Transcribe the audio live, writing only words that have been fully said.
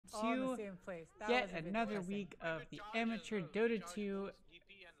to yet another week of the Amateur Dota 2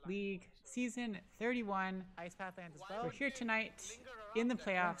 League Season 31. We're here tonight in the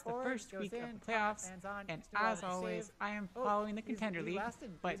playoffs, the first week of the playoffs, and as always, I am following the Contender League,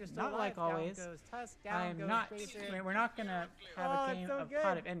 but not like always. We're not gonna have a game of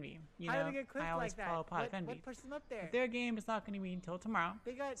Pot of Envy. You know, I always follow Pot of Envy. But their game is not going to be until tomorrow,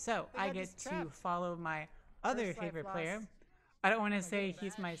 so I get to follow my other favorite player. I don't want to say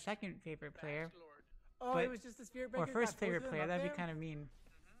he's my second favorite player, but, or first favorite player. That'd be kind of mean.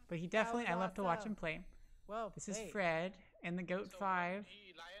 But he definitely, I love to watch him play. This is Fred and the GOAT5.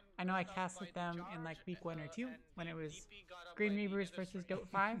 I know I casted them in like week 1 or 2 when it was Green Reavers versus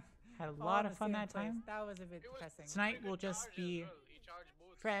GOAT5. Had a lot of fun that time. Tonight will just be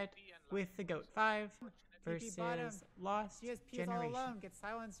Fred with the GOAT5 versus Lost Generation.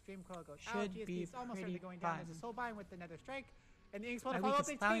 Should be pretty fun. And the my week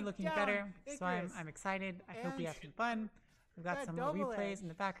is finally looking better, so I'm excited. I hope we have some fun. We've got some more replays in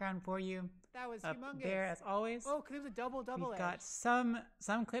the background for you. Up there, as always. We've got some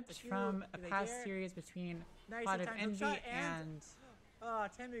clips from a past series between Pot of Envy and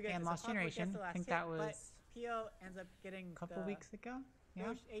Lost Generation. I think that was a couple weeks ago.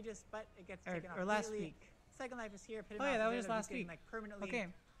 Yeah. Or last week. Oh yeah, that was last week. Okay.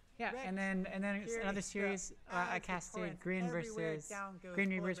 Yeah, and then another series I casted Green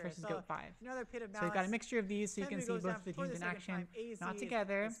Reavers versus GOAT5. So we've got a mixture of these, so you can see both of the teams in action, not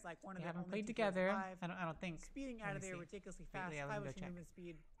together. They haven't played together. I don't think. Let me go check.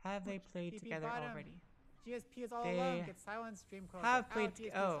 Have they played together already? They have played.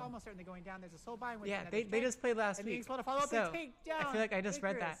 Oh, yeah, they just played last week. So I feel like I just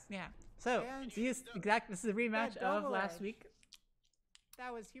read that. Yeah. So this is a rematch of last week.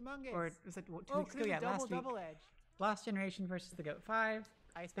 That was humongous. Or was it 2 weeks ago? Yeah, last week. Lost Generation versus the GOAT5.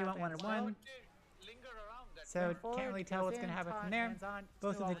 They went 1-1. So can't really tell what's going to happen from there.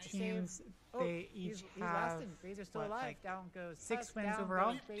 Both of the teams, they each have what, like 6 wins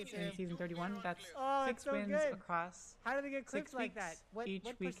overall in Season 31. That's 6 wins across 6 weeks.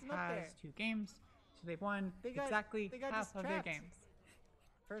 Each week has 2 games. So they've won exactly half of their games.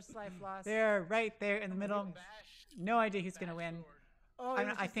 They're right there in the middle. No idea who's going to win.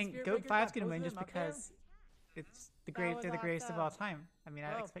 I think GOAT5's going to win just because it's they're the greatest of all time. I mean,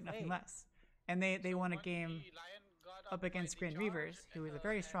 I expect nothing less. And they won a game up against Green Reavers, who is a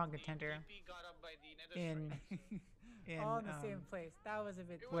very strong contender in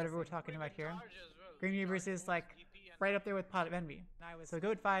whatever we're talking about here. Green Reavers is like right up there with Pot of Envy. So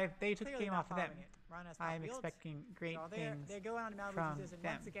GOAT5, they took the game off of them. I'm expecting great things from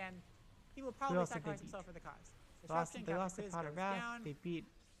them. Who else did they beat? They lost to Pot of Wrath. They beat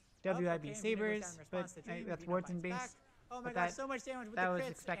WIB Sabres, but that's Wards and Base. Oh my gosh, so much damage with that the was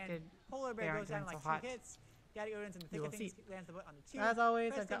crits, expected. Polar Bear goes down like 2 hits. Daddy Odin's in the thick of things, lands the on the 2. As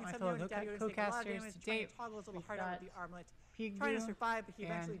always, I've got my fellow co-casters to date. Toggles a little harder with the armlet. Piggu trying to survive, but he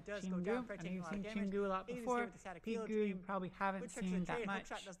eventually does go down for taking a lot of damage. Chingu a lot before. Piggu you probably haven't seen that much.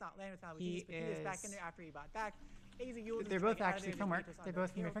 Does not land with he is back in there after he bought back. They're both actually from work. They're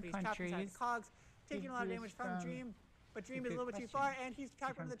both from different countries. Taking a lot of damage from Dream. But Dream is a little bit too far, and he's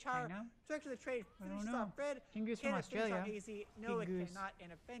trapped from the tower. So actually, the trade finishes off Fred. Chingu's from Australia. No, it cannot,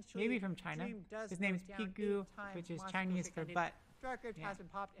 and eventually, maybe from China. His name is Piggu, which is Chinese for butt. Has been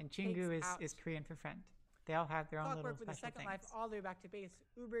popped, and Chingu is Korean for friend. They all have their own little special things. Life all the way back to base.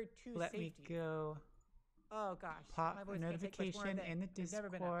 Uber to Let me go. Oh gosh. Pop a notification in the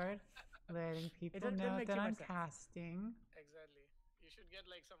Discord, letting people know that I'm casting. Exactly. You should get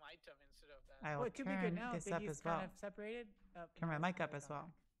like some item instead of that. I will turn this up as well. Turn my mic up as well.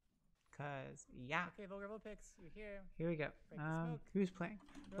 Cause yeah. Okay, vulnerable picks. You're here. Here we go. Who's playing?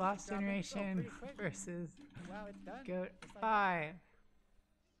 Lost Generation versus GOAT5.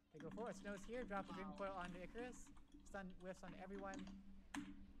 They go for it. Snow's here. Drop the Dream Coil onto Icarus. Stun whiffs on everyone.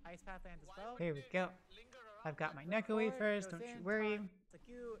 Ice Path lands as well. Here we go. I've got my neck away first. Don't you worry.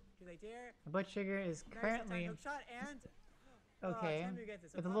 My blood sugar is currently okay,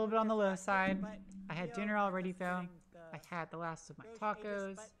 with a little bit on the low side. I had dinner already though. I had the last of my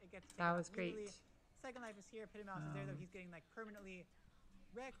tacos. That was great. Second life is here. Pitimouse is there though. He's getting like permanently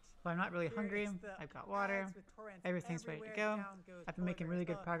wrecked. Well, I'm not really hungry. I've got water. Everything's ready to go. I've been making really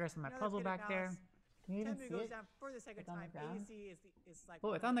good progress on my puzzle back there. Can you even see it? It's on the ground.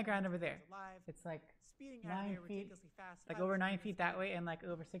 Oh, it's on the ground over there. It's like 9 feet, like over 9 feet that way and like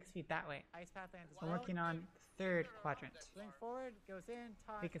over 6 feet that way. I'm working on third quadrant.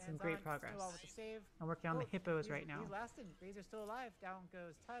 Making some great progress. I'm working on the hippos right now.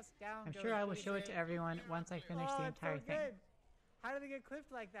 I'm sure I will show it to everyone once I finish the entire thing. How did they get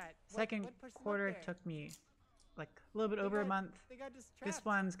clipped like that? Second quarter took me like a little bit over a month. They got just This trapped.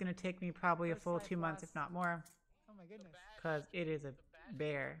 one's gonna take me probably a full 2 months, if not more, Oh my goodness. because it is a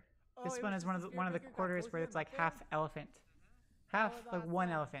bear. Oh, This it one was is just one of the Spirit Breaker got quarters both where of it's them like up half there? elephant, half Oh, like that's one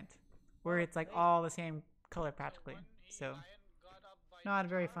sad. elephant, where Well it's like played. all the same color practically. So not a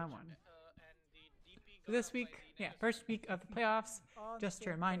very fun one. So this week, yeah, first week of the playoffs. On the Just to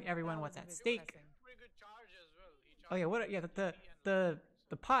same remind play. everyone That what's was a at bit stake. depressing. Oh yeah, what? Yeah, the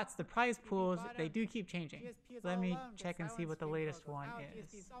pots, the prize pools, they do keep changing. GSP is Let all me alone. check and Gets see what the silenced. latest Game one goes out. is.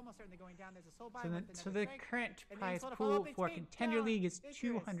 GSP is almost certainly going down. There's a soul So bind the, with so another the strike. current And then prize he's gonna follow pool up and for take Contender down League is Icarus.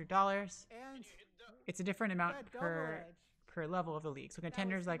 $200. And It's a different amount that double per edge. level of the league. So That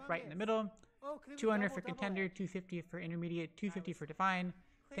Contender's was like right in the humongous. middle. Oh, clearly 200 double for Contender, edge. 250 for Intermediate, 250 was for Divine.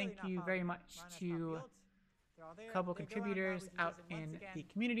 Clearly Thank not you following very him. much Minus top to guilt. They're all there. a couple They go on contributors now, out losing Jason in once again. the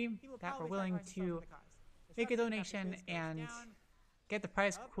community He will that were probably willing sacrifice himself to for the cause. make a Disruption after donation Grizz goes and down. get the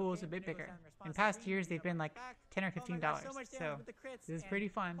prize Up, pools okay, a bit Fender goes bigger. down in response In to past green, years, he they've got been one like back. $10 or Oh my $15. gosh, so much damage So with the crits, this is and pretty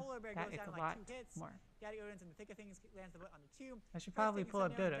fun. Polar Bear That goes is down a in like lot 2 hits. more. Daddy Odin's in the thick of things lands the bullet on the 2. I should First probably taking pull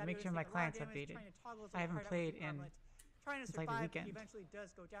some up damage, Dota, Daddy make sure Odin's my taking a lot of client's damage, updated. trying to toggle his I haven't hard out with played the in armlet. Trying to since like the survive, weekend. he eventually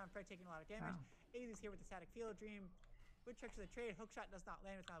does go down. Fred taking a lot of damage. Wow. AZ's here with the static field dream. Woodchuck to the trade. Hookshot does not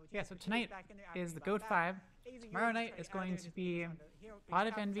land with Malibu. Yeah, so tonight is the GOAT5. Tomorrow night is going to be Pot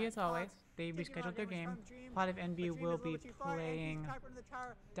of Envy as always. They rescheduled their game. Pot of Envy will be playing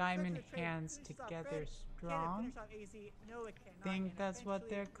Diamond Hands Together Strong. I think that's what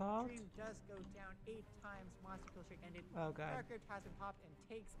they're called. Oh god.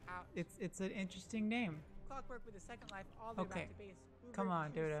 It's an interesting name. Clockwork with the second life all the way Okay. back to base. Come Uber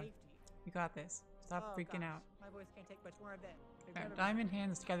on, to Dota. safety. You got this. Stop Oh, freaking gosh. out. My voice can't take much more of that. They've Alright, never Diamond been-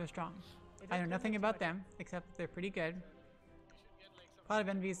 Hands Together Strong. It I know does nothing come about into them except that they're pretty good. You should get like some Pot of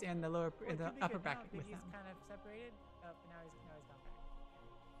Envy's in the lower, Well, in it the could be upper good now. bracket with Biggie them. kind of separated. But now he's gone back.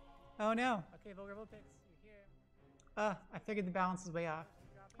 Oh no. Okay, vulnerable picks. You're here. I figured the balance is way off.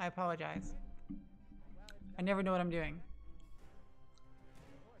 I apologize. Wow, it's I never know what I'm doing.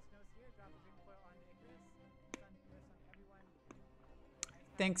 Snows here. Drop the dream coil onto Icarus. Sun lifts on everyone.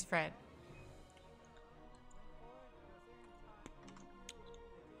 Thanks, Fred.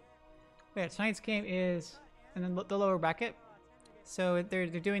 Yeah, tonight's game is in the lower bracket. So they're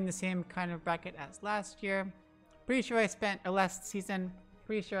doing the same kind of bracket as last year. Pretty sure I spent last season.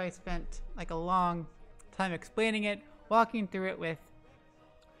 Pretty sure I spent like a long time explaining it, walking through it with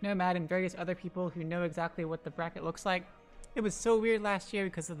Nomad and various other people who know exactly what the bracket looks like. It was so weird last year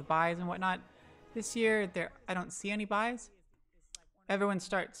because of the buys and whatnot. This year, I don't see any buys. Everyone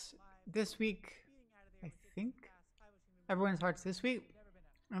starts this week, I think. Everyone starts this week,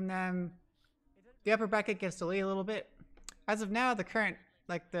 and then the upper bracket gets delayed a little bit. As of now, the current,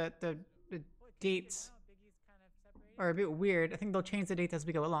 like the dates are a bit weird. I think they'll change the dates as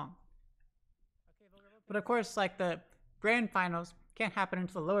we go along. But of course, like the grand finals can't happen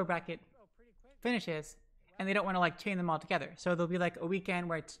until the lower bracket finishes, and they don't want to like chain them all together. So there'll be like a weekend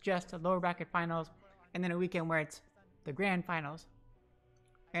where it's just the lower bracket finals, and then a weekend where it's the grand finals,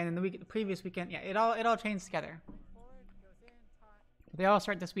 and then the previous weekend, yeah, it all chains together. They all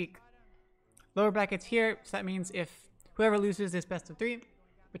start this week. Lower brackets here, so that means if whoever loses this best of 3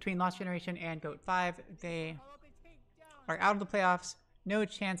 between LostGeneration and GOAT5, they are out of the playoffs. No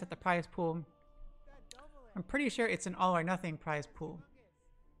chance at the prize pool. I'm pretty sure it's an all or nothing prize pool.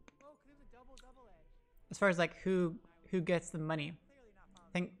 As far as like who gets the money,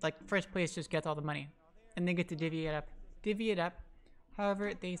 I think like first place just gets all the money, and they get to divvy it up,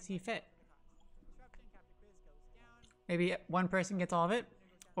 however they see fit. Maybe one person gets all of it,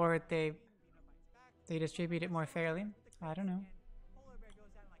 or they distribute it more fairly. I don't know.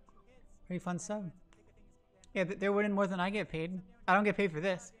 Pretty fun stuff. Yeah, they're winning more than I get paid. I don't get paid for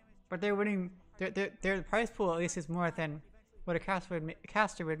this, but they're winning. Their prize pool at least is more than what a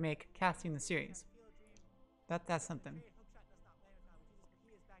caster would make casting the series. That's something.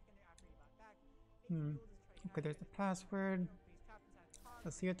 Okay, there's the password.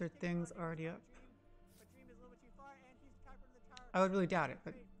 Let's see if their thing's already up. I would really doubt it,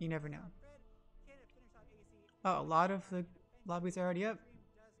 but you never know. Oh, a lot of the lobbies are already up.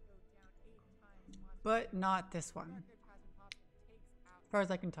 But not this one. As far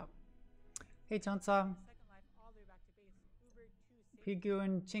as I can tell. Hey, Chonsa. Pigu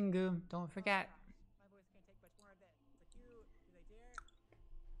and Chingu, don't forget.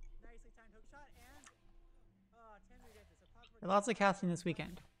 Lots of casting this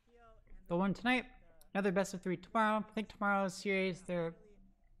weekend. The one tonight, another best of 3 tomorrow. I think tomorrow's series, it's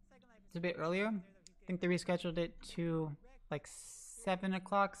a bit earlier. I think they rescheduled it to like 7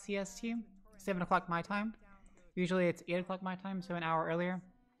 o'clock CST, 7 o'clock my time. Usually it's 8 o'clock my time, so an hour earlier.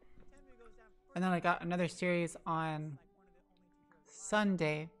 And then I got another series on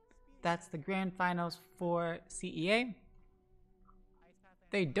Sunday. That's the grand finals for CEA.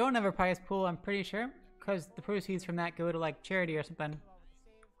 They don't have a prize pool, I'm pretty sure, because the proceeds from that go to like charity or something.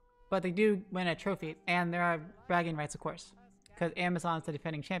 But they do win a trophy, and there are bragging rights, of course, because Amazon's the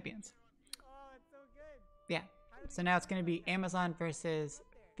defending champions. Yeah, so now it's going to be Amazon versus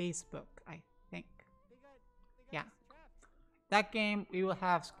Facebook, I think. Yeah. That game, we will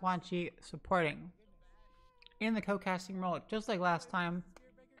have Squanchy supporting. In the co-casting role, just like last time,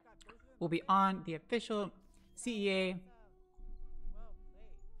 will be on the official CEA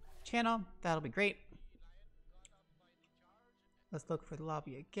channel. That'll be great. Let's look for the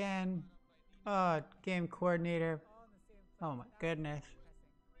lobby again. Oh, game coordinator. Oh my goodness.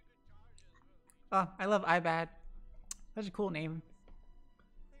 Oh, I love iBad. Such a cool name.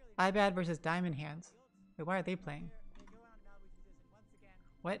 iBad versus Diamond Hands. Wait, why are they playing?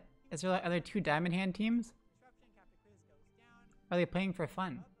 What? Is there like, are there 2 Diamond Hand teams? Are they playing for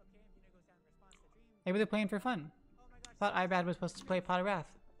fun? Maybe they're playing for fun. I thought iBad was supposed to play Pot of Wrath.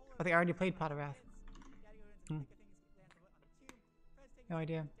 But they already played Pot of Wrath. No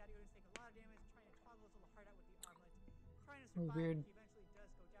idea. So weird.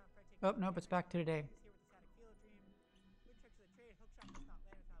 Oh, nope, it's back to today.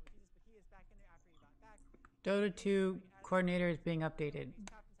 Dota 2 coordinator is being updated.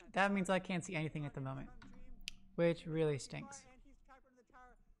 That means I can't see anything at the moment, which really stinks.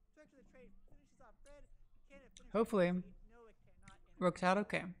 Hopefully, works out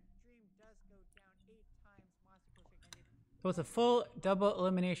okay. So it's a full double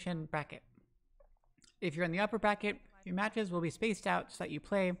elimination bracket. If you're in the upper bracket, your matches will be spaced out so that you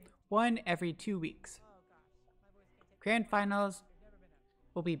play 1 every 2 weeks. Grand finals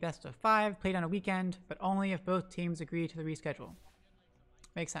will be best of 5, played on a weekend, but only if both teams agree to the reschedule.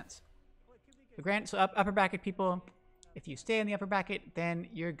 Makes sense. So upper bracket people, if you stay in the upper bracket, then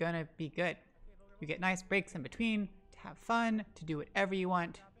you're gonna be good. You get nice breaks in between to have fun, to do whatever you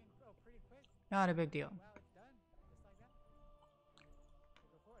want. Not a big deal.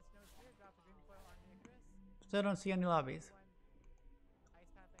 Still don't see any lobbies.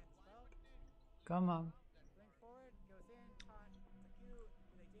 Come on.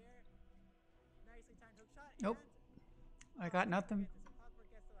 Nope. I got nothing.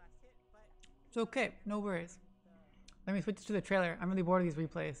 It's okay. No worries. Let me switch to the trailer. I'm really bored of these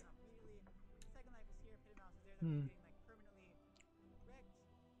replays.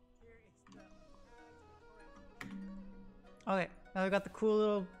 Okay. Now we got the cool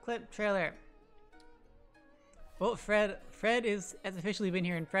little clip trailer. Well, Fred has officially been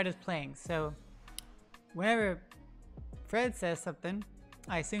here, and Fred is playing. So, whenever Fred says something,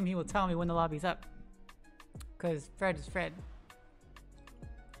 I assume he will tell me when the lobby's up. Because Fred is Fred.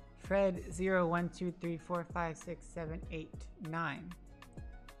 Fred 0, 1, 2, 3, 4, 5, 6, 7, 8, 9.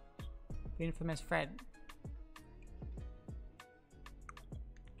 The infamous Fred.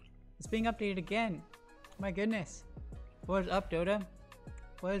 It's being updated again. My goodness. What is up, Dota?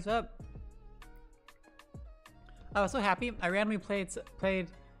 What is up? I was so happy. I randomly played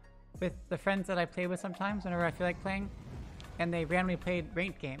with the friends that I play with sometimes whenever I feel like playing, and they randomly played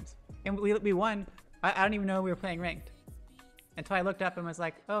ranked games, and we won. I don't even know we were playing ranked until I looked up and was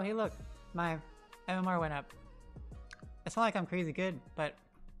like, oh hey look, my MMR went up. It's not like I'm crazy good, but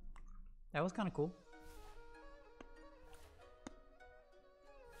that was kind of cool.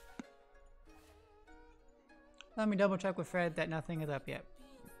 Let me double check with Fred that nothing is up yet.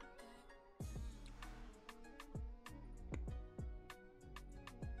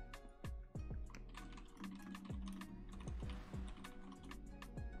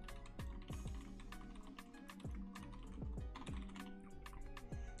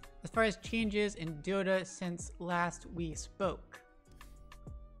 As far as changes in Dota since last we spoke,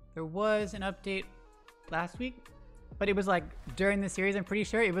 there was an update last week, but it was like during the series. I'm pretty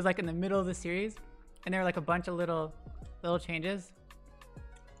sure it was like in the middle of the series, and there were like a bunch of little changes.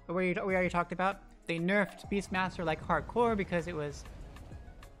 But we already talked about. They nerfed Beastmaster like hardcore because it was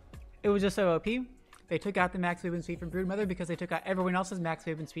just so OP. They took out the max movement speed from Broodmother because they took out everyone else's max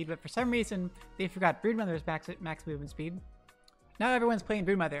movement speed, but for some reason they forgot Broodmother's max movement speed. Now everyone's playing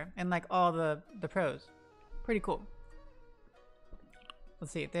Broodmother and like all the pros. Pretty cool.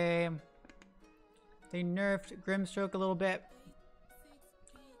 Let's see. They nerfed Grimstroke a little bit.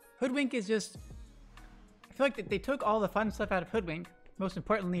 Hoodwink is just... I feel like they took all the fun stuff out of Hoodwink. Most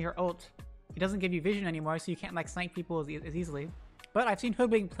importantly, her ult. It doesn't give you vision anymore, so you can't like snipe people as easily. But I've seen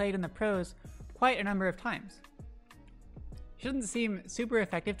Hoodwink played in the pros quite a number of times. She doesn't seem super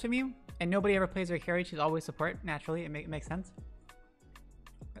effective to me, and nobody ever plays her carry. She's always support. Naturally, it makes sense.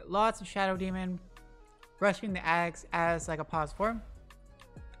 Lots of Shadow Demon, rushing the Ags as like a pause 4.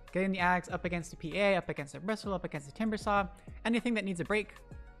 Getting the Ags up against the PA, up against the Bristle, up against the Timber Saw. Anything that needs a break,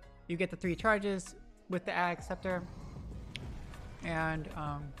 you get the 3 charges with the Ag Scepter. And,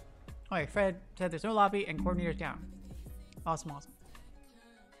 oh yeah, Fred said there's no lobby and coordinator's down. Awesome, awesome.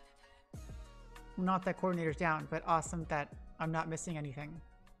 Not that coordinator's down, but awesome that I'm not missing anything.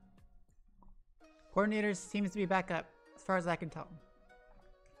 Coordinator seems to be back up, as far as I can tell.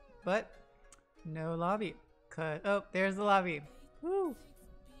 But, no lobby. Oh, there's the lobby. Woo!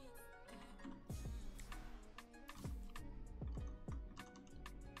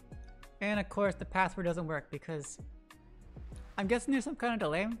 And of course, the password doesn't work because I'm guessing there's some kind of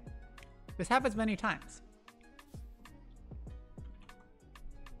delay. This happens many times.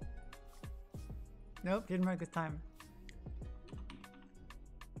 Nope, didn't work this time.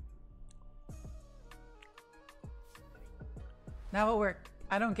 Now it worked.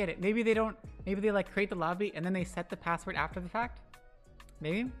 I don't get it. Maybe they don't, maybe they like create the lobby and then they set the password after the fact?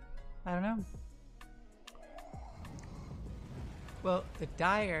 Maybe? I don't know. Well, the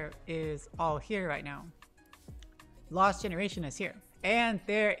Dire is all here right now. LostGeneration is here. And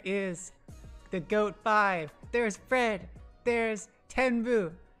there is the GOAT5. There's Fred. There's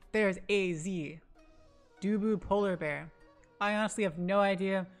Tenbu. There's AZ. Dubu Polar Bear. I honestly have no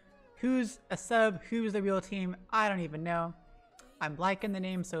idea who's a sub, who's the real team. I don't even know. I'm liking the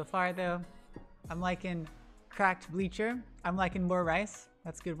name so far though. I'm liking Cracked Bleacher. I'm liking More Rice.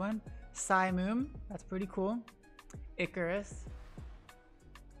 That's a good one. Moom. That's pretty cool. Icarus.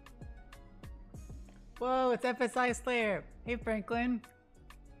 Whoa, it's FSI Slayer. Hey Franklin.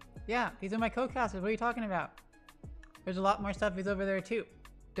 Yeah, these are my co-casters. What are you talking about? There's a lot more stuff is over there too.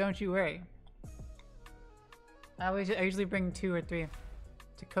 Don't you worry. I usually bring 2 or 3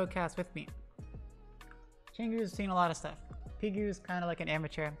 to co-cast with me. Chingu's seen a lot of stuff. Pigu's kind of like an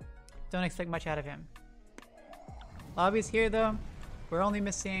amateur. Don't expect much out of him. Lobby's here though. We're only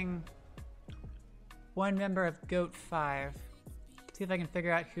missing 1 member of GOAT5. Let's see if I can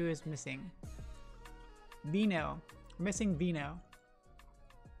figure out who is missing. Vino. We're missing Vino.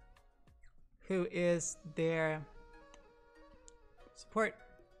 Who is their support.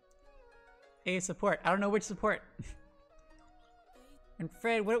 A support. I don't know which support. And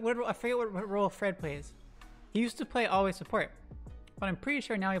Fred, I forget what role Fred plays. He used to play always support, but I'm pretty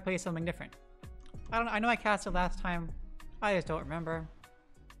sure now he plays something different. I don't know. I know I cast it last time. I just don't remember.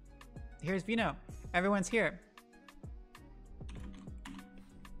 Here's Vino. Everyone's here.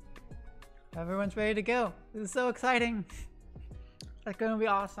 Everyone's ready to go. This is so exciting. That's gonna be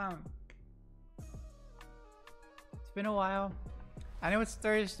awesome. It's been a while. I know it's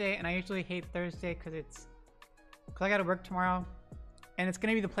Thursday, and I usually hate Thursday because I gotta work tomorrow, and it's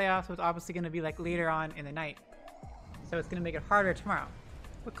gonna be the playoffs, so it's obviously gonna be like later on in the night, so it's gonna make it harder tomorrow.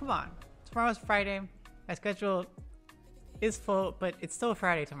 But come on, tomorrow's Friday. My schedule is full, but it's still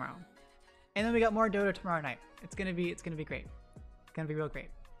Friday tomorrow, and then we got more Dota tomorrow night. It's gonna be great. It's gonna be real great.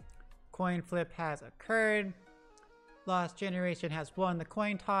 Coin flip has occurred. LostGeneration has won the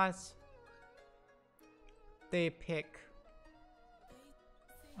coin toss. They pick.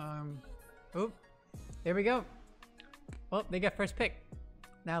 Oh, there we go. Well, they get first pick.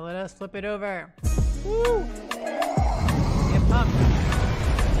 Now let us flip it over. Woo! Get pumped.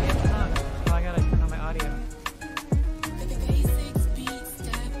 Get pumped. Oh, I gotta turn on my audio.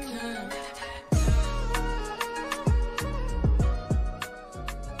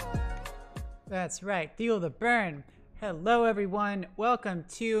 That's right. Feel the burn. Hello, everyone. Welcome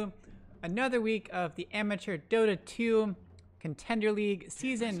to another week of the Amateur Dota 2 Contender League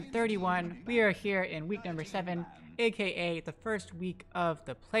Season 31. We are here in week number 7, aka the first week of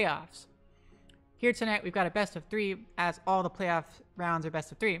the playoffs. Here tonight, we've got a best of 3, as all the playoff rounds are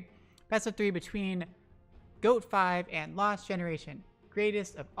best of 3. Best of 3 between GOAT5 and LostGeneration.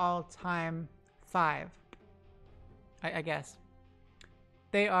 Greatest of all time 5. I guess.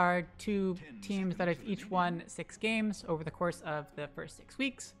 They are 2 teams that have each won 6 games over the course of the first 6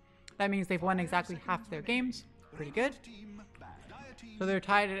 weeks. That means they've won exactly half their games. Pretty good. So they're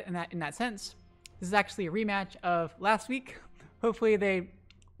tied in that sense. This is actually a rematch of last week. Hopefully they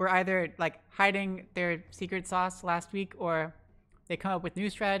were either like hiding their secret sauce last week, or they come up with new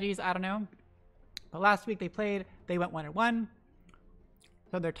strategies. I don't know. But last week they played. They went 1-1.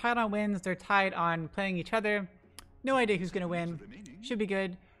 So they're tied on wins. They're tied on playing each other. No idea who's going to win. Should be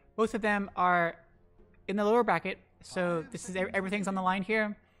good. Both of them are in the lower bracket. So this is everything's on the line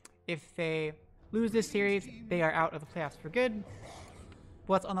here. If they lose this series, they are out of the playoffs for good.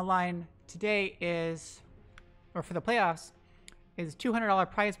 What's on the line today is, or for the playoffs, is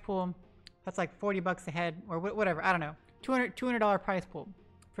 $200 prize pool That's like 40 bucks a head or whatever. I don't know. $200 prize pool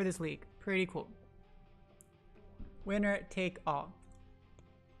for this league. Pretty cool. Winner take all.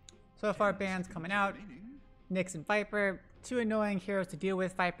 So far, bans coming out. Nyx and Viper. Two annoying heroes to deal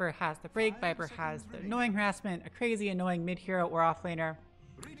with. Viper has the break. Viper has the annoying harassment. A crazy annoying mid hero or off laner.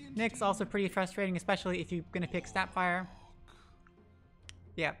 Nyx also pretty frustrating, especially if you're going to pick Snapfire.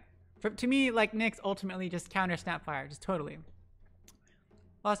 Yeah. To me, like, Nyx ultimately just counter Snapfire. Just totally.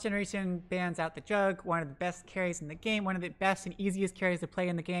 LostGeneration bans out the Jug. One of the best carries in the game. One of the best and easiest carries to play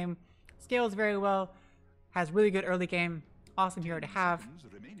in the game. Scales very well. Has really good early game. Awesome hero to have.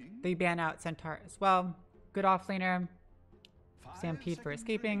 They ban out Centaur as well. Good offlaner. Stampede for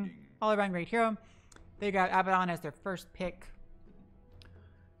escaping. All around great hero. They got Abaddon as their first pick.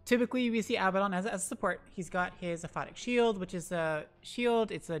 Typically, we see Abaddon as a support. He's got his Aphotic Shield, which is a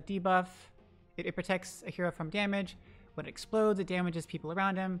shield. It's a debuff. It protects a hero from damage. When it explodes, it damages people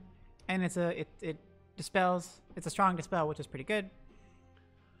around him. And it dispels. It's a strong dispel, which is pretty good.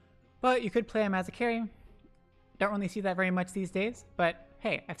 But you could play him as a carry. Don't really see that very much these days. But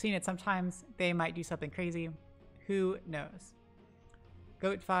hey, I've seen it sometimes. They might do something crazy. Who knows?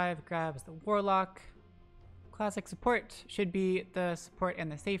 GOAT5 grabs the Warlock. Classic support should be the support in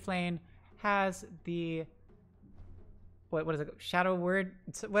the safe lane. Has the what is it? Shadow word,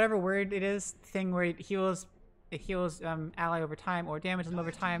 it's whatever word it is, thing where it heals ally over time or damages them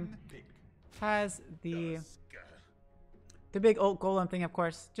over time. Has the big ult golem thing, of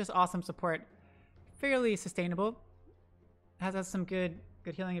course. Just awesome support. Fairly sustainable. Has some good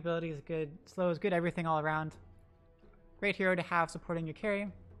healing abilities, good slows, good everything all around. Great hero to have supporting your carry.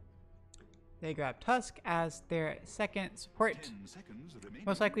 They grab Tusk as their second support.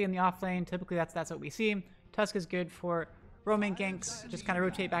 Most likely in the off lane. Typically that's what we see. Tusk is good for roaming ganks. Just kind of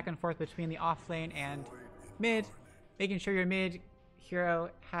rotate back and forth between the off lane and mid. Making sure your mid hero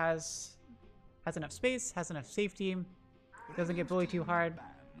has enough space, has enough safety. Doesn't get bullied too hard.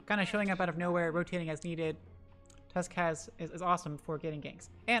 Kind of showing up out of nowhere, rotating as needed. Tusk is awesome for getting ganks.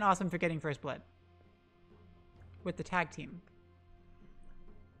 And awesome for getting first blood. With the tag team.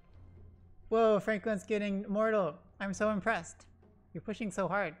 Whoa, Franklin's getting Immortal. I'm so impressed. You're pushing so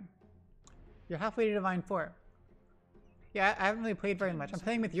hard. You're halfway to Divine 4. Yeah, I haven't really played very much. I'm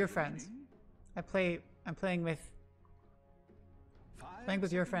playing with your friends. I'm playing with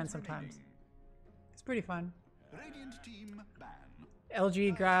your friends sometimes. It's pretty fun.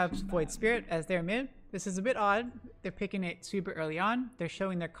 LG grabs Void Spirit as their mid. This is a bit odd. They're picking it super early on. They're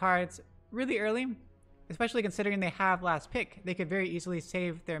showing their cards really early. Especially considering they have last pick. They could very easily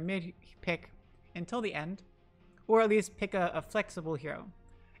save their mid pick until the end. Or at least pick a flexible hero.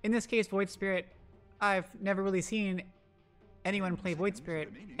 In this case, Void Spirit, I've never really seen anyone play Void Spirit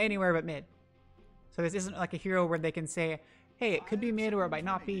anywhere but mid. So this isn't like a hero where they can say, hey, it could be mid or it might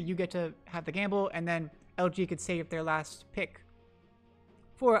not be. You get to have the gamble and then LG could save their last pick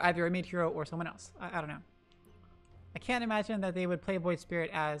for either a mid hero or someone else. I don't know. I can't imagine that they would play Void Spirit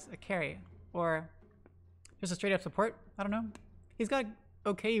as a carry or just a straight up support. I don't know. He's got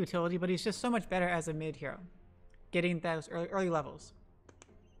okay utility, but he's just so much better as a mid hero. Getting those early levels.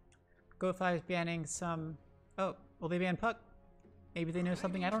 GOAT5 is banning some... Oh, will they ban Puck? Maybe they know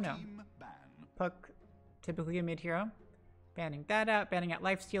something I don't know. Puck, typically a mid hero. Banning that out. Banning out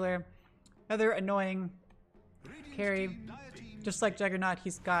Lifestealer. Another annoying carry. Just like Juggernaut,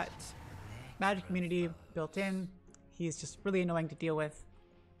 he's got Magic Immunity built in. He's just really annoying to deal with.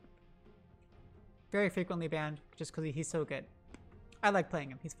 Very frequently banned just because he's so good. I like playing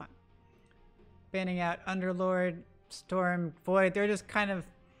him. He's fun. Banning out Underlord, Storm, Void. They're just kind of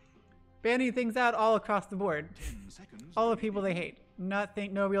banning things out all across the board. All the people they hate.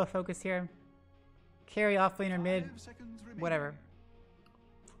 No real focus here. Carry off laner mid. Whatever.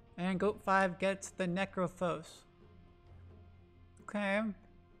 And GOAT5 gets the Necrophos. Okay.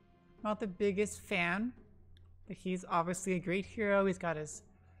 Not the biggest fan. But he's obviously a great hero. He's got his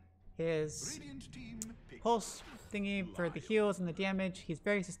pulse thingy for the heals and the damage. He's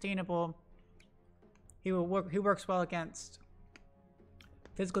very sustainable. He works well against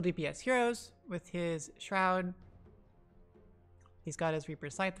physical DPS heroes with his Shroud. He's got his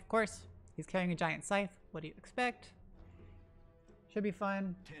Reaper's Scythe, of course. He's carrying a giant scythe. What do you expect? Should be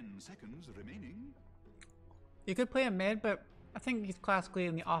fun. 10 seconds remaining. You could play him mid, but I think he's classically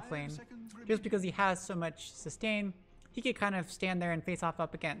in the off lane. Just because he has so much sustain, he could kind of stand there and face off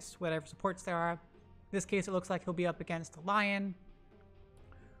up against whatever supports there are. In this case, it looks like he'll be up against Lion.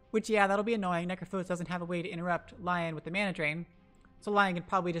 Which, yeah, that'll be annoying. Necrophos doesn't have a way to interrupt Lion with the mana drain. So Lion can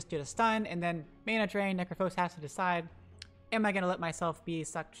probably just do a stun, and then mana drain. Necrophos has to decide, am I going to let myself be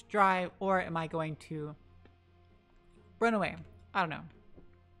sucked dry, or am I going to run away? I don't know.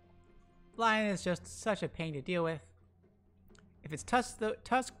 Lion is just such a pain to deal with. If it's Tusk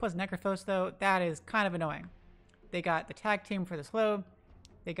plus Necrophos though, that is kind of annoying. They got the tag team for the slow.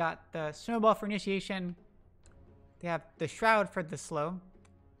 They got the snowball for initiation. They have the shroud for the slow.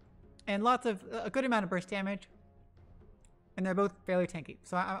 And a good amount of burst damage. And they're both fairly tanky.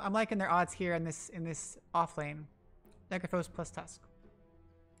 So I'm liking their odds here in this off lane. Necrophos plus Tusk.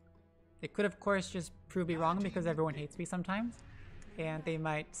 They could of course just prove me wrong because everyone hates me sometimes. And they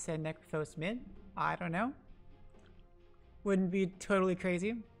might send Necrophos mid. I don't know. Wouldn't be totally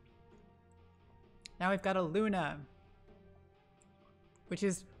crazy. Now we've got a Luna. Which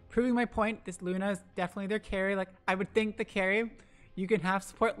is proving my point. This Luna is definitely their carry. Like, I would think the carry. You can have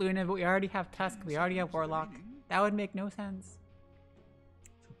support Luna, but we already have Tusk. We already have Warlock. That would make no sense.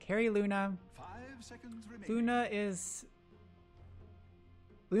 So carry Luna. Luna's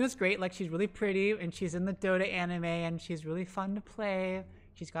great. Like, she's really pretty. And she's in the Dota anime. And she's really fun to play.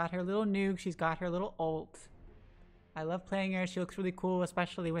 She's got her little nuke. She's got her little ult. I love playing her. She looks really cool,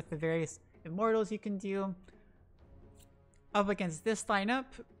 especially with the various immortals you can do. Up against this lineup,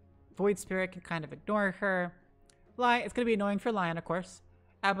 Void Spirit can kind of ignore her. It's going to be annoying for Lion, of course.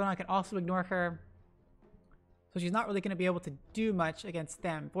 Abaddon can also ignore her. So she's not really going to be able to do much against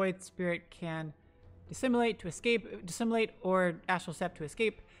them. Void Spirit can dissimulate or Astral Step to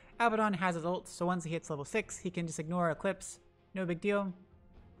escape. Abaddon has his ult, so once he hits level 6, he can just ignore Eclipse. No big deal.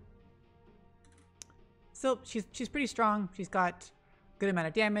 Still, she's pretty strong. She's got a good amount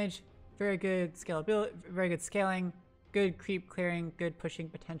of damage, very good scalability, very good scaling, good creep clearing, good pushing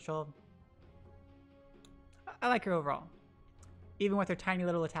potential. I like her overall, even with her tiny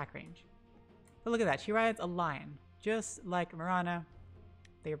little attack range. But look at that, she rides a lion, just like Mirana.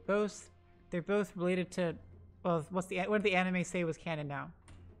 They're both related to, well, what did the anime say was canon now?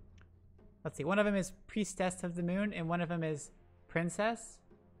 Let's see, one of them is Priestess of the Moon, and one of them is Princess,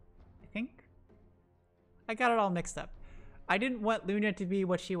 I think. I got it all mixed up. I didn't want Luna to be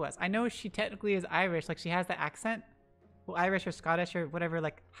what she was. I know she technically is Irish, like she has the accent. Well, Irish or Scottish or whatever,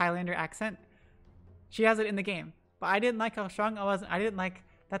 like Highlander accent. She has it in the game. But I didn't like how strong I was. I didn't like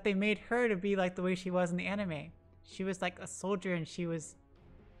that they made her to be like the way she was in the anime. She was like a soldier and she was...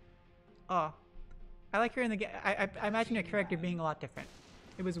 Oh. I like her in the game. I imagine her character being a lot different.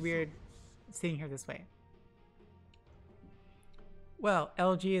 It was weird seeing her this way. Well,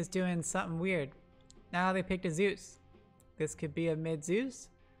 LG is doing something weird. Now they picked a Zeus. This could be a mid Zeus.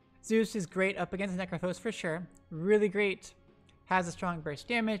 Zeus is great up against Necrophos for sure. Really great. Has a strong burst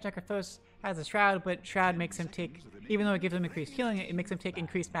damage. Necrophos has a Shroud, but Shroud makes him take, even though it gives him increased healing, it makes him take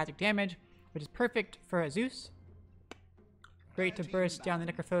increased magic damage, which is perfect for a Zeus. Great to burst down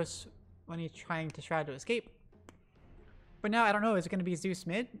the Necrophos when he's trying to Shroud to escape. But now I don't know, is it going to be Zeus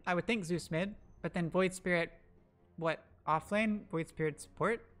mid? I would think Zeus mid, but then Void Spirit, what, offlane? Void Spirit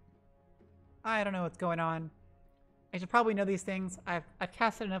support? I don't know what's going on. I should probably know these things. I've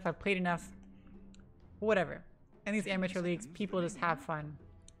casted enough, I've played enough. Whatever. In these amateur leagues, people just have fun.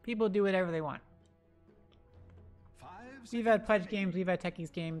 People do whatever they want. We've had pledge games, we've had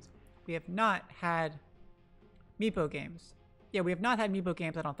techies games. We have not had Meepo games. Yeah, we have not had Meepo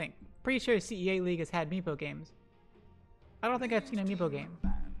games, I don't think. Pretty sure CEA League has had Meepo games. I don't think I've seen a Meepo game.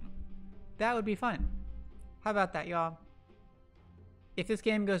 That would be fun. How about that, y'all? If this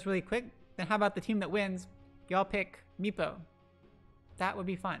game goes really quick, then how about the team that wins, y'all pick Meepo? That would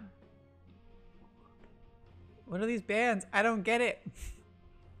be fun. What are these bans? I don't get it.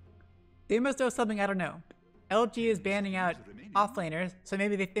 They must know something I don't know. LG is banning out offlaners, so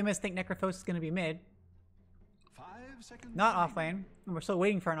maybe they must think Necrophos is going to be mid. Not offlane, and we're still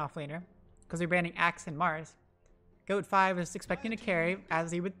waiting for an offlaner, because they're banning Axe and Mars. GOAT5 is expecting to carry,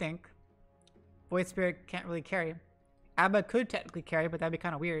 as you would think. Void Spirit can't really carry. Abba could technically carry, but that'd be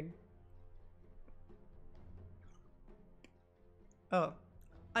kind of weird. Oh,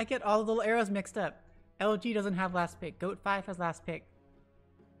 I get all the little arrows mixed up. LG doesn't have last pick. GOAT5 has last pick.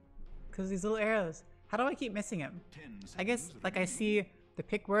 Because these little arrows. How do I keep missing them? I guess, like, I see the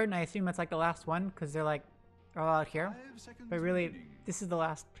pick word and I assume that's like the last one because they're like all out here. But really, this is the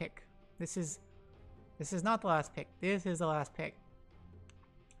last pick. This is not the last pick. This is the last pick.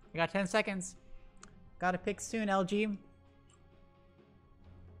 I got 10 seconds. Gotta pick soon, LG.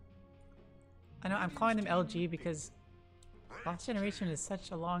 I know, I'm calling them LG because Lost Generation is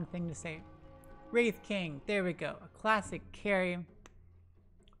such a long thing to say. Wraith King, there we go. A classic carry.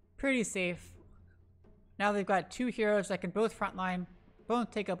 Pretty safe. Now they've got two heroes that can both frontline,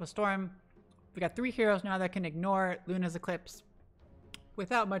 both take up a storm. We've got 3 heroes now that can ignore Luna's Eclipse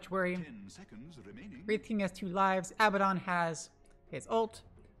without much worry. Wraith King has 2 lives. Abaddon has his ult.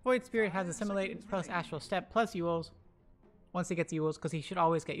 Void Spirit has Assimilate plus Astral Step plus Yules. Once he gets Yules, because he should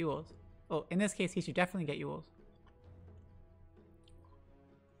always get Yules. Well, in this case, he should definitely get Yules.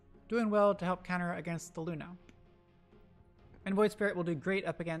 Doing well to help counter against the Luna. And Void Spirit will do great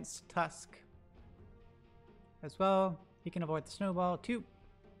up against Tusk. As well, he can avoid the Snowball too.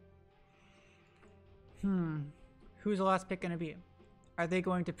 Who's the last pick going to be? Are they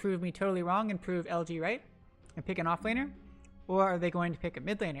going to prove me totally wrong and prove LG right? And pick an offlaner? Or are they going to pick a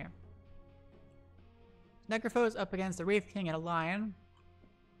mid laner? Necrophos up against the Wraith King and a Lion.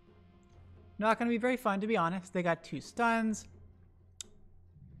 Not going to be very fun, to be honest. They got 2 stuns.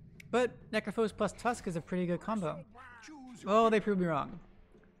 But Necrophos plus Tusk is a pretty good combo. Oh, they proved me wrong.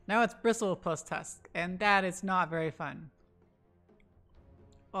 Now it's Bristle plus Tusk, and that is not very fun.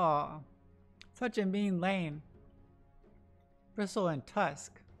 Aw. Such a mean lane. Bristle and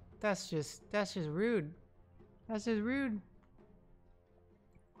Tusk. That's just rude. That's just rude.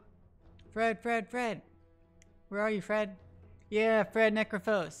 Fred. Where are you, Fred? Yeah, Fred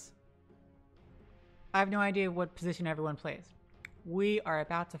Necrophos. I have no idea what position everyone plays. We are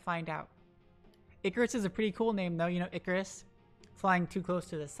about to find out. Icarus is a pretty cool name though, you know, Icarus. Flying too close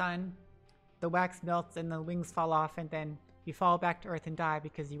to the sun. The wax melts and the wings fall off and then you fall back to earth and die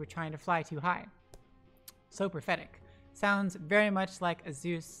because you were trying to fly too high. So prophetic. Sounds very much like a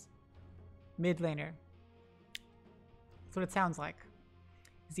Zeus mid laner. That's what it sounds like.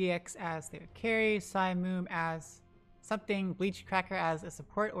 ZX as their carry, Moom as something, Bleach Cracker as a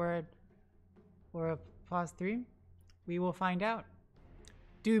support or a pause 3. We will find out.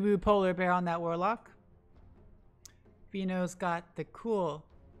 Dubu Polar Bear on that Warlock. Vino's got the cool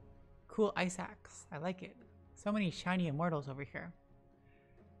Ice Axe. I like it. So many shiny immortals over here.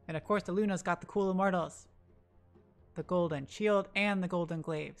 And of course the Luna's got the cool immortals. The Golden Shield and the Golden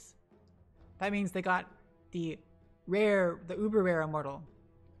Glaives. That means they got the uber rare immortal.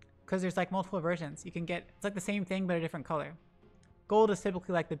 Because there's like multiple versions. You can get, it's like the same thing but a different color. Gold is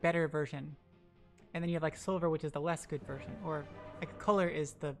typically like the better version. And then you have like silver, which is the less good version. Or like color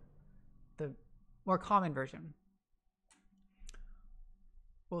is the more common version.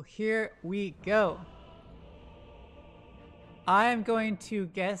 Well, here we go. I'm going to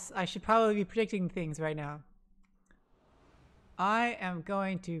guess, I should probably be predicting things right now. I am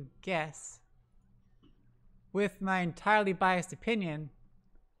going to guess, with my entirely biased opinion,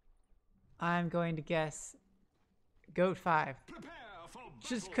 I'm going to guess GOAT5.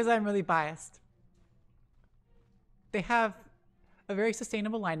 Just because I'm really biased. They have a very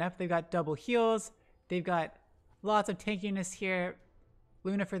sustainable lineup. They've got double heals. They've got lots of tankiness here.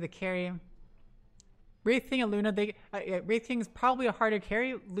 Luna for the carry. Wraith King and Luna, Wraith King's probably a harder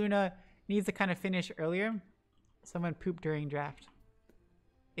carry. Luna needs to kind of finish earlier. Someone pooped during draft.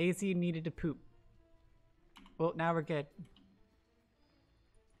 AZ needed to poop. Well, now we're good.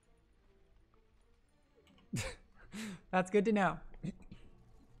 That's good to know.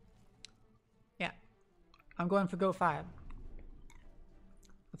 Yeah. I'm going for GOAT5.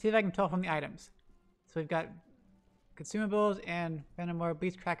 Let's see if I can tell from the items. So we've got consumables and Venomore,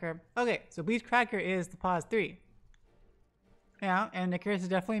 Bleach Cracker. Okay, so Bleach Cracker is the pause 3. Yeah, and Icarus is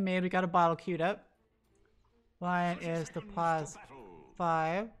definitely made. We got a bottle queued up. Lion is the pause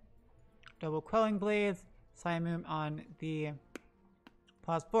 5. Double Quelling Blades. Moom on the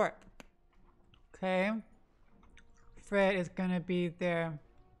pause 4. Okay. Fred is gonna be there.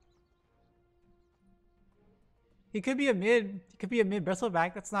 He could be a mid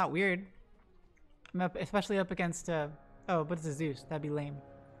bristleback. That's not weird. Especially up against oh, but it's a Zeus. That'd be lame.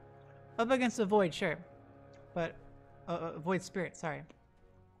 Up against a Void, sure, but Void Spirit. Sorry.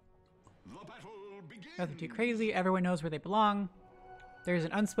 Nothing too crazy. Everyone knows where they belong. There's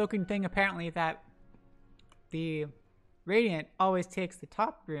an unspoken thing apparently that the Radiant always takes the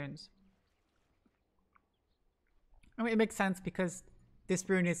top runes. I mean, it makes sense because this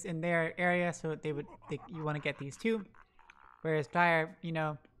rune is in their area, so you want to get these two. Whereas Dire, you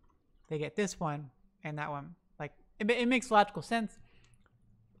know, they get this one and that one. Like, it makes logical sense.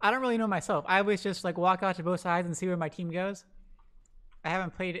 I don't really know myself. I always just like walk out to both sides and see where my team goes. I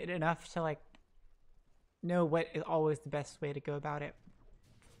haven't played it enough to like know what is always the best way to go about it.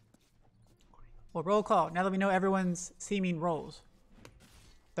 Well, roll call. Now that we know everyone's seeming roles.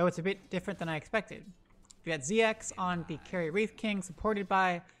 Though it's a bit different than I expected. We got ZX on the carry Wraith King, supported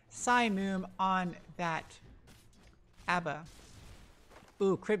by Moom on that Abba.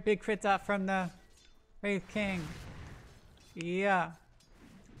 Ooh, big crits out from the Wraith King. Yeah.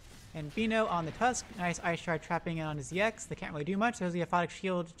 And Bino on the Tusk. Nice Ice Shard trapping in on his ZX. They can't really do much. There's the Aphotic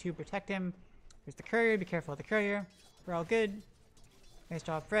Shield to protect him. There's the Courier. Be careful of the Courier. We're all good. Nice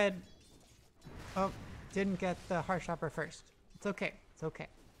job, Fred. Oh, didn't get the Heartstopper first. It's okay. It's okay.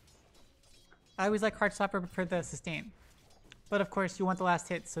 I always like Heartstopper for the sustain. But of course, you want the last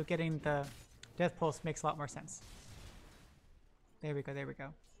hit, so getting the Death Pulse makes a lot more sense. There we go, there we go.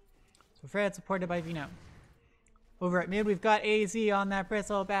 So Fred supported by Vino. Over at mid, we've got AZ on that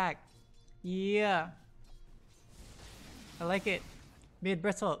Bristleback. Yeah. I like it. Mid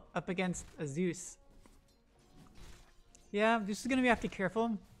Bristle up against a Zeus. Yeah, this is gonna be have to be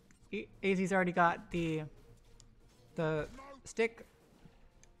careful. AZ's already got the stick,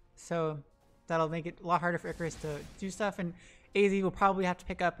 so that'll make it a lot harder for Icarus to do stuff, and AZ will probably have to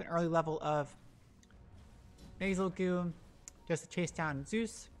pick up an early level of Nasal Goo just to chase down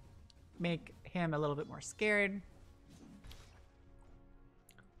Zeus, make him a little bit more scared.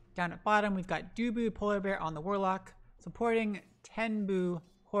 Down at bottom, we've got Dubu Polar Bear on the Warlock, supporting Tenbu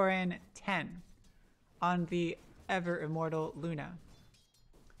Horan 10 on the ever immortal Luna.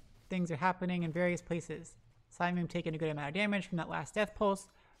 Things are happening in various places. Simon taking a good amount of damage from that last Death Pulse,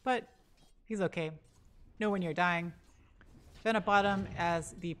 but he's okay. Nowhere near dying. Then at bottom,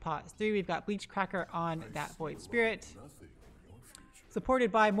 as the pause 3, we've got Bleach Cracker on that Void Spirit,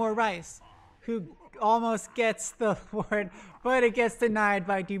 supported by more Rice, who almost gets the ward, but it gets denied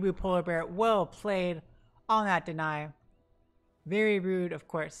by Dubu Polar Bear. Well played on that deny. Very rude, of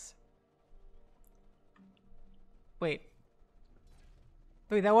course. Wait,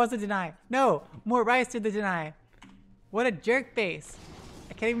 that was a deny. No, more Rice did the deny. What a jerk face.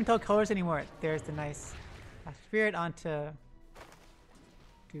 I can't even tell colors anymore. There's the nice Spirit onto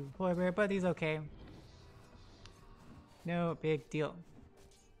Polar Bear, but he's okay. No big deal.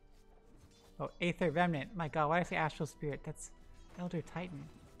 Oh, Aether Remnant. My god, why did I say Astral Spirit? That's Elder Titan.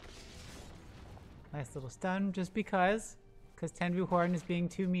 Nice little stun, just because Tenbu Horn is being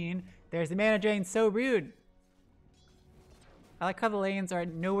too mean. There's the mana drain, so rude. I like how the lanes are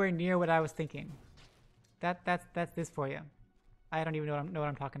nowhere near what I was thinking. That's this for you. I don't even know what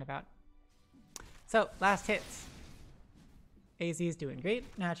I'm talking about. So, last hits. AZ is doing great,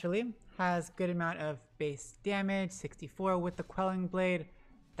 naturally. Has good amount of base damage, 64 with the Quelling Blade.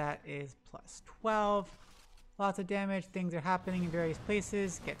 That is plus 12. Lots of damage, things are happening in various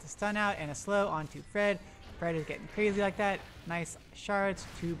places. Gets a stun out and a slow onto Fred. Fred is getting crazy like that. Nice shards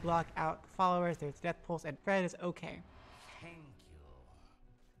to block out followers. There's Death Pulse and Fred is okay.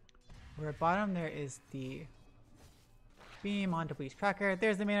 We're at bottom, there is the beam onto Bleach Cracker.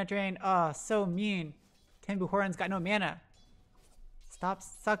 There's the mana drain. Oh, so mean. Tenbu Horan's got no mana. Stop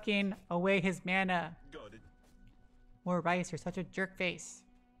sucking away his mana. Got it. More Rice, you're such a jerk face.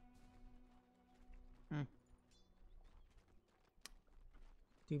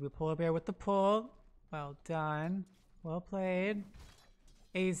 Dubu Polar Bear with the pull. Well done. Well played.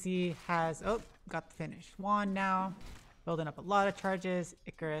 AZ has, oh, got the finish. Wand now. Building up a lot of charges.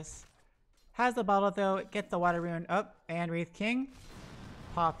 Icarus has the bottle though, it gets the water rune up, and Wraith King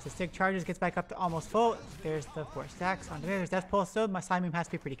pops the stick charges, gets back up to almost full. There's the 4 stacks onto there. There's Death Pulse, so my Simoom has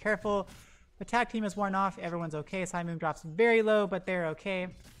to be pretty careful. The tag team is worn off, everyone's okay. Simoom drops very low, but they're okay.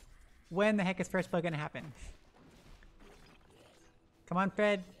 When the heck is first blood gonna happen? Come on,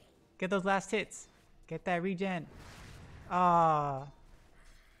 Fred. Get those last hits. Get that regen. Ah,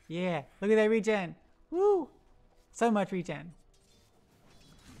 yeah, look at that regen. Woo! So much regen.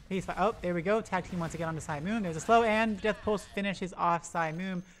 He's fine. Oh, there we go. Tag team once again on the Simoom. There's a slow and Death Pulse finishes off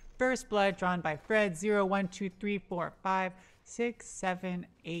Simoom. First blood drawn by Fred. 0, 1, 2, 3, 4, 5, 6, 7,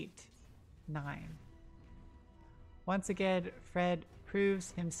 8, 9. Once again, Fred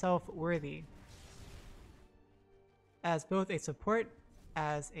proves himself worthy as both a support,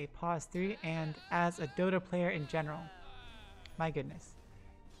 as a pause 3, and as a Dota player in general. My goodness.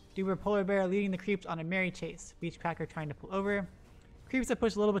 Dubu Polar Bear leading the creeps on a merry chase. Bleach Cracker trying to pull over. Creeps have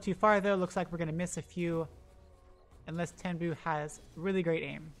pushed a little bit too far though. Looks like we're going to miss a few unless Tenbu has really great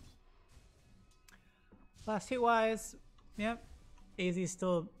aim. Last hit wise, yep. AZ is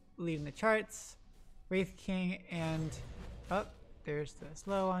still leading the charts. Wraith King and, oh, there's the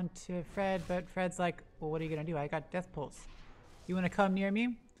slow onto Fred, but Fred's like, well, what are you going to do? I got Death Pulse. You want to come near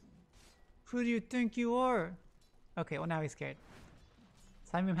me? Who do you think you are? Okay, well now he's scared.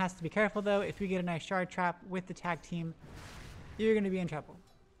 Simoom has to be careful though. If we get a nice shard trap with the tag team, you're going to be in trouble.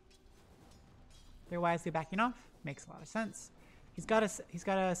 They're wisely backing off. Makes a lot of sense. He's got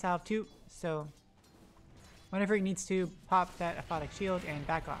a salve too, so whenever he needs to, pop that Aphotic Shield and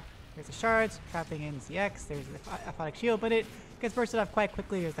back off. There's the shards, trapping in ZX. There's the Aphotic Shield, but it gets bursted off quite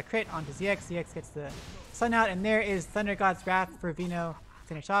quickly. There's the crit onto ZX. ZX gets the sun out, and there is Thunder God's Wrath for Vino.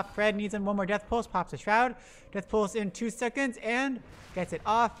 Finish off. Fred needs in one more Death Pulse, pops a Shroud. Death Pulse in 2 seconds, and gets it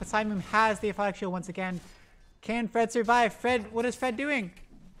off. But Simoom has the Aphotic Shield once again. Can Fred survive? Fred, what is Fred doing?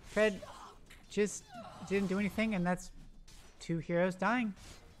 Fred just didn't do anything, and that's 2 heroes dying.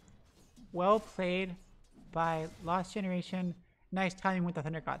 Well played by LostGeneration. Nice timing with the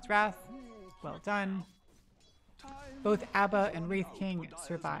Thunder God's Wrath. Well done. Both Abba and Wraith King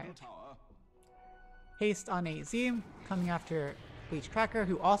survived. Haste on AZ, coming after Bleach Cracker,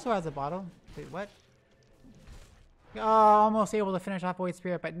 who also has a bottle. Wait, what? Oh, almost able to finish off Void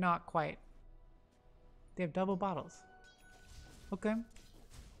Spirit, but not quite. They have double bottles. Okay.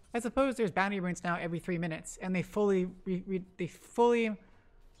 I suppose there's bounty runes now every 3 minutes, and they fully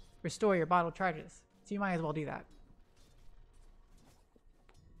restore your bottle charges. So you might as well do that.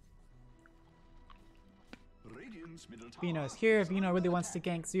 Vino's here. Vino really wants to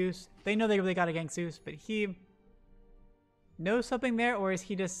gank Zeus. They know they really gotta gank Zeus, but he knows something there, or is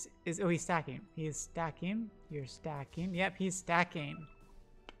he just oh, he's stacking. He's stacking. You're stacking. Yep, he's stacking.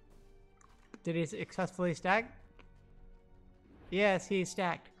 Did he successfully stack? Yes, he's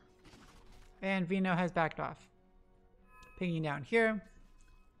stacked. And Vino has backed off. Pinging down here.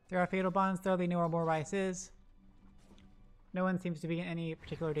 There are fatal bonds, though. They know where more rice is. No one seems to be in any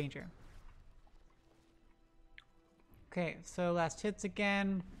particular danger. Okay, so last hits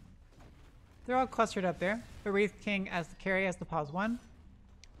again. They're all clustered up there. The Wraith King as the carry, as the pause 1.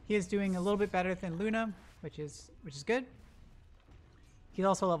 He is doing a little bit better than Luna, which is good. He's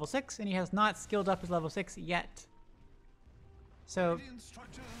also level 6, and he has not skilled up his level 6 yet. So,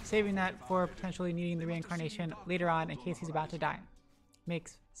 saving that for potentially needing the reincarnation later on in case he's about to die.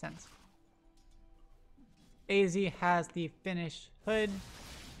 Makes sense. AZ has the finished hood,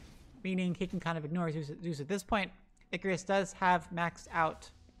 meaning he can kind of ignore Zeus at this point. Icarus does have maxed out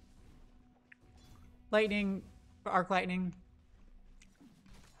lightning, arc lightning.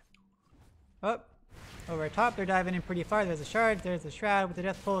 Oh, over top, they're diving in pretty far. There's a shard, there's a shroud with the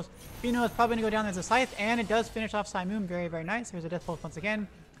death pulse. Vino is probably gonna go down. There's a scythe, and it does finish off Simoon. Very, very nice. There's a death pulse once again.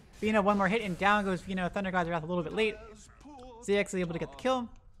 Vino, one more hit, and down goes Vino. Thunder God's Wrath a little bit late. ZX is able to get the kill.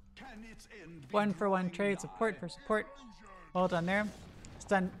 1-for-1 trade, support for support. Well done there.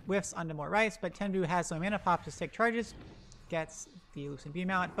 Stun whiffs onto more rice, but Tenbu has no mana pop to take charges. Gets the Lucent Beam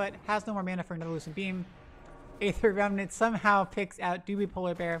out, but has no more mana for another Lucent Beam. Aether Remnant somehow picks out Doobie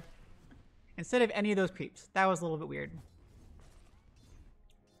Polar Bear instead of any of those creeps. That was a little bit weird.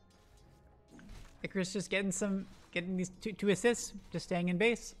 Icarus just getting these two assists, just staying in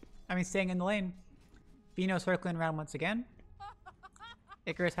base. I mean, staying in the lane. Vino circling around once again.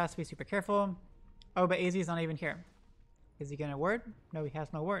 Icarus has to be super careful. Oh, but AZ is not even here. Is he gonna ward? No, he has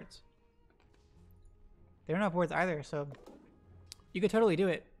no wards. They don't have wards either, so you could totally do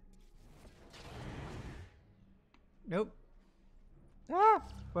it. Nope. Ah!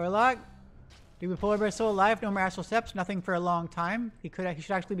 Warlock. Doobie Polar Bear still alive. No more Astral Steps. Nothing for a long time. He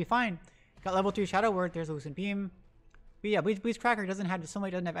should actually be fine. Got level 2 Shadow Word. There's a Lucent Beam. But yeah, Bleach Cracker doesn't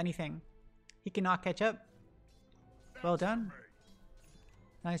have anything. He cannot catch up. Well done.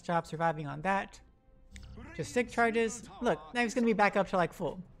 Nice job surviving on that. Just 6 charges. Look, now he's going to be back up to like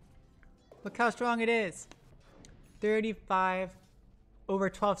full. Look how strong it is. 35 over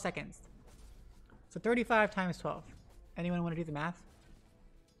 12 seconds. So 35 times 12. Anyone want to do the math?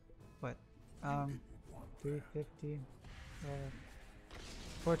 What? 350,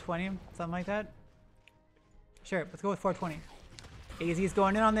 420, something like that? Sure, let's go with 420. AZ is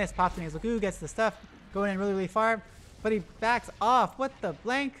going in on this. Pops in his Lagoon, gets the stuff. Going in really, really far. But he backs off. What the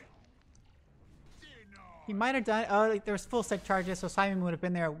blank? He might have done... Oh, there was full set charges, so Simon would have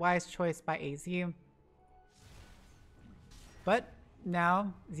been there. A wise choice by AZ. But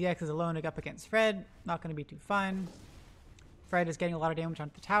now, ZX is alone up against Fred. Not going to be too fun. Fred is getting a lot of damage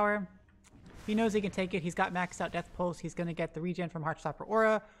onto the tower. He knows he can take it. He's got maxed out Death Pulse. He's going to get the regen from Heartstopper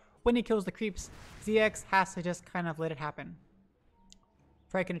Aura. When he kills the creeps, ZX has to just kind of let it happen.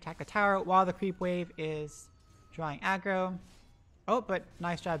 Fred can attack the tower while the creep wave is drawing aggro. Oh, but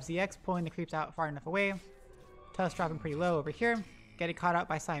nice job ZX pulling the creeps out far enough away. Tusk dropping pretty low over here. Getting caught out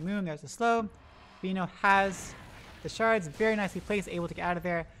by Simoon. There's a slow. Vino has the shards very nicely placed, able to get out of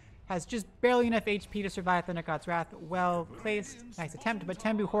there. Has just barely enough HP to survive Thunder God's Wrath. Well placed. Nice attempt, but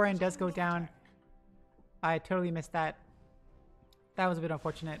Tenbu Horan does go down. I totally missed that. That was a bit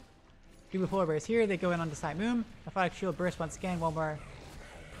unfortunate. Doobie Polar Bear is here. They go in onto Simoon. Aphotic Shield burst once again. One more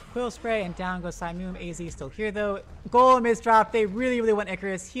Quill Spray, and down goes Simoon. AZ is still here though. Golem is dropped. They really, really want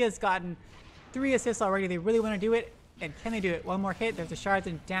Icarus. He has gotten 3 assists already. They really want to do it. And can they do it? One more hit. There's the shards,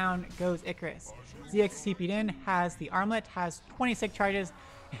 and down goes Icarus. ZX TP'd in, has the armlet, has 26 charges,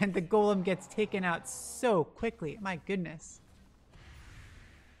 and the golem gets taken out so quickly. My goodness.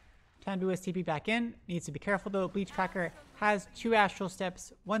 Tenbu is TP back in. Needs to be careful though. Bleach Cracker has 2 astral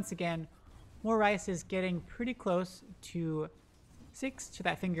steps once again. More Rice is getting pretty close to 6 to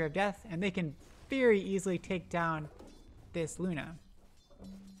that Finger of Death, and they can very easily take down this Luna.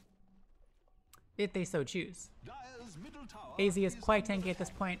 if they so choose. AZ is quite tanky at this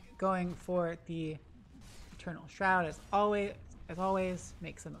point, going for the Eternal Shroud as always,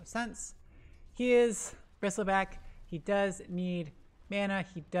 makes the most sense. He is Bristleback. He does need mana.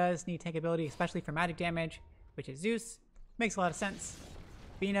 He does need tank ability, especially for magic damage, which is Zeus. Makes a lot of sense.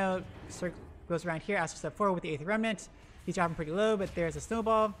 Vino goes around here, Astral Step forward with the 8th Remnant. He's dropping pretty low, but there's a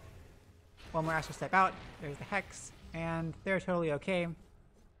Snowball. One more Astral Step out. There's the Hex, and they're totally okay.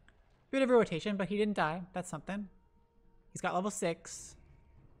 Bit of a rotation, but he didn't die. That's something. He's got level 6,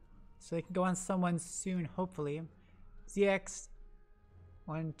 so they can go on someone soon, hopefully. ZX,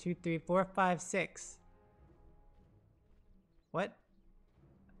 1, 2, 3, 4, 5, 6. What?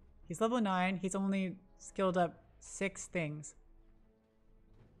 He's level 9. He's only skilled up 6 things.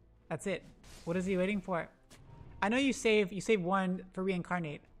 That's it. What is he waiting for? I know you save 1 for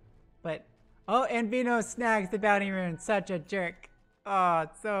reincarnate, but oh, and Vino snags the bounty rune. Such a jerk. Oh,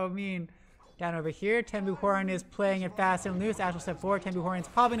 it's so mean. Down over here, Tenbu Horan is playing it fast and loose. Astral Step forward. Tenbu Horan's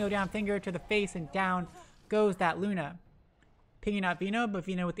popping no down finger to the face, and down goes that Luna. Pinging out Vino, but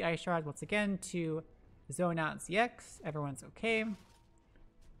Vino with the Ice Shard once again to zone out ZX. Everyone's okay.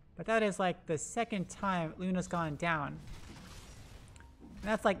 But that is like the second time Luna's gone down.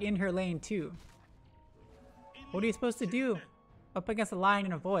 And that's like in her lane too. What are you supposed to do? Up against a lion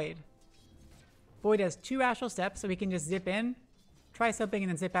and a Void. Void has 2 Astral Steps, so he can just zip in, try something, and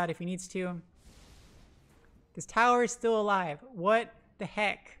then zip out if he needs to. This tower is still alive. What the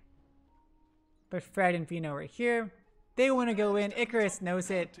heck? But Fred and Vino are here. They want to go in. Icarus knows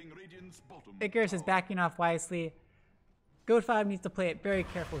it. Icarus is backing off wisely. GOAT5 needs to play it very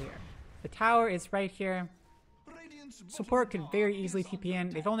careful here. The tower is right here. Support could very easily TP in.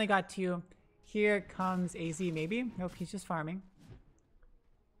 They've only got 2. Here comes AZ maybe. Nope, he's just farming.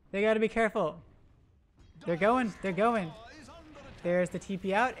 They gotta be careful. They're going. They're going. There's the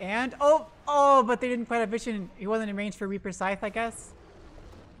TP out, and oh, but they didn't quite have vision. He wasn't in range for Reaper Scythe, I guess.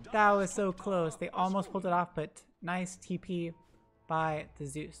 That was so close. They almost pulled it off, but nice TP by the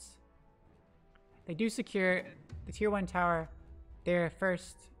Zeus. They do secure the tier 1 tower, their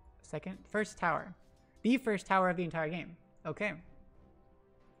first tower. The first tower of the entire game. Okay.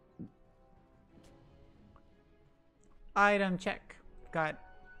 Item check. We've got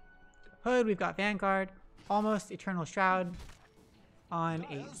Hood, we've got Vanguard, almost Eternal Shroud on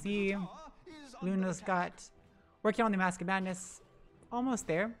AZ. Luna's got working on the Mask of Madness, almost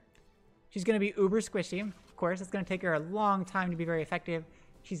there. She's going to be uber squishy, of course. It's going to take her a long time to be very effective.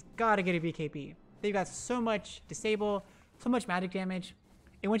 She's got to get a BKB. They've got so much disable, so much magic damage,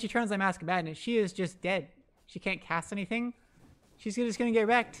 and when she turns on Mask of Madness, she is just dead. She can't cast anything. She's just going to get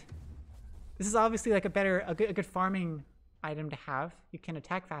wrecked. This is obviously like a good farming item to have. You can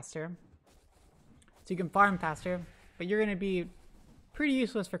attack faster, so you can farm faster, but you're going to be pretty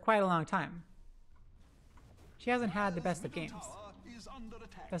useless for quite a long time. She hasn't had the best of games.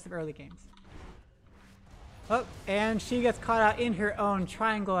 Best of early games. Oh, and she gets caught out in her own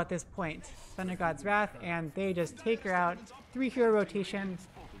triangle at this point. Thunder God's Wrath, and they just take her out. 3 hero rotation.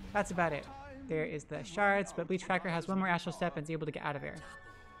 That's about it. There is the shards, but Bleach Tracker has 1 more Astral Step and is able to get out of there.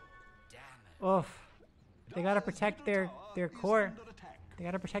 Oof. They gotta protect their core. They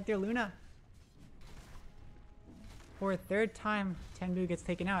gotta protect their Luna. For a 3rd time, Tenbu gets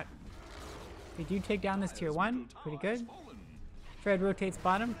taken out. They do take down this tier 1. Pretty good. Fred rotates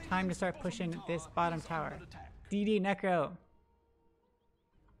bottom. Time to start pushing this bottom tower. DD Necro.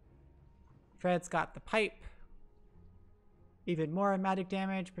 Fred's got the pipe. Even more magic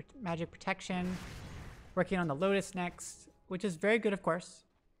damage, magic protection. Working on the Lotus next, which is very good, of course.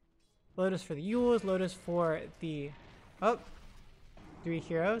 Lotus for the Yules, Lotus for the... Oh! 3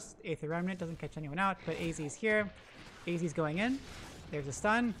 heroes. 8th Remnant doesn't catch anyone out, but AZ's here. AZ's going in. There's a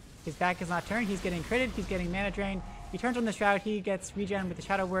stun. His back is not turned. He's getting critted. He's getting mana drained. He turns on the Shroud. He gets regen with the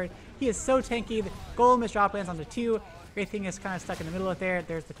Shadow Word. He is so tanky. The Golem is drop lands onto 2. Wraith King is kind of stuck in the middle of there.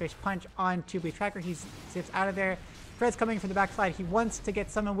 There's the Fish Punch onto Bleach Tracker. He zips out of there. Fred's coming from the backside. He wants to get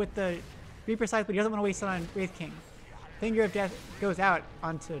someone with the Reaper Scythe, but he doesn't want to waste it on Wraith King. Finger of Death goes out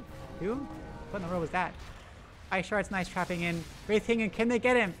onto who? What in the world was that? Ice Shard's nice trapping in. Wraith King, and can they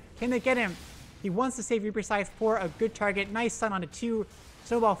get him? Can they get him? He wants to save Reaper Scythe for a good target. Nice stun onto 2.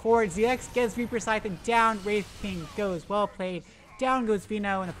 Snowball forward. ZX gets Reaper Scythe, and down Wraith King goes. Well played. Down goes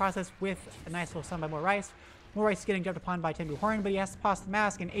Vino in the process with a nice little stun by More Rice. More Rice is getting jumped upon by Tenbu Horn, but he has to pass the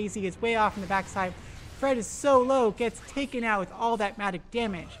mask, and AZ is way off in the backside. Fred is so low, gets taken out with all that magic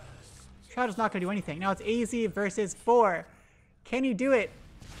damage. Shroud is not going to do anything. Now it's AZ versus 4. Can he do it?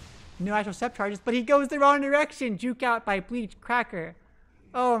 No actual step charges, but he goes the wrong direction. Juke out by Bleach Cracker.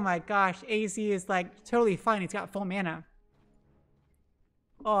 Oh my gosh, AZ is like totally fine. He's got full mana.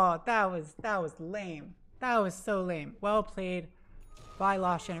 Oh, that was lame. That was so lame. Well played by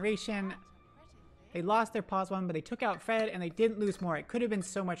LostGeneration. They lost their pause one, but they took out Fred and they didn't lose more. It could have been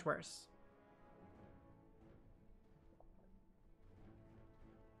so much worse.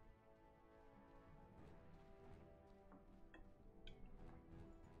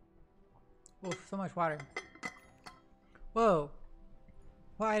 Oh, so much water. Whoa.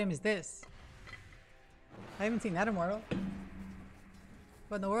 What item is this? I haven't seen that immortal.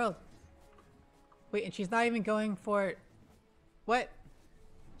 What in the world? Wait, and she's not even going for... What?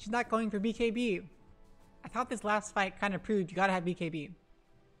 She's not going for BKB. I thought this last fight kind of proved you gotta have BKB.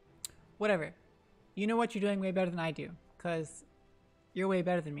 Whatever. You know what you're doing way better than I do, because you're way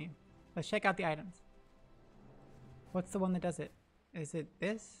better than me. Let's check out the items. What's the one that does it? Is it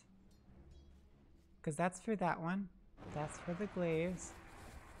this? Because that's for that one. That's for the glaives.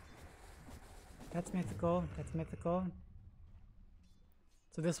 That's mythical. That's mythical.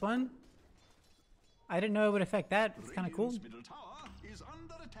 So this one? I didn't know it would affect that. It's kind of cool.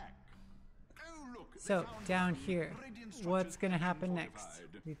 So down here, what's going to happen next?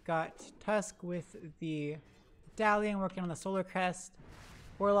 We've got Tusk with the Medallion working on the Solar Crest.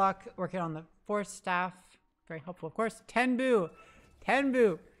 Warlock working on the Force Staff. Very helpful, of course. Tenbu!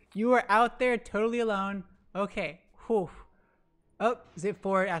 Tenbu! You are out there totally alone. Okay. Whew. Oh, zip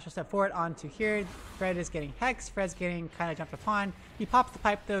forward, astral step forward onto here. Fred is getting hexed. Fred's getting kind of jumped upon. He pops the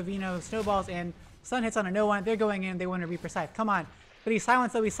pipe though. Vino snowballs in. Sun hits on a no one. They're going in. They want to Reaper Scythe. Come on. But he's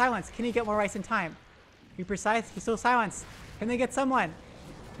silenced though. He's silenced. Can he get more rice in time? Reaper Scythe. He's still silenced. Can they get someone?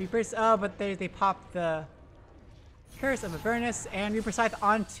 Reapers. Oh, but they pop the Curse of Avernus and Reaper Scythe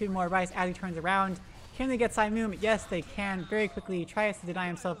onto more rice as he turns around. Can they get Simoom? Yes, they can. Very quickly. He tries to deny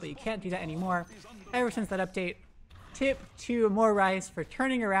himself, but you can't do that anymore. Ever since that update, tip to more rice for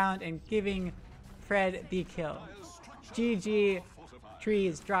turning around and giving Fred the kill. GG.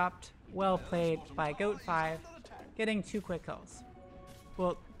 Trees dropped. Well played by GOAT5. Getting 2 quick kills.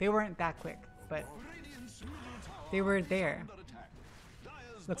 Well, they weren't that quick, but they were there.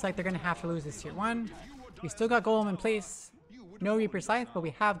 Looks like they're going to have to lose this tier 1. We still got Golem in place. No Reaper Scythe, but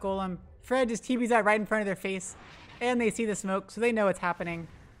we have Golem. Fred just TBs out right in front of their face, and they see the smoke, so they know what's happening.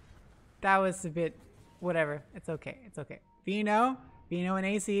 That was a bit... whatever. It's okay. It's okay. Vino and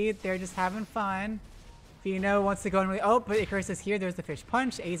AC, they're just having fun. Vino wants to go and... oh, but Icarus is here. There's the fish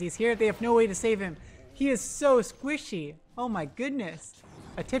punch. AC is here. They have no way to save him. He is so squishy. Oh my goodness.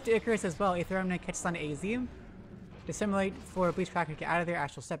 A tip to Icarus as well. Aether Remnant catches on AZ. Dissimulate for Bleach Cracker to get out of there.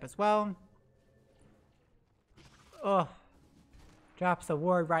 Astral Step as well. Oh. Drops the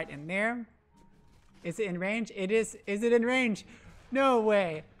ward right in there. Is it in range? It is. Is it in range? No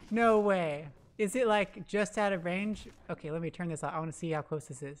way. No way. Is it like just out of range? Okay, let me turn this off. I want to see how close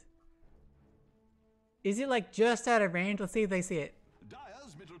this is. Is it like just out of range? Let's see if they see it.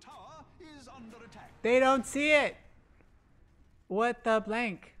 Dire's middle tower is under attack. They don't see it. What the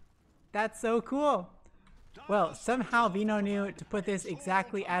blank? That's so cool. Well, somehow Vino knew to put this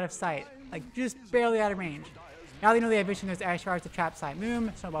exactly out of sight. Like just barely out of range. Now they know they have vision. There's Ash Shards to trap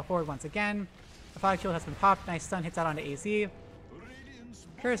Simoom. Snowball forward once again. The fire shield has been popped. Nice stun hits out onto AZ.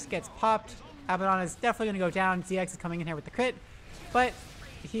 Curse gets popped. Abaddon is definitely going to go down. ZX is coming in here with the crit. But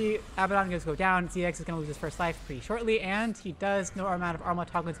Abaddon goes to go down. ZX is going to lose his first life pretty shortly. And he does. No amount of armor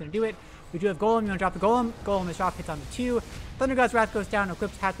toggle is going to do it. We do have Golem. You want to drop the Golem. Golem is dropped. Hits on the 2. Thunder God's Wrath goes down.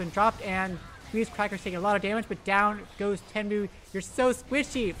 Eclipse has been dropped. And Bleach Cracker's taking a lot of damage. But down goes Tenbu. You're so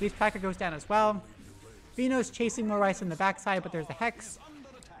squishy. Bleach Cracker goes down as well. Vino's chasing more rice on the backside. But there's the Hex.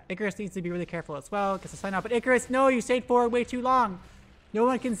 Icarus needs to be really careful as well. Gets a sign out. But Icarus, no, you stayed forward way too long. No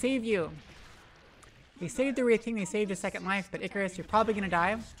one can save you. They saved the Wraith King, they saved his second life, but Icarus, you're probably gonna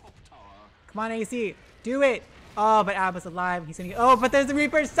die. Come on, AC, do it! Oh, but Abba's alive. He's gonna get... oh, but there's the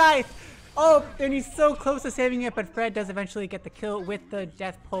Reaper Scythe! Oh, and he's so close to saving it, but Fred does eventually get the kill with the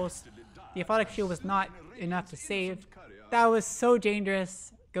Death Pulse. The Aphotic Shield was not enough to save. That was so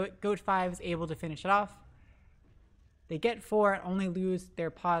dangerous. GOAT5 is able to finish it off. They get 4 and only lose their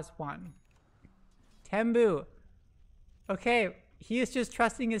pause 1. Tenbu. Okay, he is just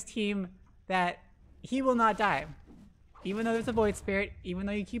trusting his team that he will not die. Even though there's a Void Spirit, even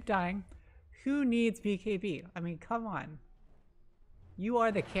though you keep dying. Who needs BKB? I mean, come on. You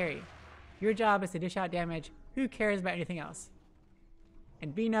are the carry. Your job is to dish out damage. Who cares about anything else?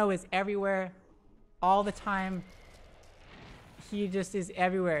 And Vino is everywhere, all the time. He just is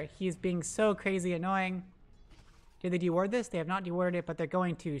everywhere. He's being so crazy annoying. Did they deward this? They have not dewarded it, but they're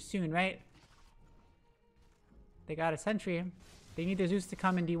going to soon, right? They got a sentry. They need their Zeus to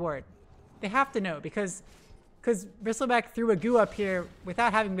come and deward. They have to know because Bristleback threw a goo up here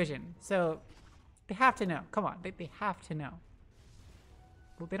without having vision. So they have to know. Come on, they have to know.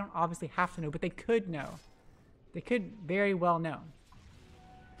 Well, they don't obviously have to know, but they could know. They could very well know.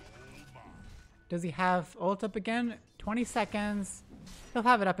 Does he have ult up again? 20 seconds. He'll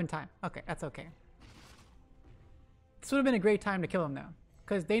have it up in time. Okay, that's okay. This would have been a great time to kill him, though.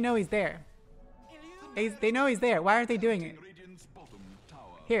 Because they know he's there. They know he's there. Why aren't they doing it?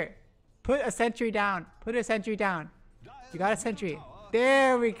 Here. Put a sentry down. Put a sentry down. You got a sentry.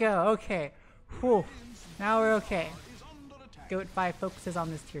 There we go. Okay. Whew. Now we're okay. GOAT5 focuses on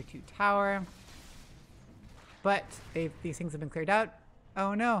this tier 2 tower. But these things have been cleared out.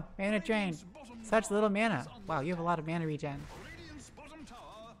 Oh no. Mana drain. Such little mana. Wow, you have a lot of mana regen.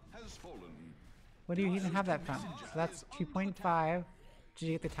 What do you even have that from? So that's 2.5. Did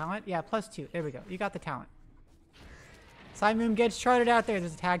you get the talent? Yeah, +2. There we go. You got the talent. Simon gets charted out there.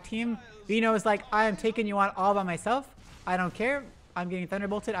 There's a tag team. Vino is like, I am taking you on all by myself. I don't care. I'm getting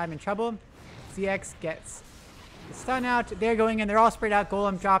thunderbolted. I'm in trouble. ZX gets the stun out. They're going in. They're all spread out.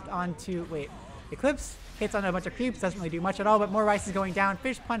 Golem dropped onto... Wait. Eclipse hits on a bunch of creeps. Doesn't really do much at all, but more rice is going down.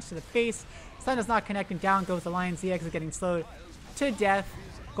 Fish punch to the face. Stun does not connect, and down goes the lion. ZX is getting slowed to death.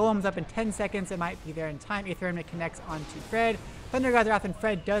 Golem's up in 10 seconds. It might be there in time. Aether Remnant connects onto Fred. Thunder God's Wrath and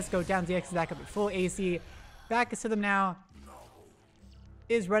Fred does go down. ZX is back up at full AC. Back is to them now.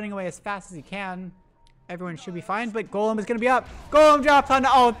 Is running away as fast as he can. Everyone should be fine, but Golem is going to be up. Golem drops onto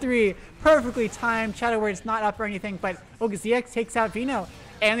all three. Perfectly timed. Shadow Word's not up or anything, but ZX takes out Vino.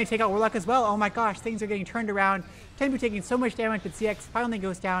 And they take out Warlock as well. Oh my gosh, things are getting turned around. Tenbu taking so much damage, but ZX finally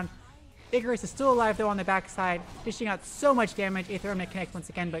goes down. Icarus is still alive though on the backside, dishing out so much damage. Aether Remnant connects once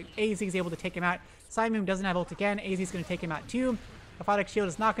again, but AZ is able to take him out. Simon doesn't have ult again. AZ is going to take him out too. Aphotic Shield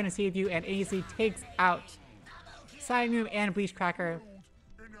is not going to save you, and AZ takes out Simon and Bleachcracker.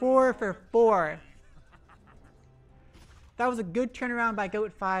 4 for 4. That was a good turnaround by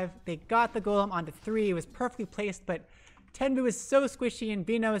GOAT5. They got the Golem onto 3. It was perfectly placed, but Tenbu is so squishy, and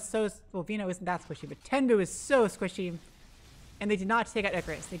Vino is so... Well, Vino isn't that squishy, but Tenbu is so squishy. And they did not take out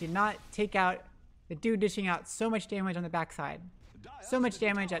Icarus. They did not take out the dude dishing out so much damage on the backside. So much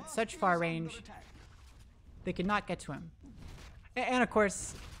damage at such far range. They could not get to him. And of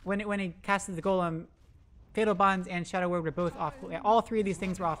course, when he casted the Golem, Fatal Bonds and Shadow Word were both off cooldown. All three of these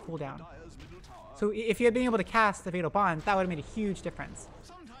things were off cooldown. So if you had been able to cast the Fatal Bonds, that would have made a huge difference.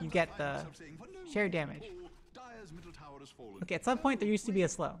 You get the shared damage. Okay, at some point there used to be a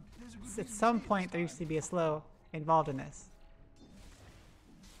slow. At some point there used to be a slow involved in this.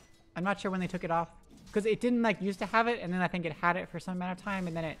 I'm not sure when they took it off. Because it didn't like used to have it, and then I think it had it for some amount of time,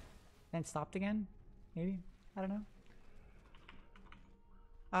 and then it stopped again. Maybe? I don't know.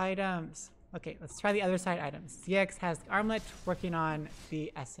 Items. Okay, let's try the other side items. ZX has the armlet working on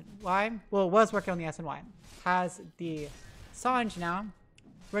the S and Y. Well, it was working on the S and Y. Has the Sange now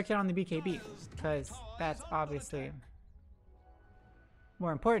working on the BKB, because that's obviously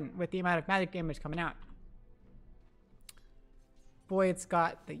more important with the amount of magic damage coming out. Void's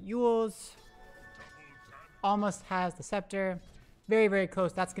got the Yules. Almost has the Scepter. Very, very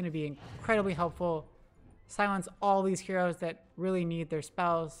close. That's going to be incredibly helpful. Silence all these heroes that really need their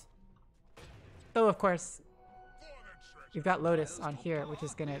spells. Though, of course, we've got Lotus on here, which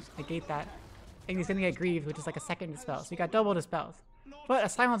is going to negate that. And he's going to get Grieved, which is like a second dispel. So you got double dispels. But a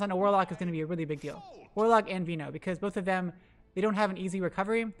Silence on a Warlock is going to be a really big deal. Warlock and Vino, because both of them, they don't have an easy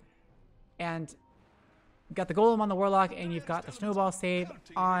recovery. And you've got the Golem on the Warlock, and you've got the Snowball save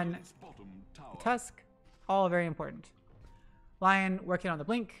on the Tusk. All very important. Lion working on the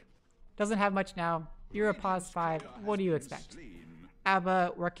Blink. Doesn't have much now. Europause 5. What do you expect?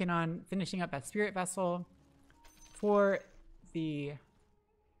 Abba working on finishing up that Spirit Vessel for the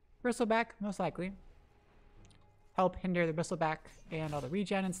Bristleback, most likely. Help hinder the Bristleback and all the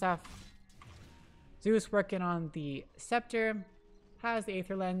regen and stuff. Zeus working on the Scepter. Has the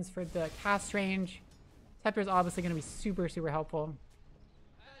Aether Lens for the cast range. Scepter is obviously going to be super, super helpful.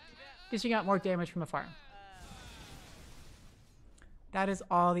 Dishing out more damage from afar. That is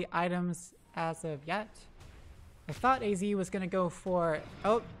all the items as of yet. I thought AZ was going to go for...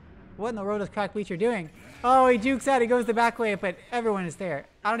 Oh, what in the world is Crack Bleacher doing? Oh, he jukes out. He goes the back way, but everyone is there.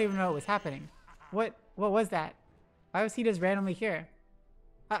 I don't even know what was happening. What was that? Why was he just randomly here?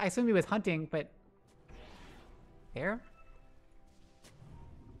 I assume he was hunting, but... There?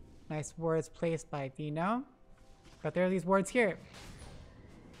 Nice wards placed by Vino. But there are these wards here.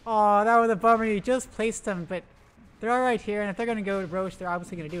 Oh, that was a bummer. You just placed them, but... They're all right here, and if they're going to go to Roche, they're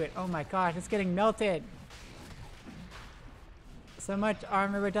obviously going to do it. Oh my gosh, it's getting melted. So much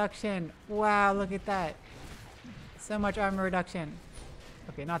armor reduction. Wow, look at that. So much armor reduction.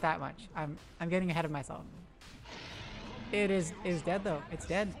 Okay, not that much. I'm getting ahead of myself. It is dead though. It's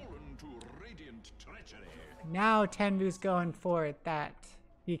dead. Now Tenbu's going for that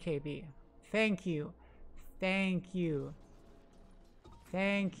BKB. Thank you. Thank you.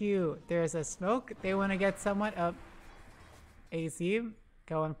 Thank you. There's a smoke. They want to get someone up. AZ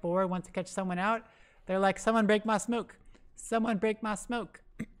going forward, wants to catch someone out. They're like, someone break my smoke. Someone break my smoke.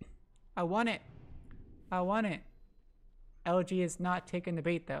 I want it. I want it. LG is not taking the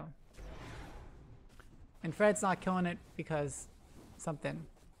bait though. And Fred's not killing it because something.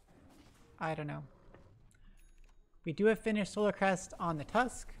 I don't know. We do have finished Solar Crest on the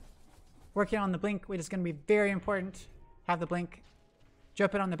Tusk. Working on the Blink, which is going to be very important. Have the Blink.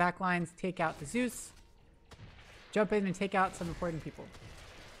 Jump in on the back lines, take out the Zeus. Jump in and take out some important people.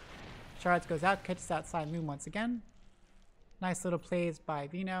 Shards goes out, catches outside Moon once again. Nice little plays by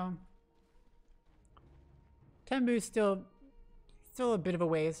Vino. Tembu's still a bit of a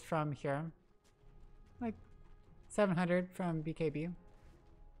ways from here. Like 700 from BKB.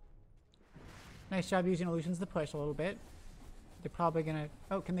 Nice job using illusions to push a little bit. They're probably gonna...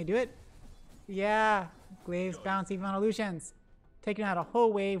 Oh, can they do it? Yeah! Glaives bounce even on illusions. Taking out a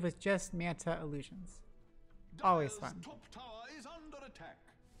whole wave with just Manta illusions. Always fun. Top tower is under attack.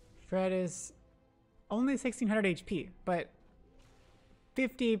 Fred is only 1600 HP, but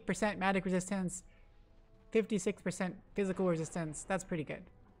 50% magic resistance, 56% physical resistance. That's pretty good.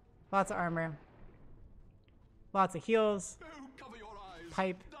 Lots of armor. Lots of heals. Oh, cover your eyes.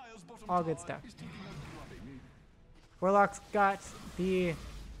 Pipe. Dire's bottom All good tower stuff. is taking a drubbing. Warlock's got the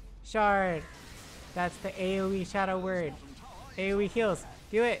shard. That's the AoE shadow word. AoE heals.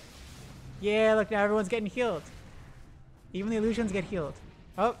 Do it. Yeah, look, now everyone's getting healed. Even the illusions get healed.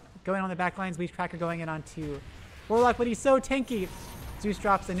 Oh, going on the back lines. Bleach Cracker going in onto Warlock, but he's so tanky. Zeus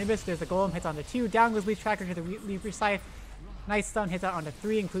drops the Nimbus. There's the Golem. Hits onto 2. Down goes Bleach Cracker to the Reaper Scythe. Nice stun. Hits out onto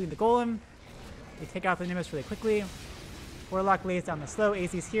 3, including the Golem. They take out the Nimbus really quickly. Warlock lays down the slow.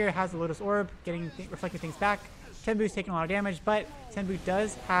 AZ's here. Has the Lotus Orb. Reflecting things back. Tembu's taking a lot of damage, but Tembu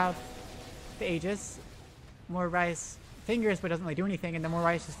does have the Aegis. More Rise fingers, but doesn't really do anything, and then more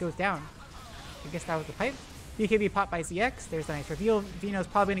Rise just goes down. I guess that was the pipe. BKB popped by ZX. There's a nice reveal. Vino's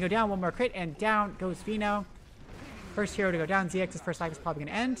probably going to go down. One more crit, and down goes Vino. First hero to go down. ZX's first life is probably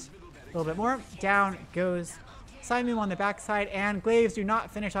going to end. A little bit more. Down goes Simon on the backside, and Glaives do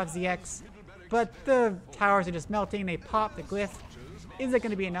not finish off ZX. But the towers are just melting. They pop the glyph. Is it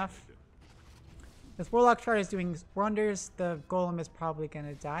going to be enough? This Warlock chart is doing wonders. The Golem is probably going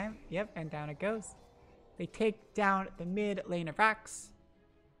to die. Yep, and down it goes. They take down the mid lane of Rax.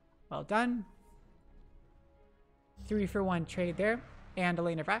 Well done. 3-for-1 trade there. And a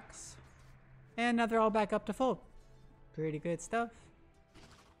lane of Rax. And now they're all back up to full. Pretty good stuff.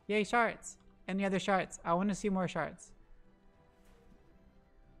 Yay, shards. Any other shards? I want to see more shards.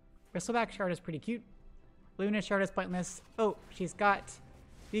 Bristleback shard is pretty cute. Luna shard is pointless. Oh, she's got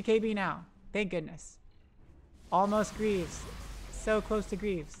BKB now. Thank goodness. Almost Greaves. So close to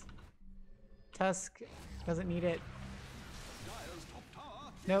Greaves. Tusk doesn't need it.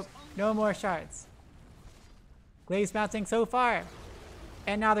 Nope. No more shards. Glaives bouncing so far.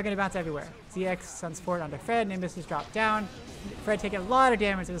 And now they're going to bounce everywhere. ZX sends forward onto Fred. Nimbus is dropped down. Fred taking a lot of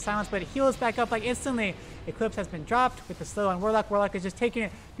damage to the silence, but it heals back up like instantly. Eclipse has been dropped with the slow on Warlock. Warlock is just taking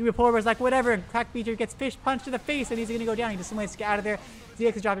it. Duo Polar Bear's like, whatever. And Crack Beater gets fish punched to the face, and he's going to go down. He just simulates to get out of there.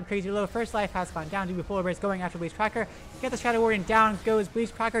 ZX is dropping crazy low. First life has gone down. Duo Polar Bear's going after Bleach Cracker. Get the Shadow Warden down. Goes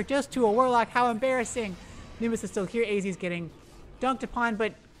Bleach Cracker just to a Warlock. How embarrassing. Nimbus is still here. AZ's getting dunked upon,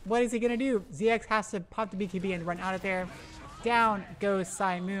 but what is he going to do? ZX has to pop the BKB and run out of there. Down goes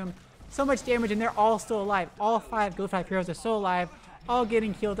Moon. So much damage, and they're all still alive. All 5 GOAT5 heroes are still alive, all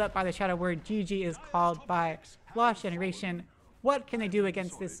getting healed up by the Shadow Word. GG is called by LostGeneration. What can they do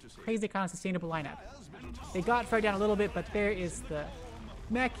against this crazy kind of sustainable lineup? They got Fred down a little bit, but there is the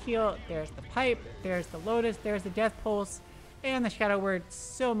mech heal, there's the pipe, there's the Lotus, there's the Death Pulse, and the Shadow Word.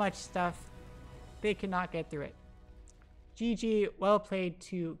 So much stuff. They cannot get through it. GG, well played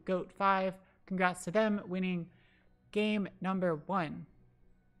to GOAT5. Congrats to them winning game number 1.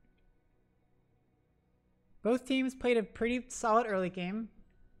 Both teams played a pretty solid early game.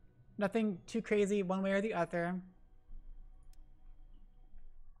 Nothing too crazy one way or the other.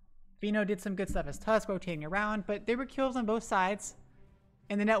 Vino did some good stuff as Tusk, rotating around, but there were kills on both sides,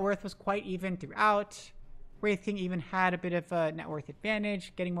 and the net worth was quite even throughout. Wraith King even had a bit of a net worth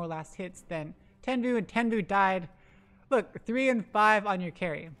advantage, getting more last hits than Tenbu, and Tenbu died. Look, 3 and 5 on your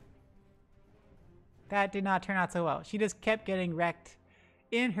carry. That did not turn out so well. She just kept getting wrecked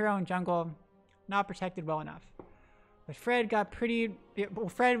in her own jungle, not protected well enough. But Fred got pretty... Well,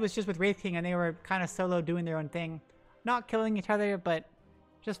 Fred was just with Wraith King, and they were kind of solo doing their own thing. Not killing each other, but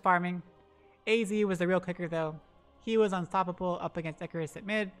just farming. AZ was the real kicker, though. He was unstoppable up against Icarus at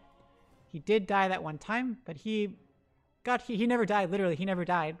mid. He did die that one time, but he God, he never died. Literally, he never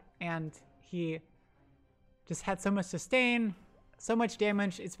died. And he just had so much sustain, so much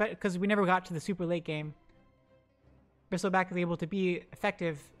damage. It's because we never got to the super late game. Bristleback is able to be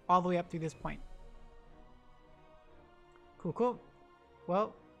effective all the way up through this point. Cool, cool.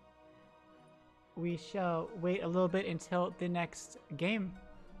 Well, we shall wait a little bit until the next game.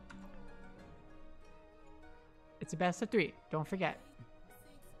 It's a best of 3. Don't forget.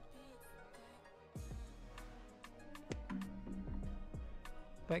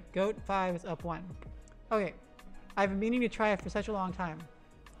 But GOAT5 is up 1. Okay, I've been meaning to try it for such a long time.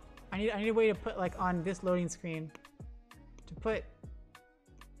 I need a way to put like on this loading screen to put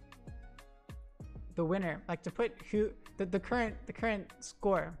the winner, like to put who the current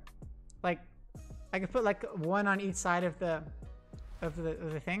score. Like I could put like 1 on each side of the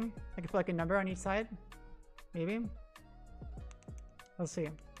thing. I could put like a number on each side. Maybe. Let's see.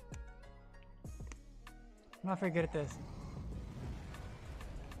 I'm not very good at this.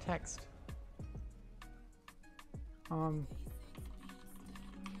 Text.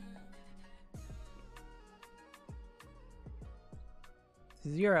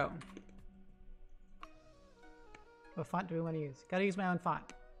 0. What font do we want to use? Gotta use my own font.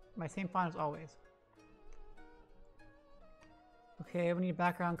 My same font as always. Okay, we need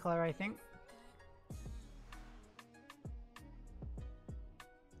background color, I think.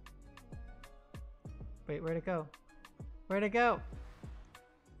 Wait, where'd it go? Where'd it go?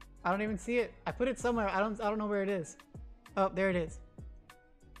 I don't even see it. I put it somewhere. I don't know where it is. Oh, there it is.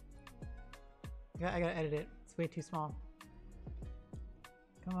 I gotta edit it. It's way too small.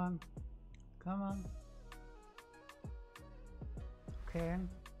 Come on. Come on. Okay.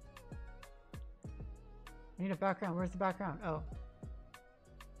 I need a background. Where's the background? Oh.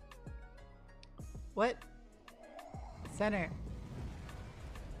 What? Center.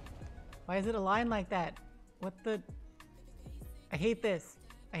 Why is it aligned like that? What the? I hate this.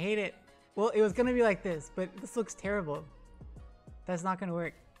 I hate it. Well, it was gonna be like this, but this looks terrible. That's not gonna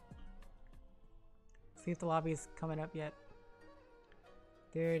work. See if the lobby's coming up yet.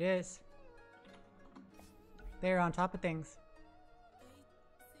 There it is. There on top of things.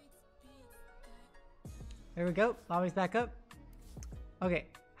 There we go. Lobby's back up. Okay.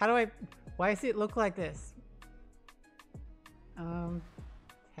 How do I... Why does it look like this?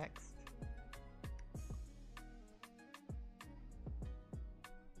 Text.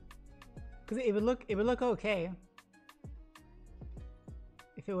 Because it would look okay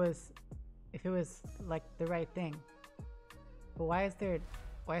if it was like the right thing. But why is there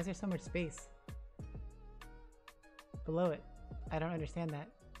so much space below it? I don't understand that.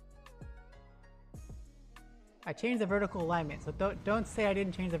 I changed the vertical alignment, so don't say I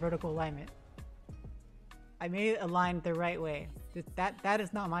didn't change the vertical alignment. I made it aligned the right way. That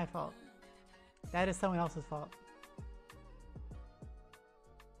is not my fault. That is someone else's fault.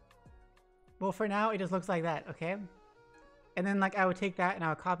 Well, for now, it just looks like that, okay? And then, like, I would take that and I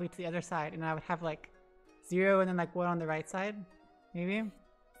would copy it to the other side, and I would have, like, 0 and then, like, 1 on the right side, maybe?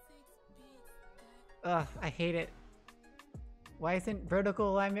 Ugh, I hate it. Why isn't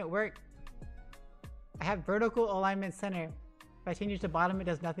vertical alignment work? I have vertical alignment center. If I change it to bottom, it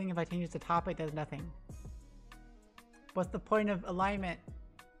does nothing. If I change it to top, it does nothing. What's the point of alignment?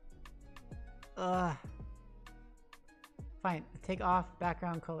 Ugh. Fine, take off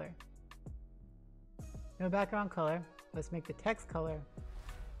background color. No background color. Let's make the text color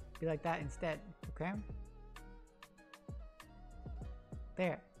be like that instead, okay?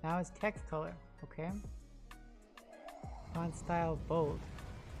 There, now it's text color, okay? Font style bold.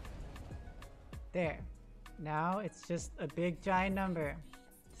 There. Now it's just a big giant number.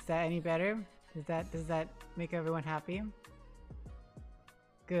 Is that any better? Does that make everyone happy?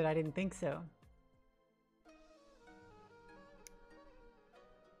 Good, I didn't think so.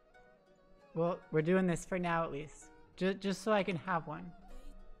 Well, we're doing this for now at least. Just so I can have one.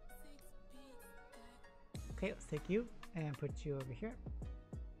 Okay, let's take you and put you over here.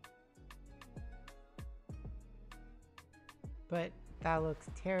 But that looks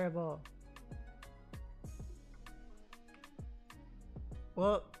terrible.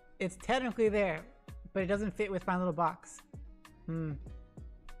 Well, it's technically there, but it doesn't fit with my little box. Well,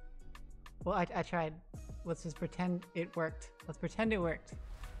 I tried. Let's just pretend it worked. Let's pretend it worked.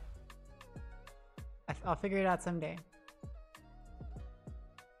 I'll figure it out someday.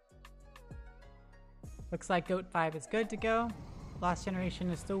 Looks like GOAT5 is good to go.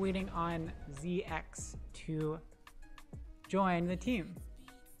 LostGeneration is still waiting on ZX to join the team.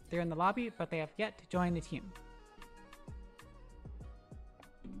 They're in the lobby, but they have yet to join the team.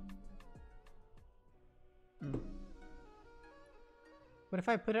 What if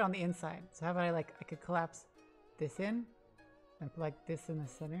I put it on the inside? So how about I could collapse this in and put like this in the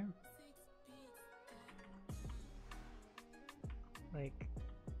center. Like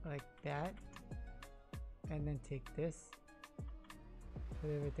that. And then take this, put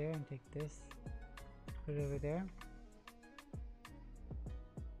it over there, and take this, put it over there.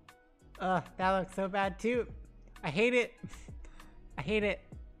 Ugh, that looks so bad too. I hate it. I hate it.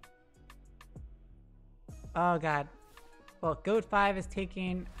 Oh god. Well, GOAT5 is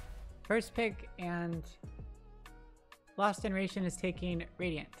taking first pick and LostGeneration is taking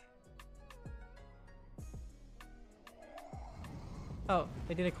Radiant. Oh,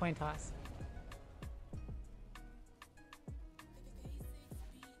 they did a coin toss.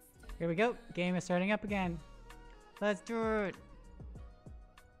 Here we go. Game is starting up again. Let's do it.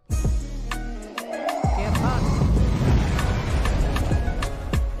 Get pumped.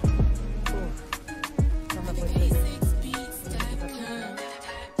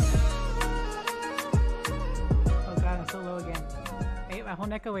 Oh god, I'm so low again. I ate my whole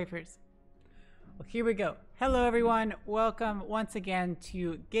neck of wafers. Well, here we go. Hello everyone. Welcome once again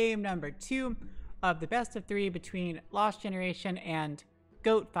to game number 2 of the best of 3 between LostGeneration and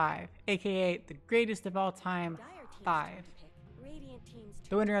GOAT5, aka the greatest of all time 5.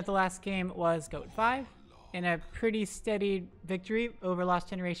 The winner of the last game was GOAT5 in a pretty steady victory over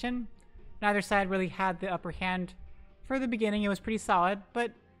LostGeneration. Neither side really had the upper hand. For the beginning it was pretty solid,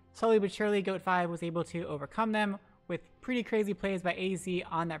 but slowly but surely GOAT5 was able to overcome them with pretty crazy plays by AZ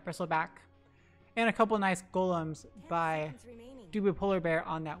on that bristleback and a couple nice golems by Dubu Polar Bear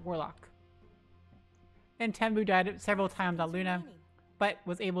on that Warlock. And Tembu died several times on Luna, but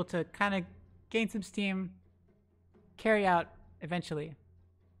was able to kind of gain some steam, carry out eventually.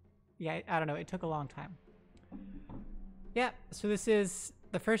 Yeah, I don't know, it took a long time. Yeah, so this is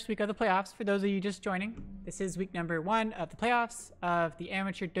the first week of the playoffs. For those of you just joining, this is week number 1 of the playoffs of the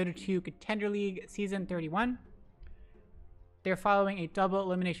Amateur Dota 2 Contender League Season 31. They're following a double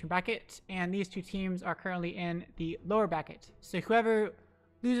elimination bracket, and these two teams are currently in the lower bracket. So whoever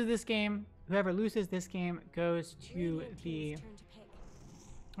loses this game goes to the...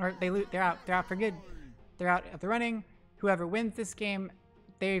 Or they're out for good. They're out of the running. Whoever wins this game,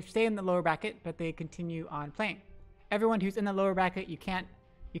 they stay in the lower bracket, but they continue on playing. Everyone who's in the lower bracket, you can't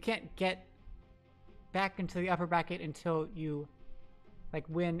get back into the upper bracket until you like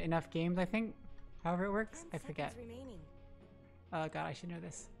win enough games, I think. However it works, I forget. Oh god, I should know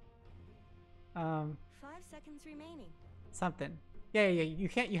this. 5 seconds remaining. Something. Yeah,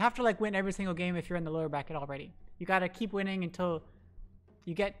 you have to like win every single game if you're in the lower bracket already. You gotta keep winning until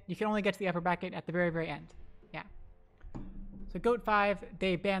you can only get to the upper bracket at the very, very end. Yeah. So GOAT5,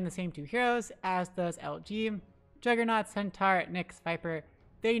 they ban the same 2 heroes, as does LG. Juggernaut, Centaur, Nyx, Viper.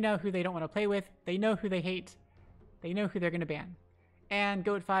 They know who they don't want to play with. They know who they hate. They know who they're going to ban. And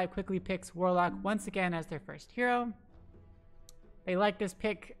GOAT5 quickly picks Warlock once again as their first hero. They like this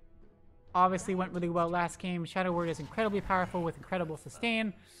pick. Obviously went really well last game. Shadow Word is incredibly powerful with incredible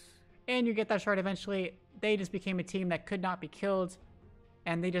sustain. And you get that shard eventually. They just became a team that could not be killed.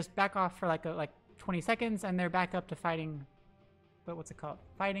 And they just back off for like 20 seconds and they're back up to fighting, but what's it called?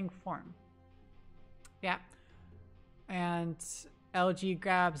 Fighting form. Yeah. And LG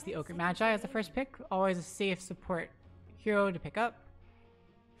grabs the Ogre Magi as the first pick. Always a safe support hero to pick up.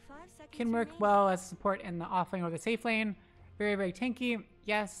 5 seconds Can work well as support in the off lane or the safe lane. Very, very tanky.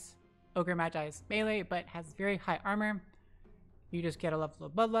 Yes, Ogre Magi is melee, but has very high armor. You just get a level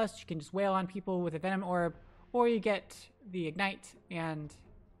of Bloodlust. You can just wail on people with a Venom Orb. Or you get the Ignite and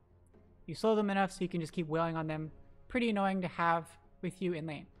you slow them enough so you can just keep wailing on them. Pretty annoying to have with you in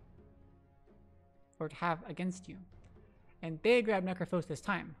lane. Or to have against you. And they grabbed Necrophos this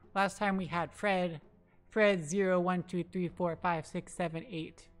time. Last time we had Fred 0, 1, 2, 3, 4, 5, 6, 7,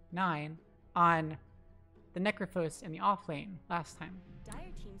 8, 9 on the Necrophos in the off lane last time.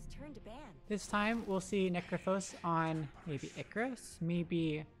 Dire team's turn to ban. This time we'll see Necrophos on maybe Icarus,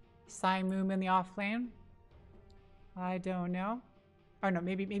 maybe Psymoom in the off lane. I don't know. Or no,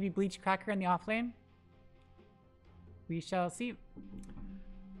 maybe Bleach Cracker in the off lane. We shall see.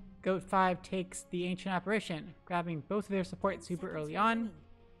 GOAT5 takes the Ancient Apparition, grabbing both of their support super early on.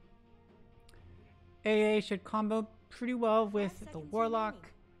 AA should combo pretty well with the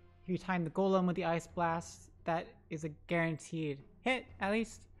Warlock. If you time the Golem with the Ice Blast, that is a guaranteed hit, at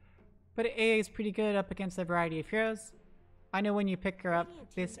least. But AA is pretty good up against a variety of heroes. I know when you pick her up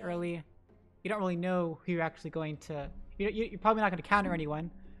this early, you don't really know who you're actually going to... You're probably not going to counter anyone,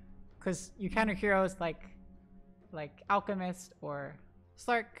 because you counter heroes like Alchemist or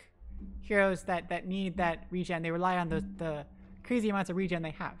Slark, heroes that need that regen. They rely on the crazy amounts of regen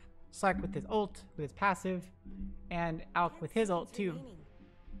they have. Slark with his ult, with his passive, and Alch with his ult too.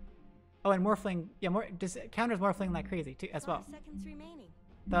 Oh, and Morphling, yeah, just counters Morphling like crazy too, as well. 5 seconds remaining.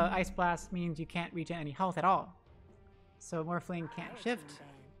 The Ice Blast means you can't regen any health at all. So Morphling can't shift,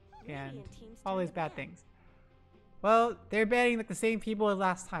 and Radiant team's all turn these to bad ban. things. Well, they're banning like the same people as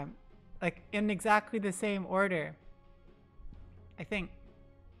last time. Like in exactly the same order. I think.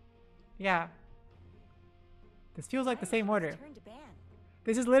 Yeah. This feels like the same order. Turn to ban.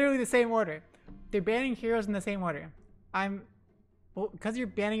 This is literally the same order. They're banning heroes in the same order. Well, because you're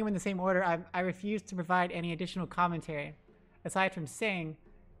banning them in the same order, I refuse to provide any additional commentary, aside from saying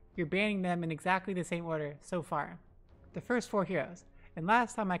you're banning them in exactly the same order so far. The first 4 heroes. And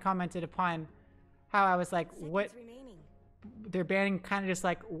last time I commented upon how I was like, what? Seconds remaining. They're banning kind of just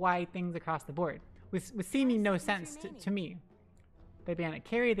like wide things across the board. With seeming no sense to me. They banned a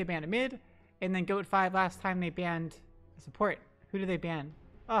carry, they banned a mid, and then GOAT5 last time they banned a support. Who do they ban?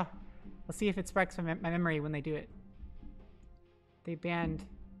 Oh, let's see if it sparks my memory when they do it. They banned...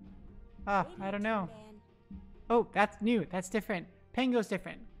 I don't know. Oh, that's new. That's different. Pengo's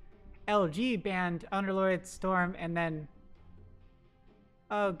different. LG banned Underlord, Storm, and then...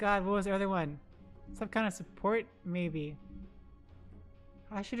 Oh god, what was the other one? Some kind of support, maybe.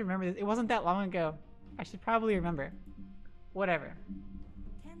 I should remember this. It wasn't that long ago. I should probably remember. Whatever.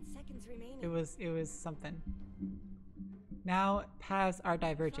 10 seconds remaining. It was something. Now paths are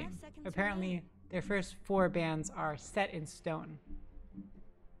diverging. 5 seconds Apparently, remaining. their first 4 bans are set in stone.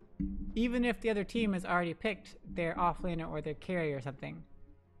 Even if the other team has already picked their offlaner or their carry or something,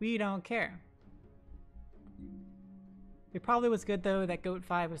 we don't care. It probably was good though that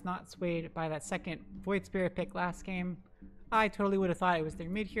GOAT5 was not swayed by that second Void Spirit pick last game. I totally would have thought it was their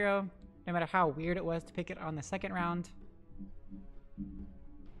mid hero, no matter how weird it was to pick it on the second round.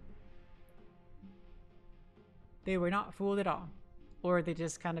 They were not fooled at all, or they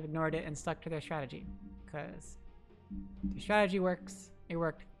just kind of ignored it and stuck to their strategy, because the strategy works. It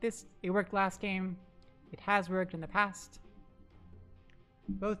worked last game. It has worked in the past.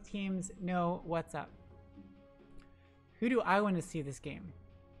 Both teams know what's up. Who do I want to see this game?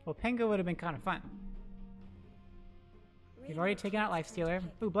 Well, Pengo would have been kind of fun. You've already taken out Lifestealer.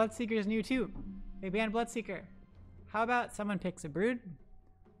 Ooh, Bloodseeker is new too. They banned Bloodseeker. How about someone picks a Brood?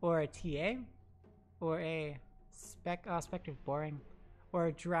 Or a TA? Or a Spectre's boring. Or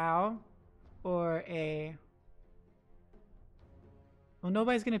a Drow? Or a... Well,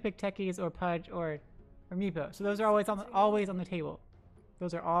 nobody's gonna pick Techies or Pudge or Meepo. So those are always on the table.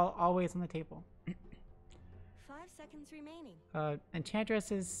 Those are all always on the table. 5 seconds remaining.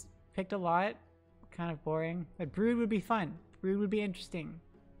 Enchantress is picked a lot. Kind of boring. But Brood would be fun. Brood would be interesting.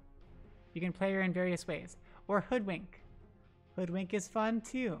 You can play her in various ways. Or Hoodwink. Hoodwink is fun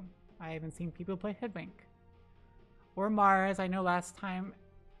too. I haven't seen people play Hoodwink. Or Mars. I know last time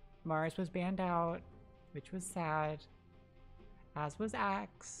Mars was banned out, which was sad. As was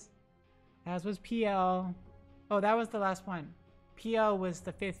Axe. As was PL. Oh, that was the last one. PL was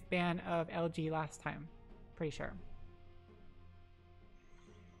the 5th ban of LG last time. Pretty sure.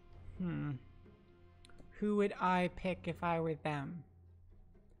 Who would I pick if I were them?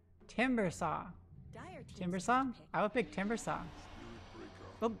 Timbersaw. Dire team's Timbersaw? turn to pick. I would pick Timbersaw.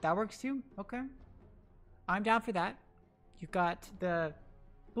 Oh, that works too? Okay. I'm down for that. You've got the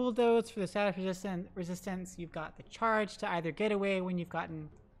Bulldoze for the status resistance. You've got the charge to either get away when you've gotten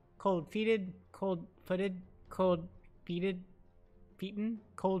cold-footed, cold-feeted. 10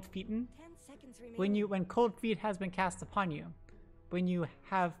 seconds remaining. When cold feet has been cast upon you, when you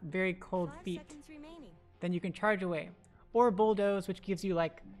have very cold 5 feet, seconds remaining. then you can charge away. Or Bulldoze, which gives you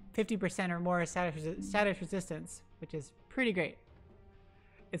like 50% or more status resistance, which is pretty great.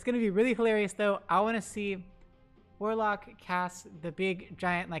 It's going to be really hilarious though. I want to see Warlock cast the big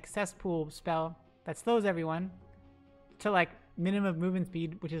giant like cesspool spell that slows everyone to like minimum movement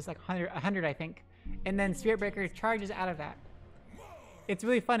speed, which is like 100 I think. And then Spirit Breaker charges out of that. It's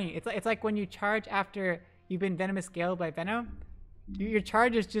really funny. It's like when you charge after you've been Venomous Gale by Venom. Your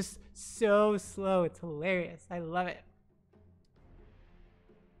charge is just so slow. It's hilarious. I love it.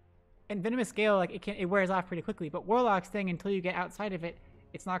 And Venomous Gale, like it wears off pretty quickly, but Warlock's thing, until you get outside of it,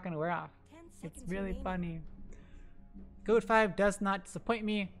 it's not going to wear off. 10 It's seconds really remaining. funny. GOAT5 does not disappoint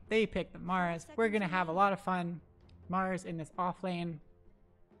me. They picked the Mars. We're going to have a lot of fun. Mars in this off lane.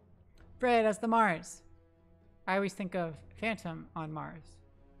 Fred as the Mars. I always think of Phantom on Mars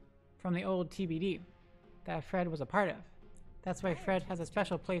from the old TBD that Fred was a part of. That's why Fred has a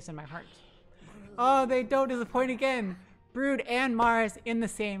special place in my heart. Oh, they don't disappoint again. Brood and Mars in the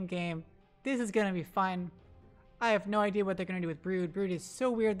same game. This is going to be fun. I have no idea what they're going to do with Brood. Brood is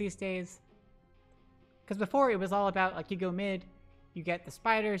so weird these days. Because before it was all about like you go mid, you get the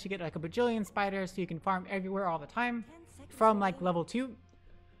spiders, you get like a bajillion spiders so you can farm everywhere all the time 10 seconds from like remaining. level 2.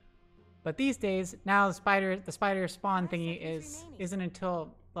 But these days, now the spider spawn thingy isn't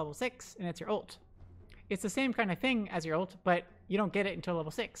until level 6, and it's your ult. It's the same kind of thing as your ult, but you don't get it until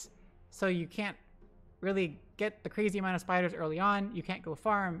level 6. So you can't really get the crazy amount of spiders early on. You can't go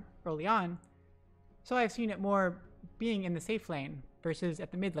farm early on. So I've seen it more being in the safe lane versus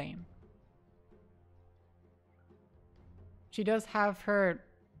at the mid lane. She does have her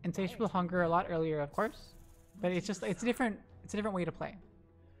insatiable hunger a lot earlier, of course, but it's a different way to play.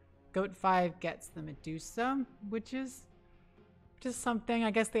 GOAT5 gets the Medusa, which is just something.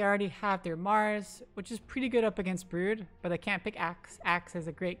 I guess they already have their Mars, which is pretty good up against Brood, but they can't pick Axe. Axe is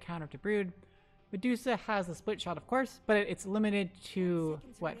a great counter to Brood. Medusa has a split shot, of course, but it's limited to,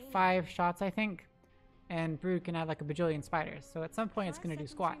 what, 5 shots, I think? And Brood can have like a bajillion spiders, so at some point it's going to do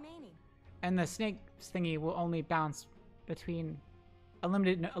squat. And the snake thingy will only bounce between a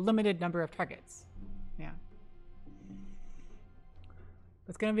limited number of targets. Yeah.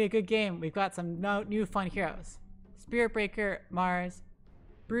 It's going to be a good game. We've got some new fun heroes. Spirit Breaker, Mars,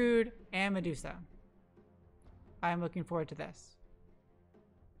 Brood, and Medusa. I'm looking forward to this.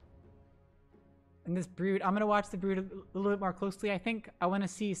 And this Brood, I'm going to watch the Brood a little bit more closely. I think I want to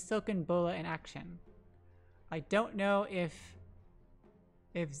see Silken Bola in action. I don't know if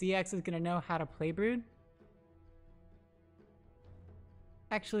ZX is going to know how to play Brood.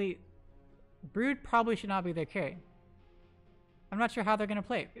 Actually, Brood probably should not be their carry. I'm not sure how they're going to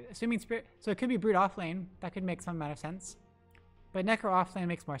play. Assuming Spirit... So it could be Brood offlane. That could make some amount of sense. But Necro offlane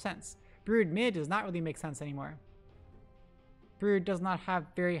makes more sense. Brood mid does not really make sense anymore. Brood does not have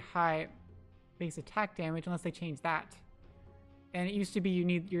very high base attack damage unless they change that. And it used to be you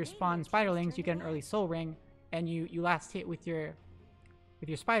need your spawn spiderlings, you get an early soul ring, and you last hit with your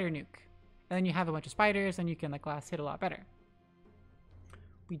spider nuke. And then you have a bunch of spiders and you can like last hit a lot better.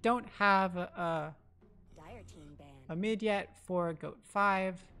 We don't have a mid yet for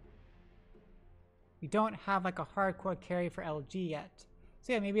GOAT5. We don't have like a hardcore carry for LG yet.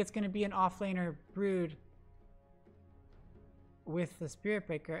 So yeah, maybe it's going to be an offlaner Brood with the Spirit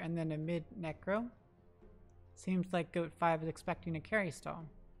Breaker and then a mid Necro. Seems like GOAT5 is expecting a carry stall.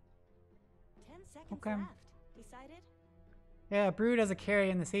 10 seconds left. Decided? Yeah, Brood as a carry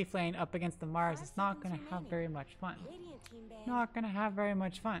in the safe lane up against the Mars is not going to have very much fun. Not going to have very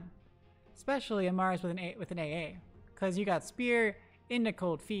much fun. Especially a Mars with an AA. Because you got Spear into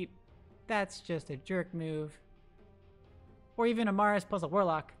Cold Feet. That's just a jerk move. Or even a Mars plus a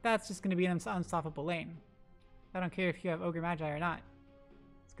Warlock. That's just going to be an unstoppable lane. I don't care if you have Ogre Magi or not.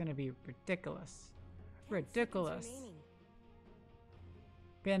 It's going to be ridiculous. Ridiculous.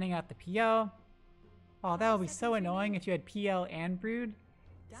 Banning out the PL. Oh, that would be so annoying if you had PL and Brood.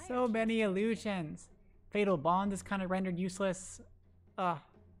 So many illusions. Fatal Bond is kind of rendered useless.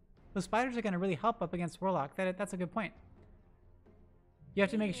 Those spiders are going to really help up against Warlock. That's a good point. You have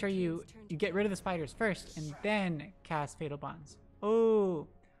to make sure you get rid of the spiders first and then cast Fatal Bonds. Oh,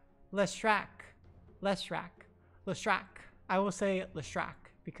 Lestrak. I will say Lestrak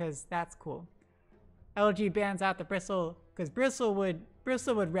because that's cool. LG bans out the Bristle because Bristle would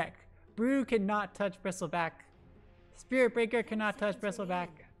wreck. Brood cannot touch Bristleback. Spirit Breaker cannot touch Bristleback.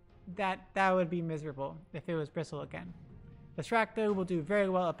 That would be miserable if it was Bristle again. The Shrek though will do very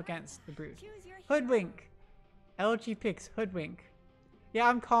well up against the Brood. Hoodwink. LG picks Hoodwink. Yeah,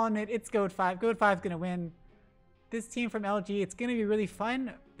 I'm calling it. It's GOAT5. GOAT5's gonna win. This team from LG, it's gonna be really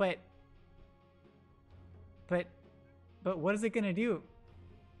fun, but what is it gonna do?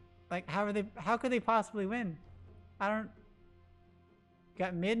 Like, how could they possibly win? I don't.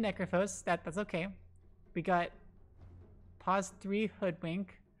 Got mid Necrophos, that's okay. We got pause 3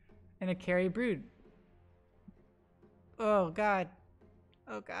 Hoodwink and a carry Brood. Oh god.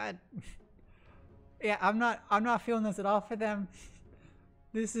 Oh god. Yeah, I'm not feeling this at all for them.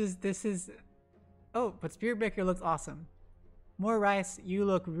 This is oh, but Spirit Breaker looks awesome. More Rice, you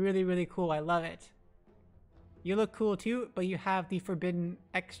look really, really cool. I love it. You look cool too, but you have the forbidden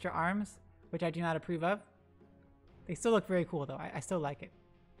extra arms, which I do not approve of. They still look very cool though. I still like it.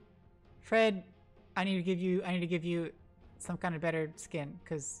 Fred, I need to give you some kind of better skin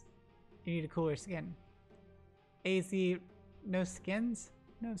because you need a cooler skin. AZ, no skins?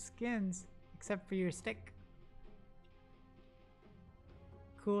 No skins except for your stick.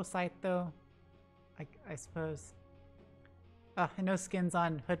 Cool sight though, I suppose. And no skins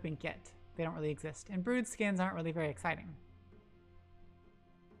on Hoodwink yet. They don't really exist. And Brood skins aren't really very exciting.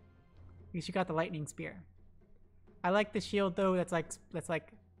 At least you got the lightning spear. I like the shield though. That's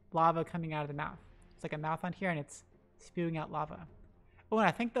like lava coming out of the mouth. It's like a mouth on here and it's spewing out lava. Oh, and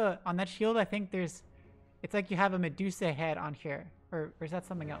I think on that shield, I think it's like you have a Medusa head on here, or is that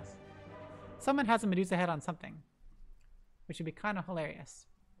something else? Someone has a Medusa head on something, which would be kind of hilarious.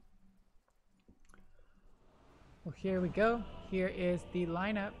 Well, here we go. Here is the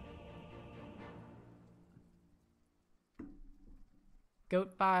lineup.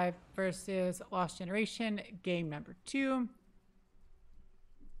 GOAT5 versus Lost Generation, game number 2.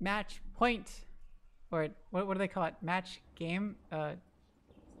 Match point, or what do they call it? Match game. Prepare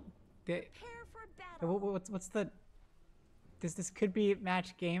for battle. What's the? This could be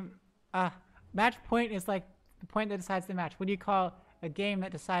match game. Match point is like the point that decides the match. What do you call a game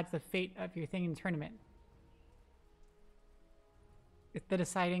that decides the fate of your thing in the tournament? It's the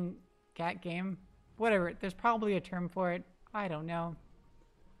deciding game. Whatever. There's probably a term for it. I don't know.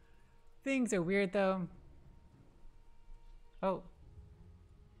 Things are weird though. Oh.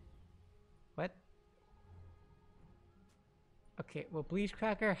 What? Okay, well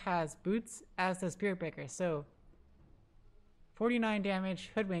Bleachcracker has boots, as does Spirit Breaker, so 49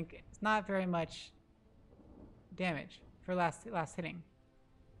 damage, Hoodwink is not very much damage for last hitting.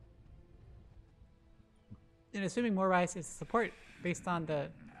 And assuming more Rice is support based on the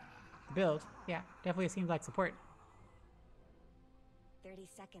build, yeah, definitely seems like support. 30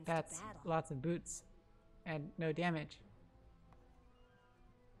 seconds That's to battle. lots of boots and no damage.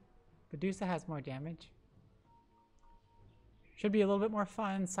 Medusa has more damage. Should be a little bit more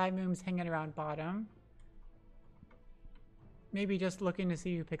fun. Moom's hanging around bottom. Maybe just looking to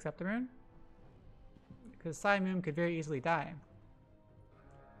see who picks up the rune. Because Moom could very easily die.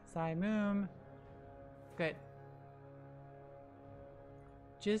 Moom. Good.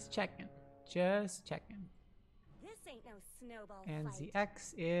 Just checking. Just checking. This ain't no snowball And fight.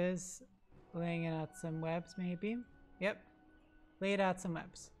 ZX is laying out some webs, maybe. Yep. Laid out some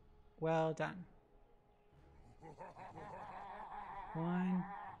webs. Well done. 1,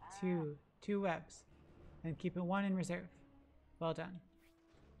 2. 2 webs. And keeping 1 in reserve. Well done.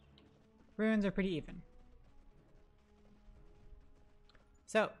 Runes are pretty even.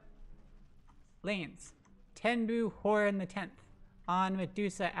 So, lanes. Tenbu Horn the 10th on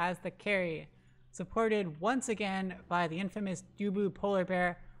Medusa as the carry. Supported once again by the infamous Dubu Polar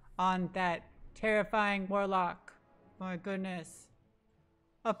Bear on that terrifying Warlock. My goodness.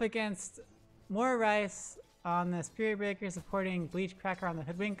 Up against more Rice on the Spirit Breaker supporting Bleachcracker on the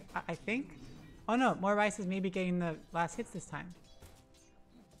Hoodwink, I think. Oh no, more Rice is maybe getting the last hits this time.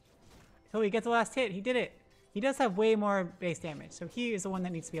 Oh, he gets the last hit. He did it. He does have way more base damage, so he is the one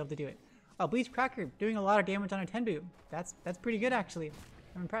that needs to be able to do it. Oh, Bleachcracker doing a lot of damage on a Tenbu. That's pretty good actually.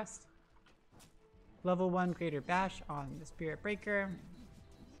 I'm impressed. Level 1 Greater Bash on the Spirit Breaker.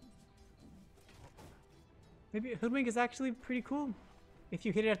 Maybe Hoodwink is actually pretty cool. If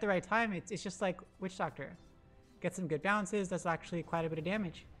you hit it at the right time, it's just like Witch Doctor. Get some good bounces, that's actually quite a bit of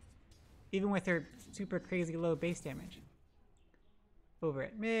damage. Even with her super crazy low base damage. Over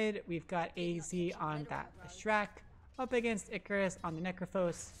at mid, we've got AZ on that Shrek. Up against Icarus on the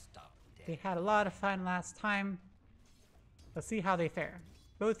Necrophos. They had a lot of fun last time. Let's see how they fare.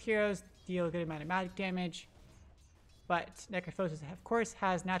 Both heroes deal a good amount of magic damage, but Necrophos, of course,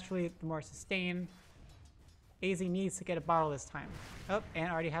 has naturally the more sustain. AZ needs to get a bottle this time. Oh,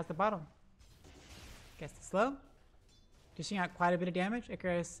 and already has the bottle. Gets the slow. Dishing out quite a bit of damage.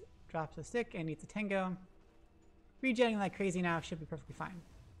 Icarus drops a stick and needs a Tango. Regenning like crazy now, should be perfectly fine.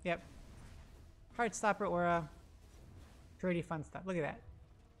 Yep. Heartstopper aura. Pretty fun stuff. Look at that.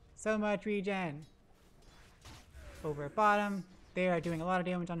 So much regen. Over at bottom, they are doing a lot of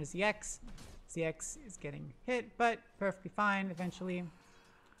damage on the ZX. ZX is getting hit, but perfectly fine eventually.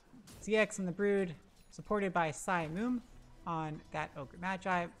 ZX and the Brood, supported by Moom on that Ogre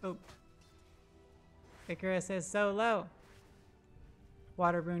Magi. Oh. Icarus is so low.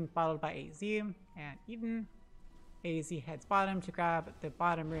 Water Rune followed by AZ and Eden. AZ heads bottom to grab the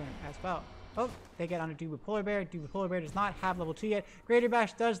bottom rune as well. Oh, they get on a Dubu Polar Bear. Dubu Polar Bear does not have level 2 yet. Greater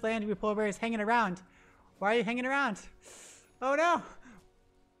Bash does land. Dubu Polar Bear is hanging around. Why are you hanging around? Oh no!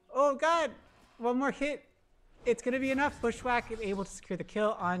 Oh god! One more hit. It's gonna be enough. Bushwhack is able to secure the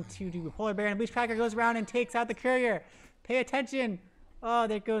kill onto Dubu Polar Bear, and Bleachcracker goes around and takes out the courier. Pay attention! Oh,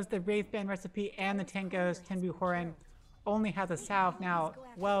 there goes the Wraithband recipe and the Tangos. Tenbu Horan only has a salve now.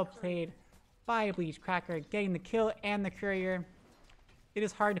 Well played by Bleachcracker, getting the kill and the courier. It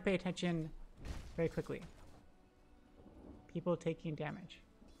is hard to pay attention very quickly. People taking damage.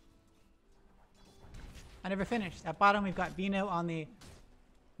 I never finished. At bottom, we've got Vino on the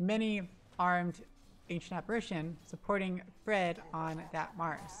many-armed Ancient Apparition supporting Fred on that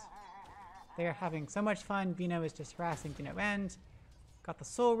Mars. They are having so much fun. Vino is just harassing to no end. Got the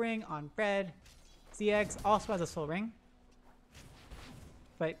Soul Ring on Fred. ZX also has a Soul Ring.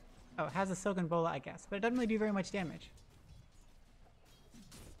 But, oh, it has a Silken Bola, I guess. But it doesn't really do very much damage.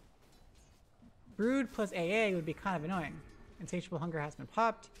 Brood plus AA would be kind of annoying. Insatiable Hunger has been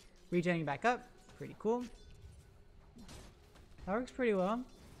popped. Regenerating back up. Pretty cool. That works pretty well.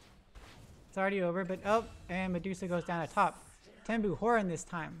 It's already over, but oh, and Medusa goes down at top. Tenbu Horan this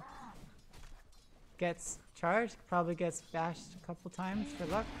time. Gets charged, probably gets bashed a couple times for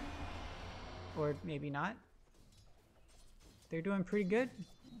luck. Or maybe not. They're doing pretty good.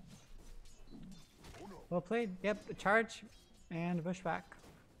 Well played. Yep, the charge and a bushwhack.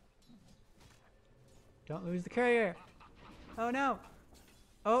 Don't lose the courier. Oh no.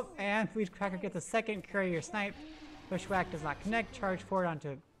 Oh, and Weedcracker gets a second courier snipe. Bushwhack does not connect. Charge forward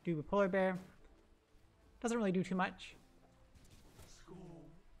onto Dubu Polar Bear. Doesn't really do too much.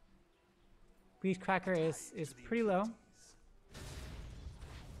 Weedcracker is pretty low.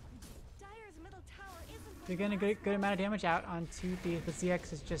 They're getting a good amount of damage out onto the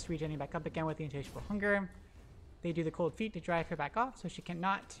ZX is just regenerating back up again with the Insatiable Hunger. They do the Cold Feet to drive her back off so she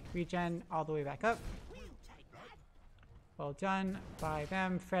cannot regen all the way back up. Well done by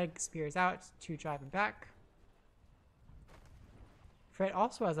them. Fred spears out to drive him back. Fred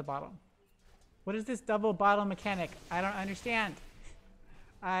also has a bottle. What is this double bottle mechanic? I don't understand.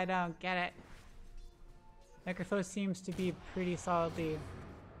 I don't get it. Necrophos seems to be pretty solidly...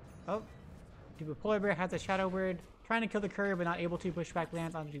 Oh. Dubu Polar Bear has a Shadow Word. Trying to kill the courier but not able to. Bushwhack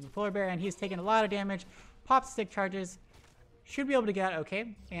lands on Dubu Polar Bear and he's taken a lot of damage. Pops stick charges. Should be able to get out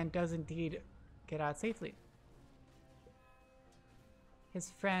okay. And does indeed get out safely.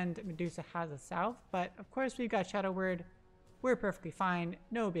 His friend Medusa has a South, but of course we've got Shadow Word. We're perfectly fine.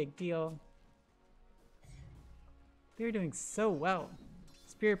 No big deal. They're doing so well.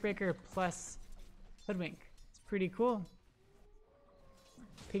 Spirit Breaker plus Hoodwink. It's pretty cool.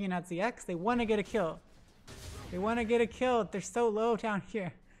 Pinging out ZX. They want to get a kill. They want to get a kill. They're so low down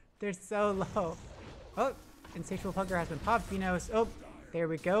here. They're so low. Oh, Insatiable Hugger has been popped. Venus. Oh, there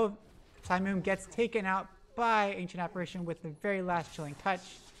we go. Time Moon gets taken out by Ancient Apparition with the very last Chilling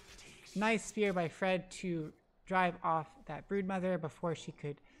Touch. Nice spear by Fred to drive off that Broodmother before she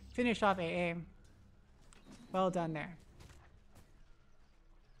could finish off AA. Well done there.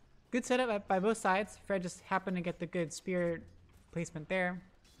 Good setup by both sides. Fred just happened to get the good spear placement there.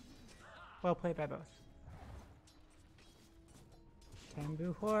 Well played by both.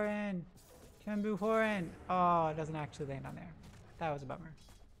 Tenbu Horan! Tenbu Horan! Oh, it doesn't actually land on there. That was a bummer.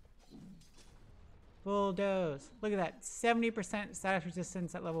 Bulldoze. Look at that. 70% status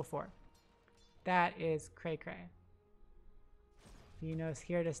resistance at level 4. That is cray cray. Venus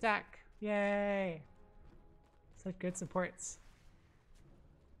here to stack. Yay! Such good supports.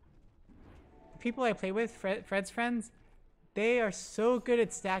 The people I play with, Fred's friends, they are so good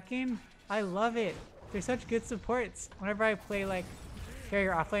at stacking. I love it. They're such good supports. Whenever I play like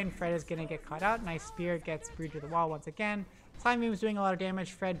carrier offlane, Fred is gonna get caught out. Nice spear gets brewed to the wall once again. Time Moon's doing a lot of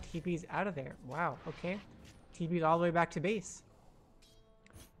damage. Fred TP's out of there. Wow, okay. TP's all the way back to base.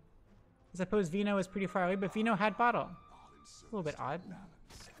 I suppose Vino is pretty far away, but Vino had bottle. A little bit odd.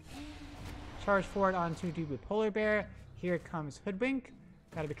 Charge forward onto Dubu Polar Bear. Here comes Hoodwink.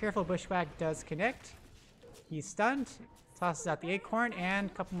 Gotta be careful. Bushwhack does connect. He's stunned. Tosses out the Acorn and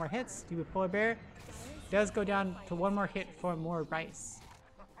a couple more hits. Dubu Polar Bear does go down to one more hit for more Rice.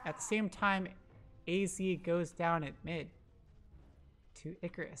 At the same time, AZ goes down at mid to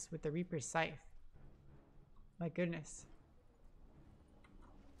Icarus with the Reaper's Scythe. My goodness.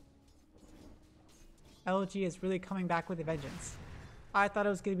 LG is really coming back with a vengeance. I thought it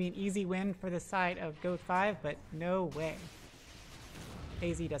was going to be an easy win for the side of GOAT5, but no way.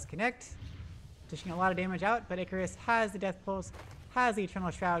 AZ does connect, dishing a lot of damage out, but Icarus has the Death Pulse, has the Eternal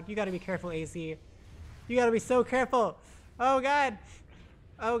Shroud. You got to be careful, AZ. You got to be so careful. Oh god.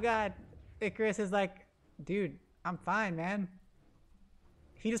 Oh god. Icarus is like, dude, I'm fine, man.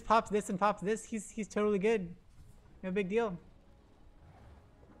 He just pops this and pops this. He's totally good. No big deal.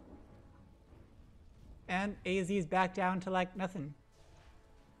 And AZ is back down to like nothing.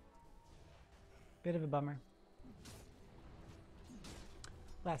 Bit of a bummer.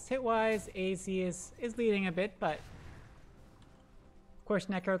 Last hit wise, AZ is leading a bit, but of course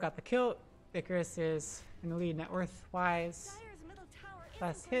Necro got the kill. Icarus is in the lead net worth wise.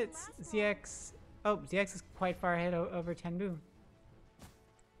 Last hits, ZX. Oh, ZX is quite far ahead over Tenbu.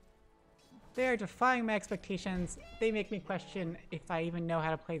 They are defying my expectations. They make me question if I even know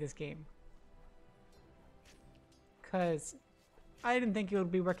how to play this game. Because I didn't think it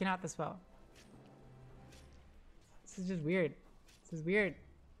would be working out this well. This is just weird. This is weird.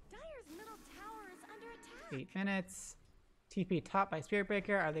 Dire's middle tower is under attack. 8 minutes. TP top by Spirit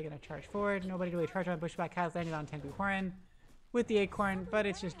Breaker. Are they going to charge forward? Nobody really charged on. Bushwhack has landed on Tenbu Horan with the Acorn, but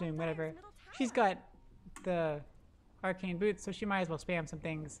it's just doing whatever. She's got the Arcane Boots, so she might as well spam some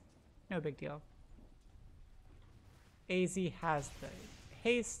things. No big deal. AZ has the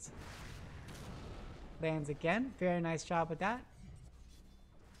haste. Lands again. Very nice job with that.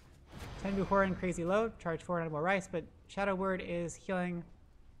 Tenbu Horan crazy low, charge forward on more Rice, but Shadow Word is healing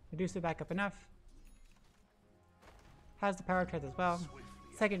Medusa back up enough. Has the power treads as well.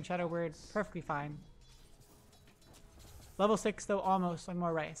 Second Shadow Word, perfectly fine. Level 6 though, almost on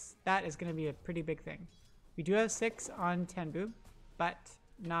more Rice. That is going to be a pretty big thing. We do have 6 on Tenbu, but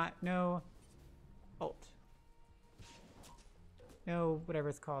no ult. No, whatever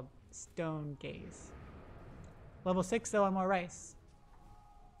it's called, Stone Gaze. Level 6 though on more Rice.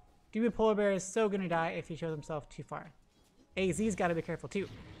 Demon Polar Bear is so gonna die if he shows himself too far. AZ's gotta be careful too.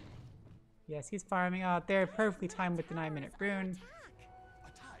 Yes, he's farming out there, perfectly timed with the 9-minute rune.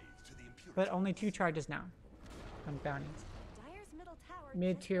 But only 2 charges now on bounties.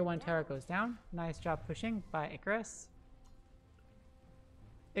 Mid tier 1 tower goes down. Nice job pushing by Icarus.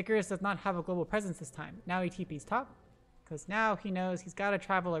 Icarus does not have a global presence this time. Now he TP's top, because now he knows he's got to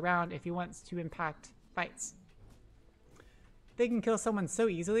travel around if he wants to impact fights. They can kill someone so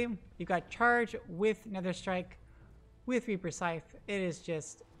easily. You've got Charge with Nether Strike, with Reaper Scythe. It is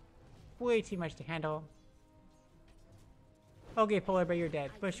just way too much to handle. Okay, Polar Bear, you're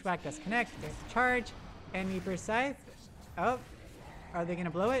dead. Bushwhack does connect. There's the Charge and Reaper Scythe. Oh, are they going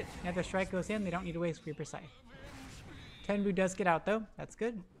to blow it? Nether Strike goes in. They don't need to waste Reaper Scythe. Tenbu does get out though. That's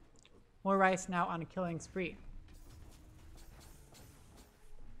good. More Rice now on a killing spree.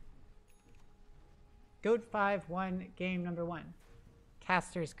 GOAT5 won game number 1.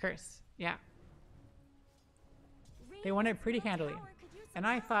 Caster's Curse. Yeah. They won it pretty handily. And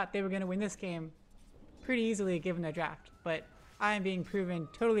I thought they were going to win this game pretty easily given their draft. But I am being proven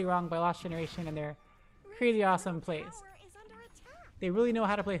totally wrong by LostGeneration and their crazy awesome plays. They really know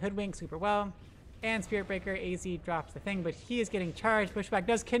how to play Hoodwink super well. And Spirit Breaker, AZ drops the thing, but he is getting charged. Pushback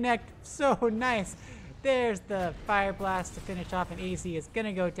does connect. So nice. There's the Fire Blast to finish off, and AZ is going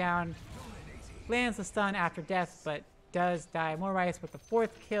to go down. Lands the stun after death, but does die. More Rice with the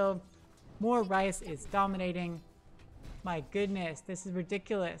 4th kill. More Rice is dominating. My goodness, this is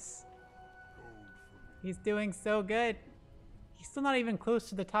ridiculous. He's doing so good. He's still not even close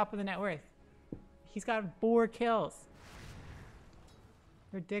to the top of the net worth. He's got 4 kills.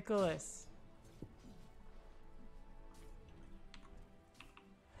 Ridiculous.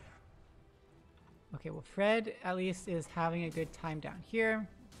 Okay, well, Fred at least is having a good time down here.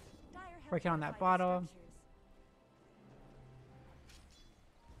 Working on that bottle.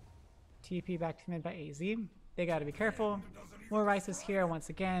 TP back to mid by AZ. They gotta be careful. More Rice is here once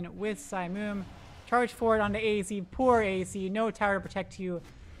again with Saimum. Charge forward onto AZ. Poor AZ. No tower to protect you.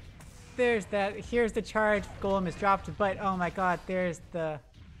 There's that. Here's the charge. Golem is dropped, but oh my god, there's the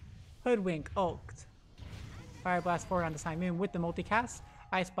Hoodwink ult. Fire Blast forward onto Saimum with the multicast.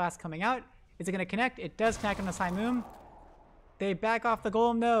 Ice Blast coming out. Is it gonna connect? It does connect on the Saimum. They back off the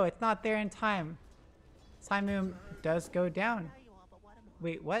golem. No, it's not there in time. Saimum does go down.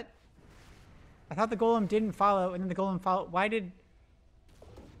 Wait, what? I thought the golem didn't follow, and then the golem followed. Why did...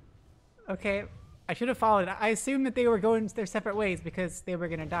 Okay, I should have followed. I assumed that they were going their separate ways because they were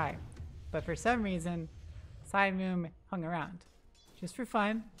going to die. But for some reason, Saimum hung around. Just for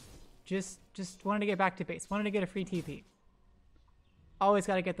fun. Just wanted to get back to base. Wanted to get a free TP. Always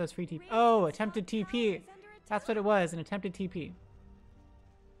got to get those free TP. Oh, attempted TP. That's what it was, an attempted TP.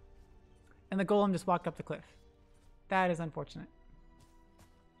 And the golem just walked up the cliff. That is unfortunate.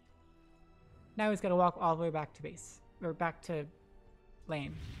 Now he's got to walk all the way back to base. Or back to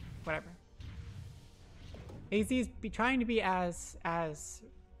lane. Whatever. AZ's trying to be as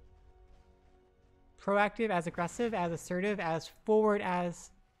proactive, as aggressive, as assertive, as forward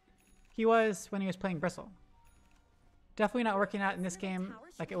as he was when he was playing Bristle. Definitely not working out in this game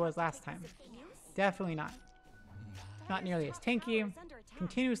like it was last time. Definitely not. Not nearly as tanky.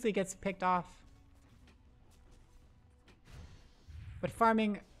 Continuously gets picked off. But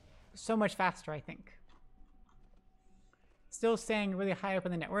farming so much faster, I think. Still staying really high up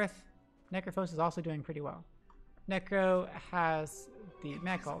in the net worth. Necrophos is also doing pretty well. Necro has the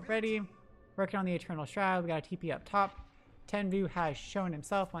mech already. Working on the Eternal Shroud. We got a TP up top. Tenbu has shown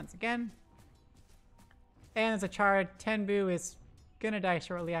himself once again. And as a charge, Tenbu is gonna die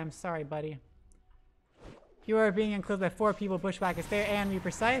shortly. I'm sorry, buddy. You are being enclosed by 4 people. Bushwhack is there, and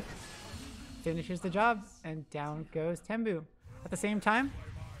Reaper Scythe finishes the job, and down goes Tenbu. At the same time,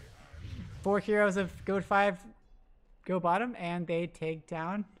 4 heroes of GOAT5 go bottom, and they take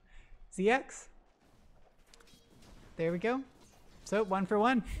down ZX. There we go. So 1 for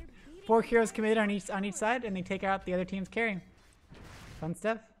 1. 4 heroes committed on each side, and they take out the other team's carry. Fun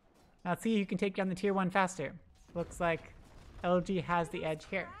stuff. Now let's see who can take down the tier 1 faster. Looks like LG has the edge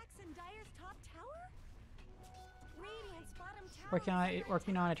here.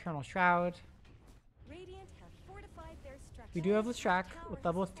 Working on Eternal Shroud. We do have Lestrak with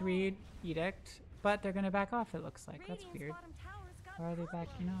level 3 Edict, but they're gonna back off, it looks like. That's weird. Why are they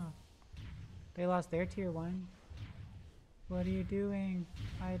backing off? They lost their tier 1. What are you doing?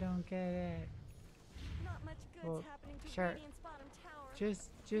 I don't get it. Not much good's Well, happening to sure. Radiant's bottom tower. Just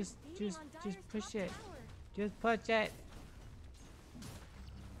push it. Just push it.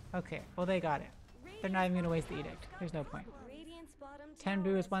 Okay, well they got it. They're not even gonna waste the Edict. There's no point. Radiant's bottom Tenbu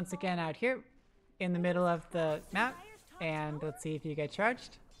tower is once again out here in the middle of the map, and let's see if you get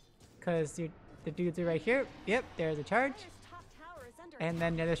charged, because the dudes are right here. Yep, there's a charge, top tower is under and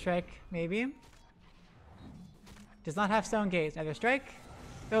then Nether Strike maybe. Does not have Stone Gaze. Nether Strike.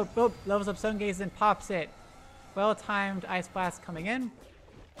 Oh, levels up Stone Gaze and pops it. Well timed Ice Blast coming in.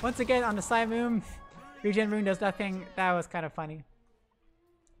 Once again on the Slime Moon. Regen Rune does nothing. That was kind of funny.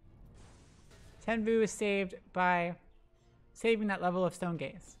 Tenbu is saved by saving that level of Stone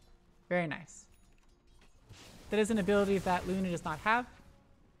Gaze. Very nice. That is an ability that Luna does not have.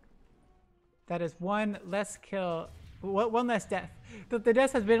 That is one less kill, one less death. The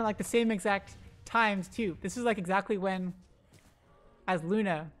death has been at like the same exact times too. This is like exactly when, as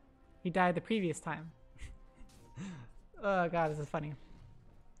Luna, he died the previous time. Oh god, this is funny.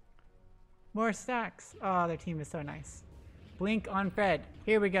 More stacks. Oh, their team is so nice. Blink on Fred.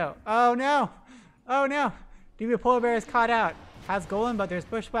 Here we go. Oh no! Oh no! Dude, Polar Bear is caught out. Has Golem, but there's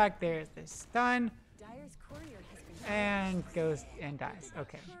Bushwhack. There's the stun. Dyer's courier has been And goes and dies.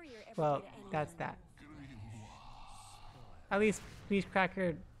 Okay. Well, that's that. At least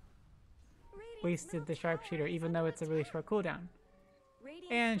Beachcracker wasted the sharpshooter, even though it's a really short cooldown.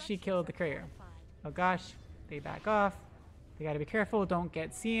 And she killed the courier. Oh gosh, they back off. They gotta be careful, don't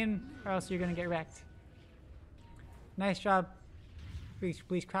get seen, or else you're gonna get wrecked. Nice job,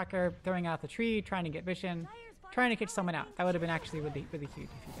 Beachcracker, throwing out the tree, trying to get vision, trying to catch someone out. That would have been actually really, really huge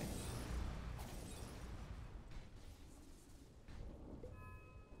if you did.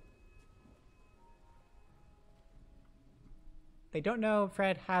 They don't know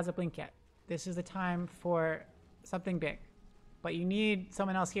Fred has a blink yet. This is the time for something big. But you need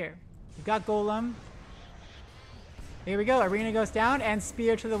someone else here. You've got Golem. Here we go. Arena goes down and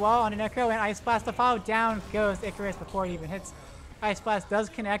spear to the wall on an Echo and Ice Blast to follow. Down goes Icarus before it even hits. Ice Blast does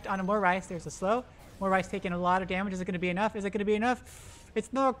connect on a More Rice. There's a slow. More Rice taking a lot of damage. Is it going to be enough? Is it going to be enough?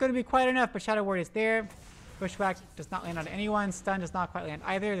 It's not going to be quite enough, but Shadow Ward is there. Bushwhack does not land on anyone. Stun does not quite land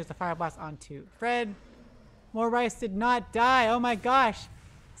either. There's a Fire Blast onto Fred. More Rice did not die. Oh my gosh.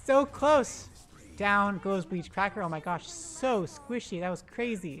 So close. Down goes Beachcracker. Oh my gosh. So squishy. That was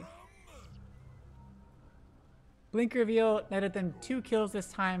crazy. Blink reveal netted them 2 kills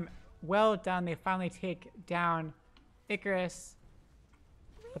this time. Well done. They finally take down Icarus.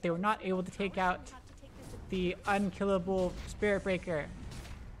 But they were not able to take out the unkillable Spirit Breaker.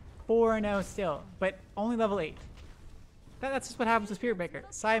 4-0 still. But only level 8. That's just what happens with Spirit Breaker.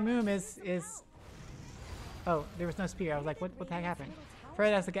 Moom is... Oh, there was no spear. I was like, what the heck happened?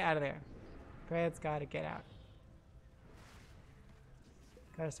 Fred has to get out of there. Fred's got to get out.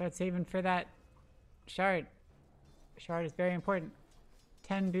 Gotta start saving for that shard. Shard is very important.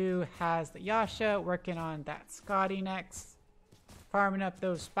 Tenbu has the Yasha, working on that Scotty next. Farming up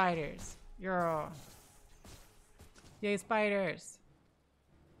those spiders. Yo. Yay, spiders.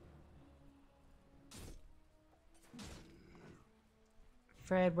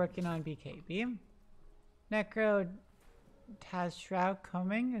 Fred working on BKB. Necro has Shroud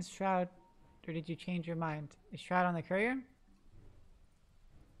coming. Is Shroud, or did you change your mind? Is Shroud on the courier?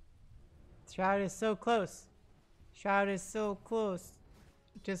 Shroud is so close. Shroud is so close.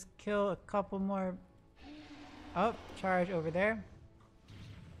 Just kill a couple more. Oh, charge over there.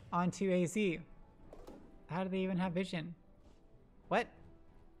 Onto AZ. How do they even have vision? What?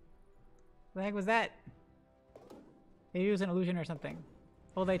 The heck was that? Maybe it was an illusion or something.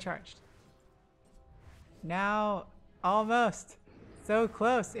 Oh, they charged. Now, almost. So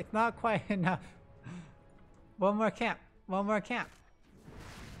close. It's not quite enough. One more camp. One more camp.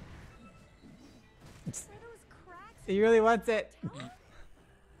 He really wants it.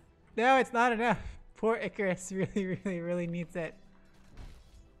 No, it's not enough. Poor Icarus really needs it.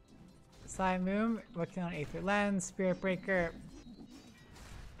 Moom working on Aether Lens. Spirit Breaker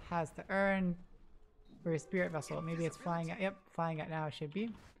has the urn. Or Spirit Vessel. Maybe it's flying out. Yep, flying out now. It should be.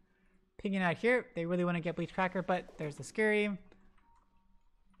 Pinging out here. They really want to get Bleachcracker, but there's the Scurry.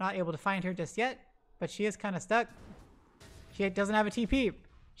 Not able to find her just yet, but she is kind of stuck. She doesn't have a TP.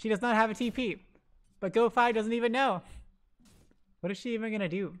 She does not have a TP. But GOAT5 doesn't even know. What is she even going to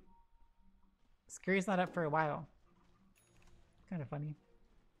do? Scurry's not up for a while. Kind of funny.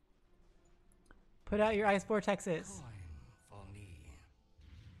 Put out your Ice Vortexes.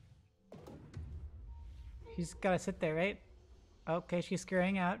 She's got to sit there, right? Okay, she's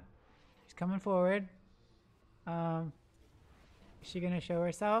scurrying out. She's coming forward. Is she gonna show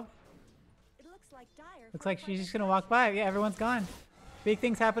herself? It Looks like she's just gonna walk by. Yeah, everyone's gone. Big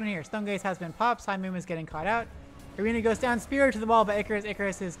things happening here. Stone Gaze has been popped. Moon is getting caught out. Arena goes down. Spear to the wall, but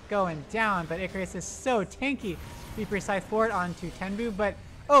Icarus is going down. But Icarus is so tanky. Be precise forward onto Tenbu, but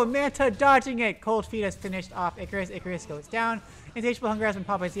oh, Manta dodging it. Cold Feet has finished off Icarus. Icarus goes down. Insatiable Hunger has been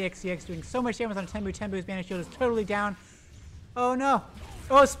popped by ZX. ZX doing so much damage on Tenbu. Tenbu's mana shield is totally down. Oh no.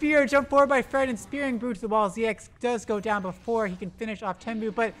 Oh, Spear jump forward by Fred and spearing Brew to the wall. ZX does go down before he can finish off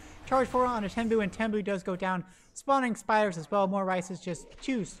Tenbu, but charge forward onto Tenbu and Tenbu does go down. Spawning spiders as well. More Rice is just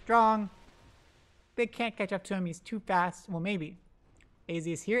too strong. They can't catch up to him. He's too fast. Well, maybe. AZ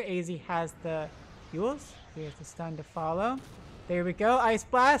is here. AZ has the fuels. Here's the stun to follow. There we go. Ice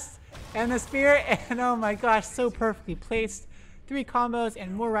Blast and the Spear. And oh my gosh, so perfectly placed. 3 combos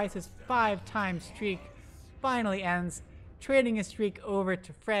and More Rice's 5-time streak finally ends, trading his streak over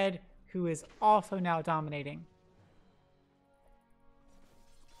to Fred, who is also now dominating.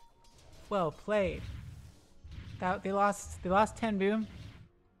 Well played. They lost Tenbu,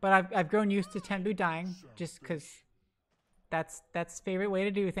 but I've grown used to Tenbu dying just because that's favorite way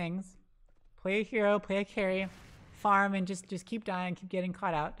to do things. Play a hero, play a carry, farm, and just keep dying, keep getting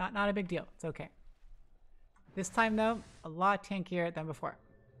caught out. Not a big deal. It's okay. This time though, a lot tankier than before.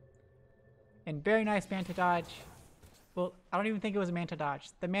 And very nice Manta dodge. Well, I don't even think it was a Manta dodge.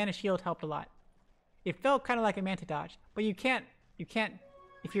 The Mana Shield helped a lot. It felt kind of like a Manta dodge, but you can't.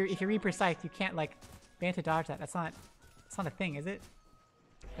 If you're re-precise, you can't like Manta dodge that. That's not a thing, is it?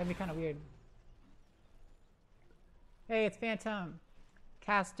 That'd be kind of weird. Hey, it's Phantom.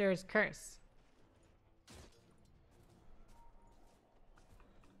 Caster's Curse.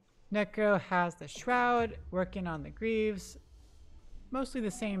 Necro has the Shroud, working on the Greaves. Mostly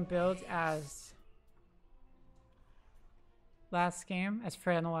the same build as last game, as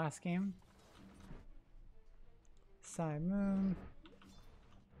Fred in the last game. Moon.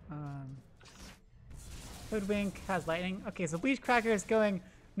 Hoodwink has Lightning. Okay, so Bleach Cracker is going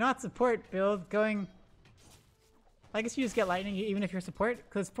not support build, going... I guess you just get Lightning even if you're support,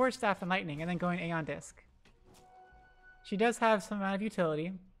 because Force Staff and Lightning, and then going Aeon Disc. She does have some amount of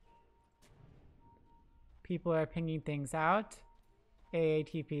utility. People are pinging things out.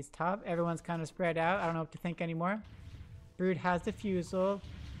 AATP's top. Everyone's kind of spread out. I don't know what to think anymore. Brood has Diffusal.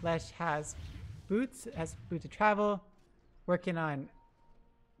 Lesh has Boots. Has Boots of Travel. Working on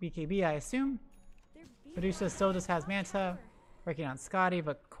BKB, I assume. Medusa still just has Manta. Working on Scotty,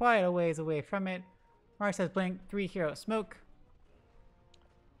 but quite a ways away from it. Mars has Blink. 3 hero Smoke.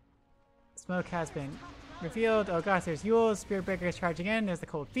 Smoke has been revealed. Oh gosh, there's Yule. Spirit Breaker is charging in. There's the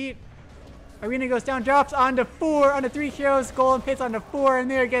Cold Feet. Arena goes down, drops onto 4, onto 3 heroes. Golem hits onto 4, and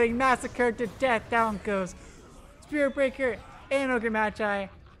they're getting massacred to death. Down goes Spirit Breaker and Ogre Magi,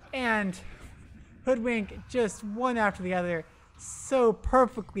 and Hoodwink just one after the other. So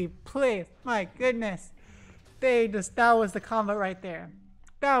perfectly placed. My goodness. That was the combo right there.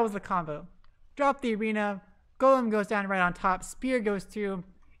 That was the combo. Drop the arena. Golem goes down right on top. Spear goes through.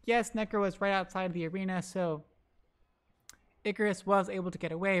 Yes, Necro was right outside of the arena, so Icarus was able to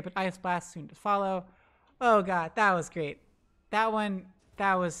get away, but Ice Blast soon to follow. Oh god, that was great. That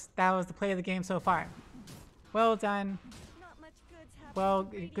was the play of the game so far. Well done. Well,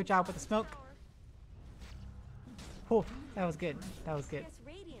 good job with the smoke. Oh, that was good. That was good.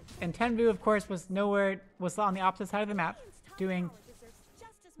 And Tenbu, of course, was on the opposite side of the map, doing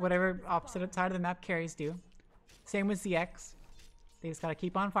whatever opposite side of the map carries do. Same with ZX. They just gotta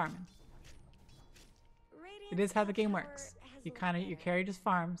keep on farming. It is how the game works. Your carry just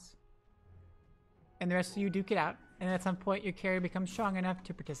farms, and the rest of you duke it out. And at some point, your carry becomes strong enough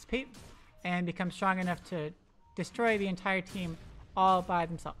to participate, and becomes strong enough to destroy the entire team all by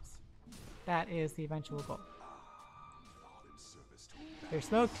themselves. That is the eventual goal. They're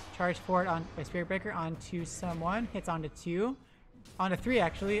smoked. Charge forward on by Spirit Breaker onto someone. Hits onto 2. Onto 3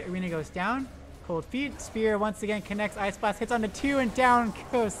 actually. Arena goes down. Cold Feet. Spear once again connects. Ice Blast hits onto 2 and down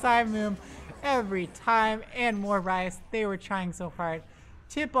goes Moon every time. And More Rice. They were trying so hard.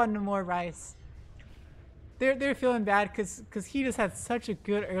 Tip onto More Rice. They're feeling bad because he just had such a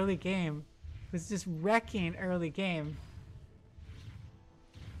good early game. Was just wrecking early game.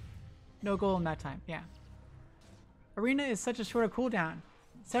 No goal in that time. Yeah. Arena is such a shorter cooldown.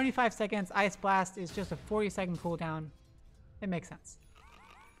 75 seconds. Ice Blast is just a 40-second cooldown. It makes sense.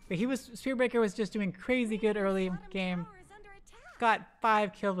 But Spirit Breaker was just doing crazy good early game. Got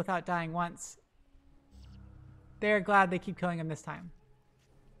 5 kills without dying once. They're glad they keep killing him this time.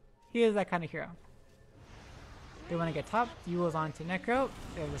 He is that kind of hero. They want to get top. Yule's onto Necro.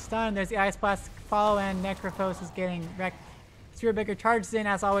 There's the stun. There's the Ice Blast follow, and Necrophos is getting wrecked Spear Beggar charges in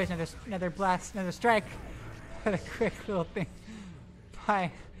as always. Another blast, another strike. What a quick little thing.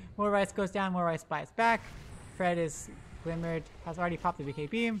 Bye. More Rice goes down, more Rice buys back. Fred is glimmered, has already popped the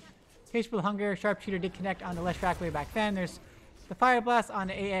BKB. Patient Hunger, Sharpshooter did connect on the Leshrac way back then. There's the Fire Blast on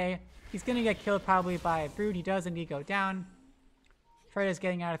the AA. He's gonna get killed probably by Brood. He does indeed go down. Fred is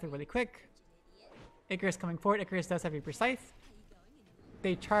getting out of there really quick. Icarus coming forward. Icarus does have a precise.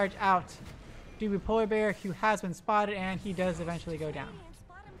 They charge out Dubu Polar Bear, who has been spotted, and he does eventually go down.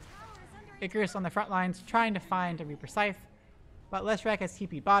 Icarus on the front lines trying to find a Reaper Scythe, but Leshrac has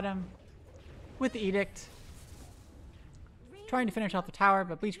TP bottom with the Edict. Trying to finish off the tower,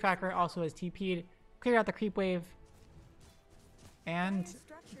 but Bleachcracker also has TP'd. Clear out the creep wave. And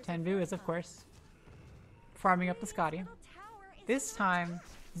Tenbu is, of course, farming up the Scotty. This time,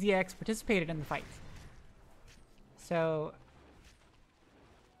 ZX participated in the fight. So,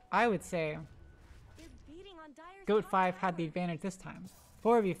 I would say GOAT5 had the advantage this time.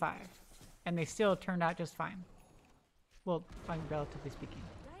 4v5. And they still turned out just fine. Well, relatively speaking.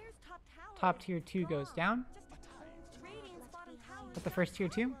 Top tier 2 goes down. But the first tier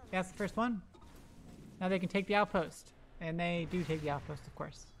 2? That's the first one. Now they can take the outpost. And they do take the outpost, of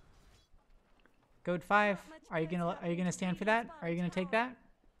course. GOAT5, are you gonna stand for that? Are you gonna take that?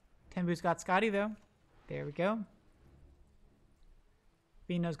 Tenbu's got Scotty though. There we go.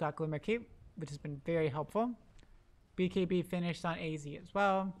 Vino's got Glimmer Cape, which has been very helpful. BKB finished on AZ as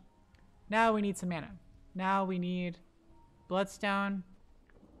well. Now we need some mana. Now we need Bloodstone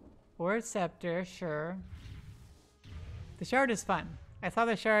or Scepter, sure. The shard is fun. I saw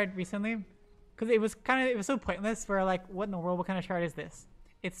the shard recently because it was so pointless. We're like, what in the world? What kind of shard is this?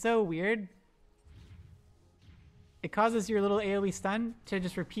 It's so weird. It causes your little AoE stun to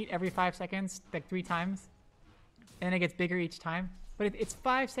just repeat every 5 seconds, like 3 times, and then it gets bigger each time. But it's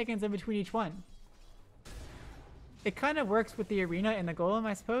 5 seconds in between each one. It kind of works with the arena and the golem,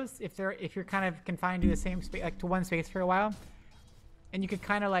 I suppose, if you're kind of confined to the same space, like to one space for a while, and you could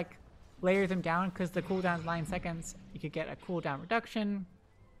kind of like layer them down because the cooldown is 9 seconds. You could get a cooldown reduction,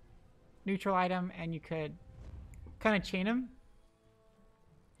 neutral item, and you could kind of chain them.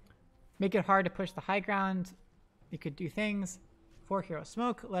 Make it hard to push the high ground. You could do things. 4 hero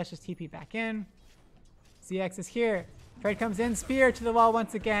smoke. Let's just TP back in. ZX is here. Fred comes in. Spear to the wall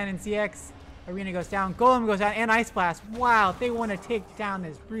once again. And ZX arena goes down. Golem goes down. And Ice Blast. Wow. They want to take down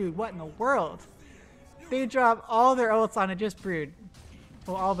this Brood. What in the world? They drop all their ults on it. Just Brood.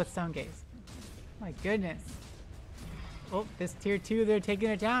 Well, all but Stone Gaze. My goodness. Oh, this tier 2. They're taking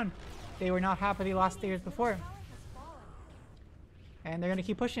it down. They were not happy they lost theirs before. And they're going to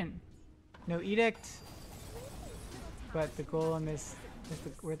keep pushing. No Edict. But the golem is...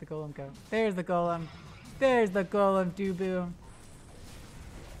 where'd the golem go? There's the golem. There's the golem, Dubu.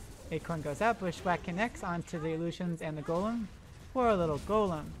 Acorn goes out. Bushwhack connects onto the illusions and the golem. Poor little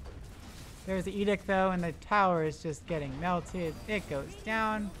golem. There's the Edict though, and the tower is just getting melted. It goes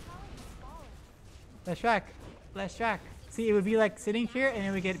down. Leshrac. Leshrac. See, it would be like sitting here and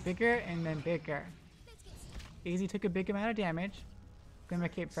it would get bigger and then bigger. AZ took a big amount of damage. Glimmer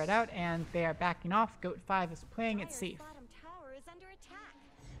Cape Fred out, and they are backing off. GOAT5 is playing it safe.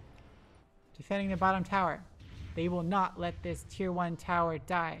 Defending the bottom tower. They will not let this tier 1 tower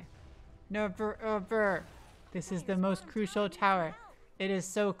die. Never ever. This is the most crucial tower. It is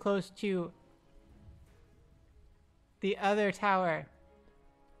so close to the other tower.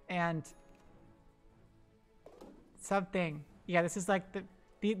 And something. Yeah, this is like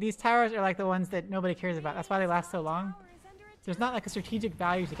these towers are like the ones that nobody cares about. That's why they last so long. There's not like a strategic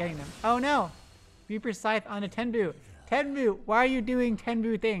value to getting them. Oh no! Reaper Scythe onto Tenbu. Tenbu, why are you doing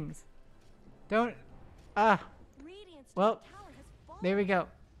Tenbu things? Don't... Well, there we go.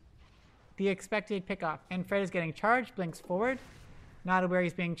 The expected pickoff. And Fred is getting charged, blinks forward. Not aware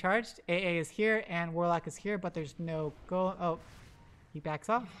he's being charged. AA is here and Warlock is here, but there's no goal. Oh, he backs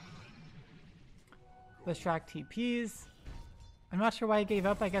off. Leshrac TPs. I'm not sure why he gave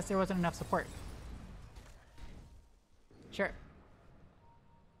up. I guess there wasn't enough support. Sure.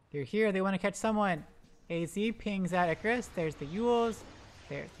 They're here. They want to catch someone. AZ pings at Icarus. There's the Yules.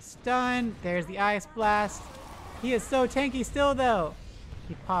 There's the stun. There's the Ice Blast. He is so tanky still, though.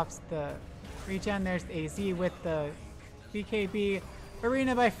 He pops the regen. There's the AZ with the BKB.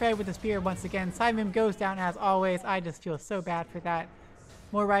 Arena by Fred with the spear once again. Simon goes down as always. I just feel so bad for that.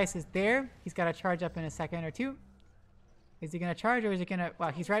 More Rice is there. He's got to charge up in a second or two. Is he going to charge or is he going to...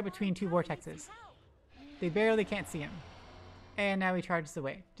 Wow, he's right between 2 vortexes. They barely can't see him. And now he charges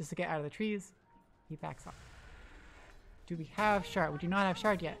away just to get out of the trees. He backs off. Do we have Shard? We do not have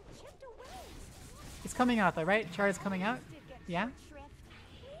Shard yet. It's coming out though, right? Shard is coming out? Yeah?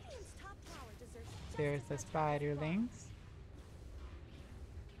 There's the spiderlings.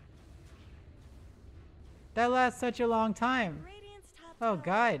 That lasts such a long time. Radiant's top Oh tower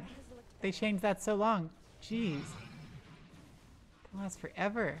god. has looked They better. changed that so long. Jeez. That lasts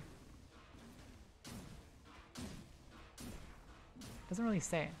forever. Doesn't really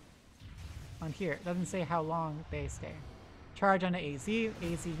say. On here, it doesn't say how long they stay. Charge onto AZ.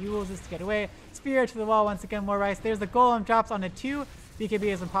 AZ uses to get away. Spear to the wall once again, more rice. There's the golem, drops onto 2. BKB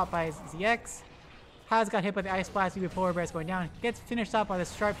has been popped by ZX. Has got hit by the Ice Blast. DB Polar Bear is going down. Gets finished off by the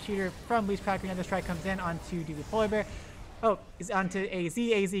Sharpshooter from Bleachcracker. Another strike comes in onto DB Polar Bear. Oh, is onto AZ.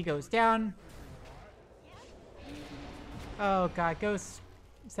 AZ goes down. Oh god, Ghost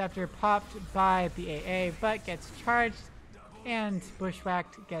Scepter popped by the AA, but gets charged. And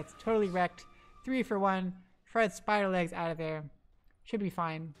Bushwhacked gets totally wrecked. 3 for 1. Fred Spider Legs out of there. Should be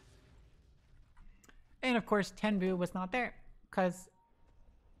fine. And of course, Tenbu was not there. Because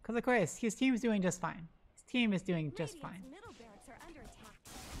of course, his team's doing just fine. His team is doing just fine. Radiant's middle barracks are under attack.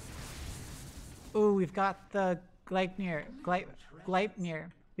 Ooh, we've got the Gleipnir.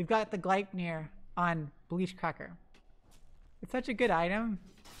 We've got the Gleipnir on Bleachcracker. It's such a good item.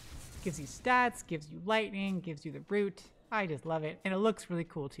 Gives you stats, gives you lightning, gives you the brute. I just love it. And it looks really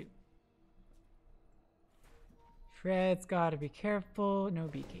cool too. Fred's gotta be careful. No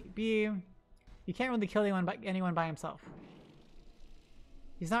BKB. You can't really kill anyone by himself.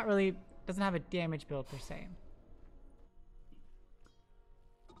 He's not really, doesn't have a damage build per se.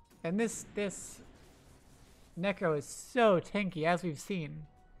 And this Necro is so tanky, as we've seen.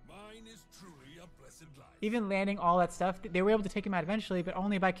 Mine is truly a blessed life. Even landing all that stuff, they were able to take him out eventually, but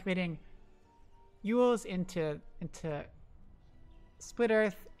only by committing Yules into Split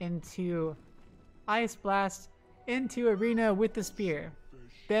Earth, into Ice Blast, into Arena with the Spear.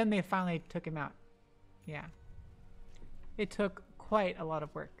 Then they finally took him out. Yeah. It took quite a lot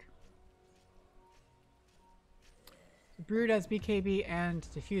of work. Brood has BKB and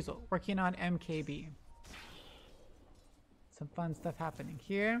Diffusal, working on MKB. Some fun stuff happening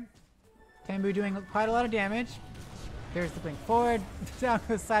here. Tenbu doing quite a lot of damage. There's the blink forward. Down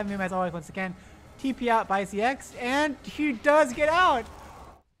goes side move as always once again. TP out by ZX, and he does get out!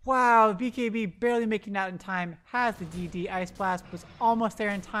 Wow, BKB barely making it out in time. Has the DD. Ice Blast was almost there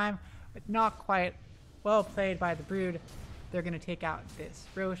in time, but not quite. Well played by the Brood. They're going to take out this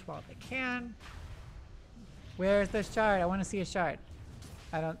Roche while they can. Where's the shard? I want to see a shard.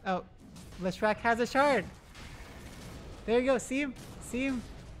 I don't... Oh, Lishrak has a shard! There you go, see him? See him?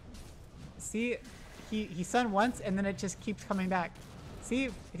 See? He stunned once, and then it just keeps coming back. See?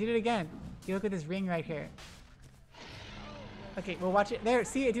 It did it again. You look at this ring right here. Okay, we'll watch it. There,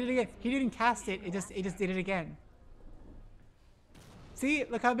 see? It did it again. He didn't cast it. It just did it again. See?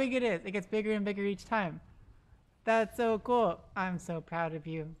 Look how big it is. It gets bigger and bigger each time. That's so cool. I'm so proud of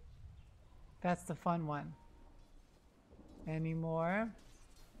you. That's the fun one. Any more?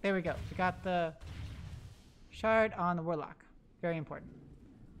 There we go. We got the shard on the Warlock. Very important.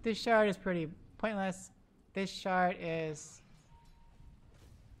 This shard is pretty pointless. This shard is...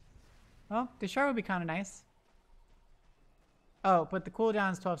 Well, the shard would be kind of nice. Oh, but the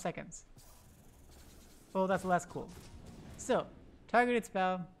cooldown is 12 seconds. Well, that's less cool. So, targeted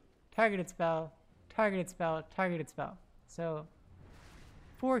spell, targeted spell, targeted spell, targeted spell. So,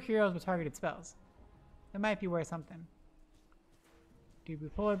 4 heroes with targeted spells. That might be worth something. DB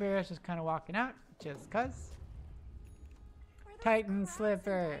Polar Bear is just kind of walking out, just cuz. Are those Titan crabs in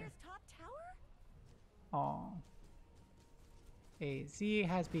Sliver. Dire's top tower? Aw. AZ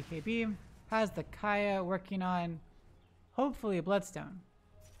has BKB, has the Kaya working on, hopefully, a Bloodstone.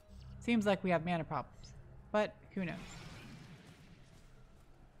 Seems like we have mana problems, but who knows.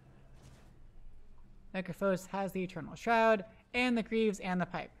 Necrophos has the Eternal Shroud, and the Greaves and the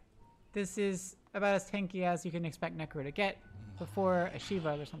Pipe. This is about as tanky as you can expect Necro to get before a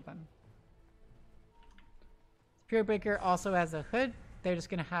Shiva or something. Spirit Breaker also has a Hood. They're just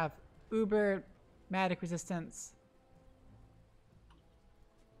going to have Uber, Magic Resistance.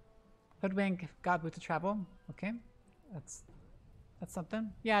 Hoodwink got Boot to Travel. Okay, that's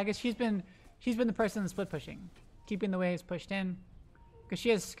something. Yeah, I guess she's been the person split pushing, keeping the waves pushed in, because she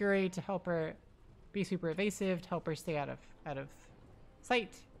has Scurry to help her be super evasive, to help her stay out of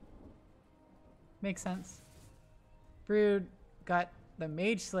sight. Makes sense. Brood got the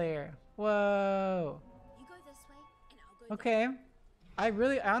Mage Slayer. Whoa. You go this way, and I'll go Okay. I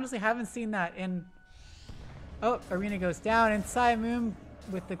honestly haven't seen that in... Oh, Arena goes down, and Moon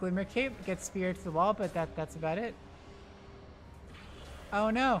with the Glimmer Cape gets speared to the wall, but that's about it. Oh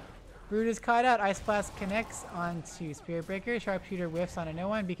no. Brood is caught out. Ice Blast connects onto Spirit Breaker. Sharpshooter whiffs on a no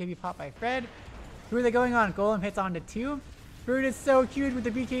one. BKB popped by Fred. Who are they going on? Golem hits onto 2. Brood is so cute with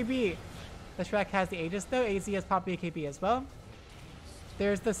the BKB. The Shrek has the Aegis though. AZ has popped BKB as well.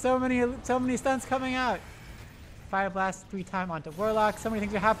 There's so many stuns coming out. Fire Blast 3-time onto Warlock. So many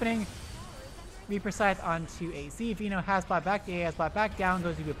things are happening. Reaper Scythe onto AZ. Vino has bought back. DA has bought back. Down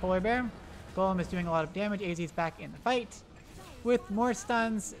goes the Polar Bear. Golem is doing a lot of damage. AZ is back in the fight. With more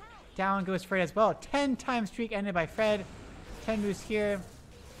stuns, down goes Fred as well. 10-time streak ended by Fred. 10 moves here.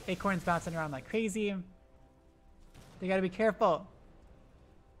 Acorn's bouncing around like crazy. They gotta be careful.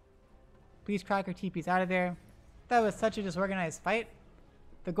 Please Cracker TP's out of there. That was such a disorganized fight.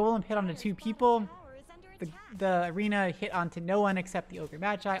 The Golem hit onto 2 people. The arena hit onto no one except the Ogre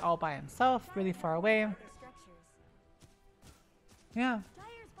Magi all by himself, really far away. Yeah.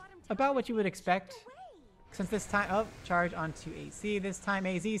 About what you would expect. Since this time, oh, charge onto AC. This time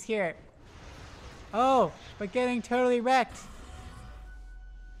AZ's here. Oh, but getting totally wrecked.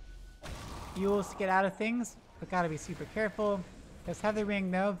 Yules to get out of things, but gotta be super careful. Does have the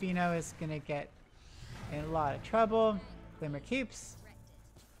ring though. Vino is gonna get in a lot of trouble. Glimmer keeps.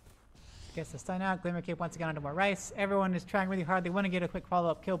 Gets the stun out. Glimmer Cape once again onto more Rice. Everyone is trying really hard. They want to get a quick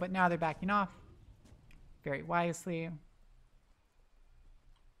follow-up kill, but now they're backing off. Very wisely.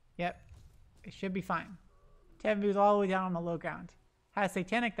 Yep. It should be fine. 10 moves all the way down on the low ground. Has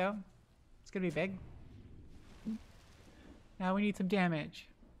Satanic though. It's gonna be big. Now we need some damage.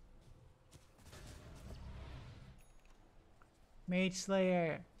 Mage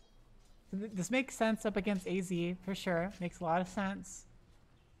Slayer. This makes sense up against AZ for sure. Makes a lot of sense.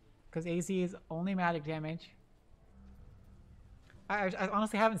 Because AZ is only magic damage. I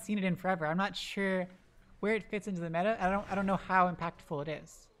honestly haven't seen it in forever. I'm not sure where it fits into the meta. I don't know how impactful it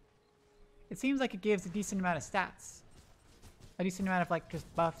is. It seems like it gives a decent amount of stats. A decent amount of like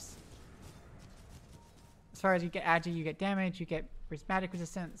just buffs. As far as you get agi, you get damage, you get magic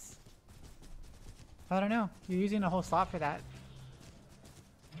resistance. I don't know. You're using a whole slot for that.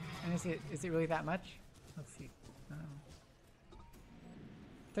 And is it really that much? Let's see.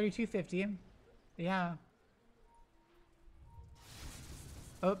 3250. Yeah.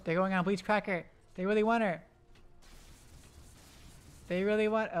 Oh, they're going on Bleach Cracker. They really want her. They really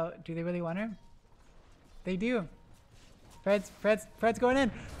want. Oh, do they really want her? They do. Fred's going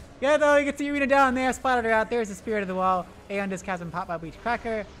in. Yeah, though, you get the arena down there. Splattered her out. There's the Spirit of the Wall. Aeon Disc has been popped by Bleach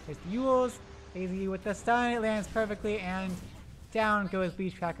Cracker. There's the Yules. AZ with the stun. It lands perfectly, and down goes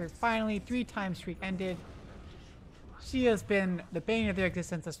Bleach Cracker. Finally, 3-time streak ended. She has been the bane of their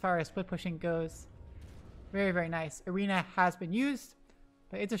existence as far as split pushing goes. Very, very nice. Arena has been used,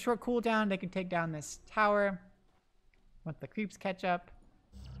 but it's a short cooldown. They can take down this tower once the creeps catch up.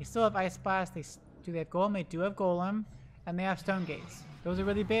 They still have Ice Blast. Do they have Golem? They do have Golem, and they have Stone Gaze. Those are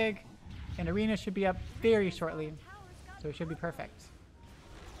really big, and Arena should be up very shortly, so it should be perfect.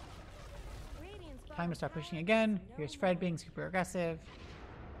 Time to start pushing again. Here's Fred being super aggressive.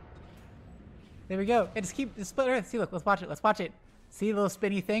 There we go. And just keep the split earth. See, look, let's watch it. Let's watch it. See, a little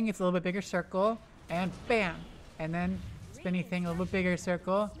spinny thing. It's a little bit bigger circle. And bam. And then spinny thing, a little bit bigger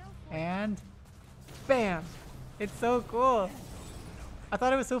circle. And bam. It's so cool. I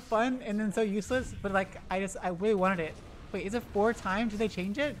thought it was so fun and then so useless. But like, I really wanted it. Wait, is it 4 times? Did they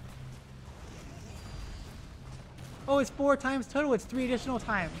change it? Oh, it's 4 times total. It's 3 additional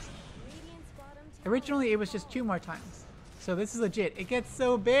times. Originally, it was just 2 more times. So this is legit. It gets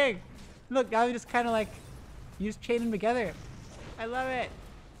so big. Look, now we just kind of like, you just chain them together. I love it.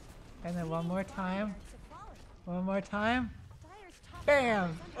 And then one more time. One more time.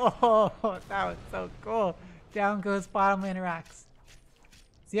 Bam! Oh, that was so cool. Down goes bottom lane interacts.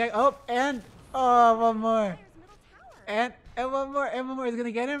 See, oh, and, oh, one more. And one more, and one more is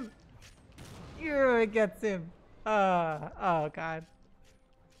gonna get him. Yeah, it gets him. Oh God.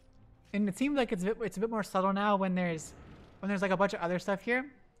 And it seems like it's a bit more subtle now when there's like a bunch of other stuff here.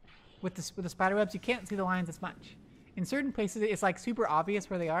 With the spider webs, you can't see the lines as much. In certain places, it's like super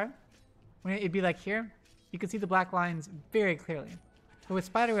obvious where they are. When it'd be like here, you can see the black lines very clearly. But with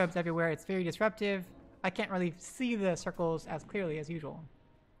spider webs everywhere, it's very disruptive. I can't really see the circles as clearly as usual.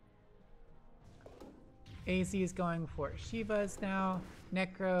 AZ is going for Shivas now.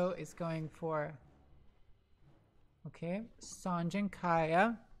 Necro is going for, okay, Sanjin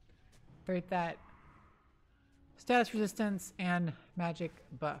Kaya. Heard that status resistance and magic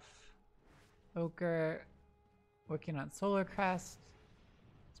buff. Ogre working on Solar Crest.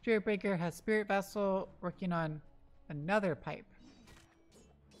 Spirit Breaker has Spirit Vessel working on another pipe.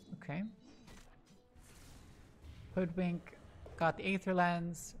 Okay. Hoodwink got the Aether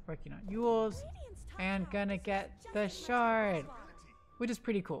Lens working on Yules. And gonna get the Shard, which is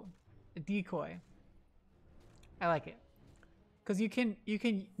pretty cool. A decoy. I like it. Because you can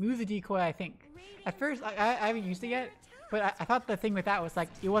move the decoy, I think. At first, I haven't used it yet. But I thought the thing with that was like,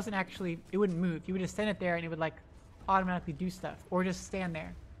 it wasn't actually, it wouldn't move. You would just send it there and it would like automatically do stuff. Or just stand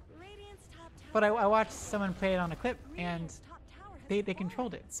there. But I watched someone play it on a clip, and Top tower has they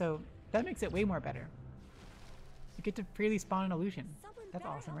controlled it, so that makes it way more better. You get to freely spawn an illusion. Someone That's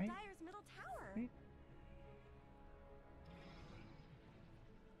better awesome, help right? Dyer's middle tower. Right?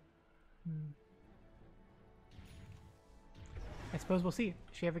 I suppose we'll see if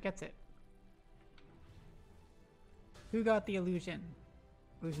she ever gets it. Who got the illusion?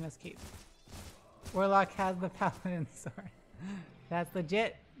 Illusion escape. Warlock has the paladin sword. That's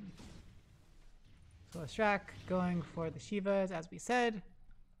legit. So Strak going for the Shivas, as we said.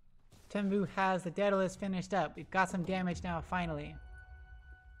 Tembu has the Daedalus finished up. We've got some damage now, finally.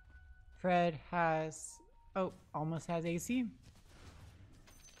 Fred has... oh, almost has AC.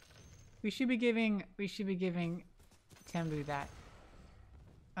 We should be giving Tembu that.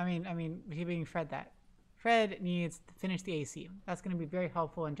 I mean, we should be giving Fred that. Fred needs to finish the AC. That's going to be very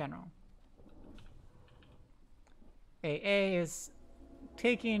helpful in general. AA is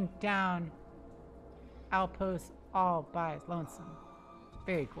taking down Outpost all by his lonesome.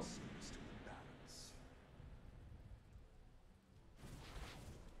 Very cool.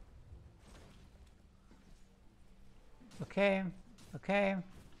 Okay, okay.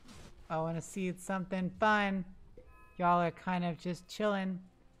 I want to see something fun. Y'all are kind of just chilling.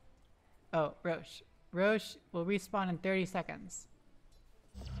 Oh, Roche. Roche will respawn in 30 seconds.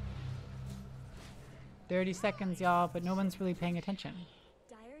 30 seconds, y'all, but no one's really paying attention.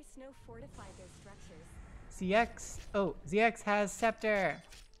 Dire Snow fortified their structures. ZX. Oh, ZX has Scepter,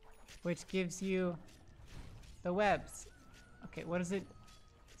 which gives you the webs. Okay, what is it?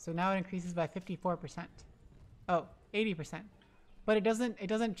 So now it increases by 54%. Oh, 80%. But it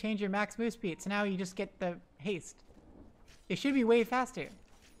doesn't change your max move speed. So now you just get the haste. It should be way faster.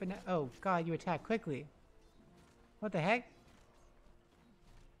 But no, oh god, you attack quickly. What the heck?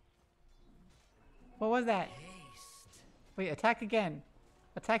 What was that? Wait, attack again.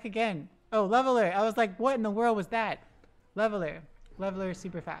 Attack again. Oh, Leveler. I was like, what in the world was that? Leveler. Leveler is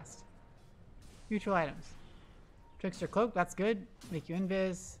super fast. Neutral items. Trickster Cloak, that's good. Make you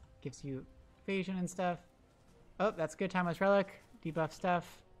invis. Gives you evasion and stuff. Oh, that's good. Timeless Relic. Debuff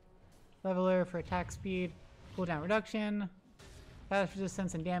stuff. Leveler for attack speed. Cooldown reduction. Status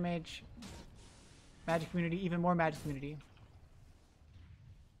resistance and damage. Magic immunity. Even more magic immunity.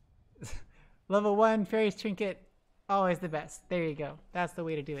 Level 1 Fairy's Trinket. Always the best. There you go. That's the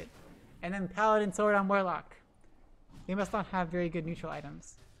way to do it. And then Paladin Sword on Warlock. They must not have very good neutral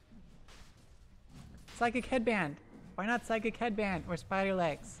items. Psychic Headband. Why not Psychic Headband or Spider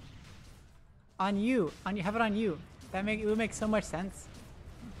Legs? On you. Have it on you. It would make so much sense.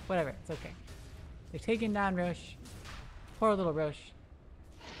 Whatever. It's okay. They're taking down Roche. Poor little Roche.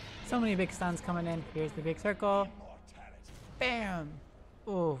 So many big stuns coming in. Here's the big circle. Bam!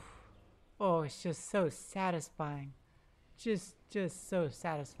 Oh. Oh, it's just so satisfying. Just so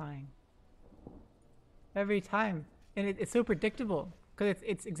satisfying. Every time. And it's so predictable. Because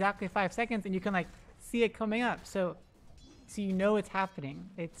it's exactly 5 seconds and you can like see it coming up. So you know it's happening.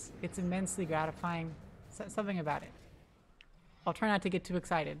 It's immensely gratifying. Something about it. I'll try not to get too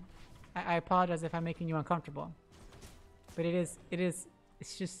excited. I apologize if I'm making you uncomfortable. But it's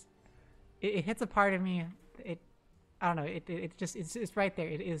just, it hits a part of me. I don't know, it's right there.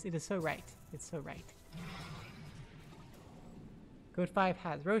 It is so right. It's so right. GOAT5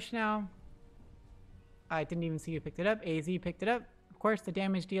 has Roche now. I didn't even see who picked it up. AZ picked it up. Of course, the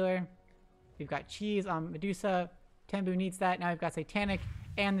damage dealer. We've got Cheese on Medusa. Tembu needs that. Now we've got Satanic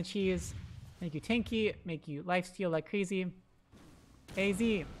and the Cheese. Make you tanky, make you lifesteal like crazy. AZ,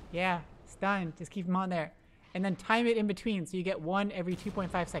 yeah, stun. Just keep them on there. And then time it in between so you get one every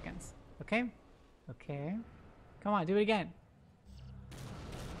 2.5 seconds. Okay? Okay. Come on, do it again.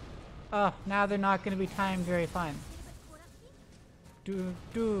 Oh, now they're not going to be timed very fun.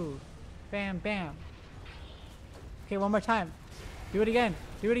 Do. Bam, bam. Okay, one more time. Do it again.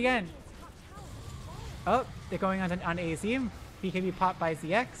 Do it again. Oh, they're going on AZ. BKB popped by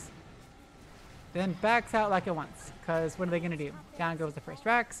ZX. Then backs out like it wants. Because what are they going to do? Down goes the first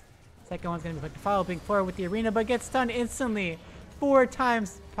Rax. Second one's going to be quick to follow. Big forward with the arena, but gets stunned instantly. 4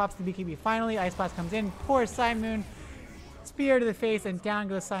 times. Pops the BKB finally. Ice Blast comes in. Poor Simoon. Spear to the face, and down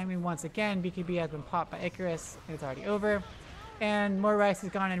goes Simoon once again. BKB has been popped by Icarus. It's already over. And more Rice has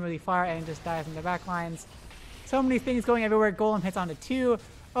gone in really far and just dies in the back lines. So many things going everywhere. Golem hits onto 2.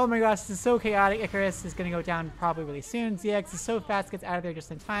 Oh my gosh, this is so chaotic. Icarus is going to go down probably really soon. ZX is so fast, gets out of there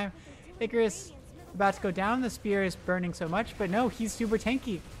just in time. Icarus about to go down. The spear is burning so much, but no, he's super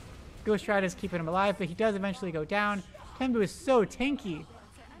tanky. Ghost Rider is keeping him alive, but he does eventually go down. Tembu is so tanky.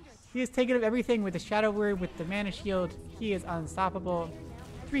 He has taken up everything with the Shadow Word, with the Mana Shield. He is unstoppable.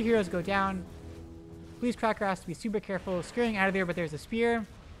 3 heroes go down. Please Cracker has to be super careful. Scurrying out of there, but there's a spear.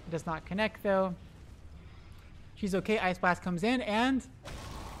 does not connect though. She's okay. Ice Blast comes in and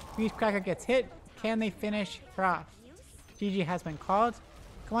Beach Cracker gets hit. Can they finish her off? GG has been called.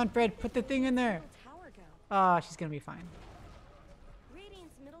 Come on, Fred, put the thing in there. Tower go. Oh, she's gonna be fine.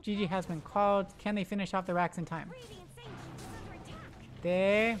 Radiant's middle GG has been called. Can they finish off the racks in time? Radiant's ancient is under attack.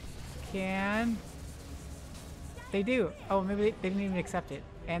 They can. They do. Oh, maybe they didn't even accept it.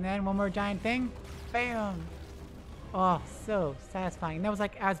 And then one more giant thing. Bam! Oh, so satisfying. And that was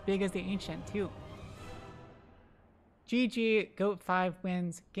like as big as the ancient too. GG, GOAT5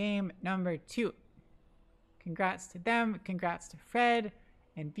 wins game number 2. Congrats to them. Congrats to Fred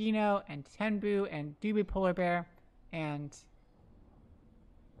and Vino and Tenbu and Doobie Polar Bear and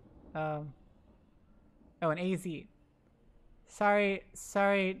oh, and AZ. Sorry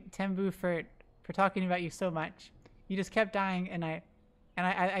Tenbu for talking about you so much. You just kept dying, and I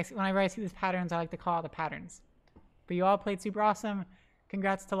whenever I see these patterns, I like to call out the patterns. But you all played super awesome.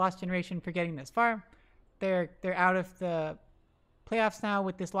 Congrats to LostGeneration for getting this far. They're out of the playoffs now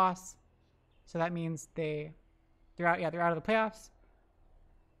with this loss, so that means they're out. Yeah, they're out of the playoffs.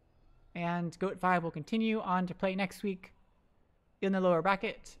 And GOAT5 will continue on to play next week in the lower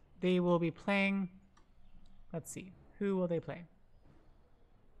bracket. They will be playing. Let's see, who will they play?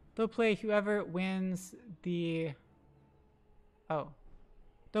 They'll play whoever wins the. Oh,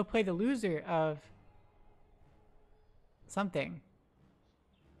 they'll play the loser of something.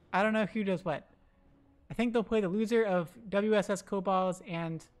 I don't know who does what. I think they'll play the loser of WSS Coballs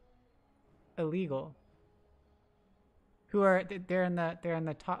and Illegal, who are they're in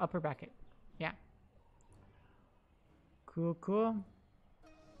the top upper bracket. Yeah. Cool.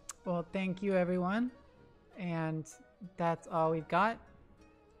 Well, thank you everyone, and that's all we've got.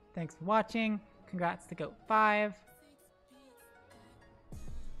 Thanks for watching. Congrats to GOAT5.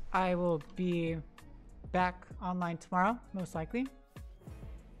 I will be back online tomorrow, most likely,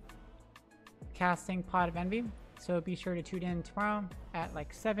 casting Pot of Envy, so be sure to tune in tomorrow at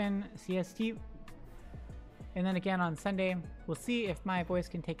like 7 CST, and then again on Sunday. We'll see if my voice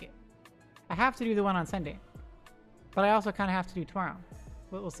can take it. I have to do the one on Sunday, but I also kind of have to do tomorrow.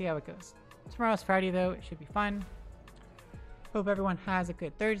 We'll see how it goes. Tomorrow's Friday though, it should be fun. Hope everyone has a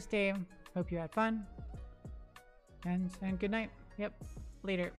good Thursday. Hope you had fun, and good night. Yep,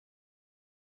 later.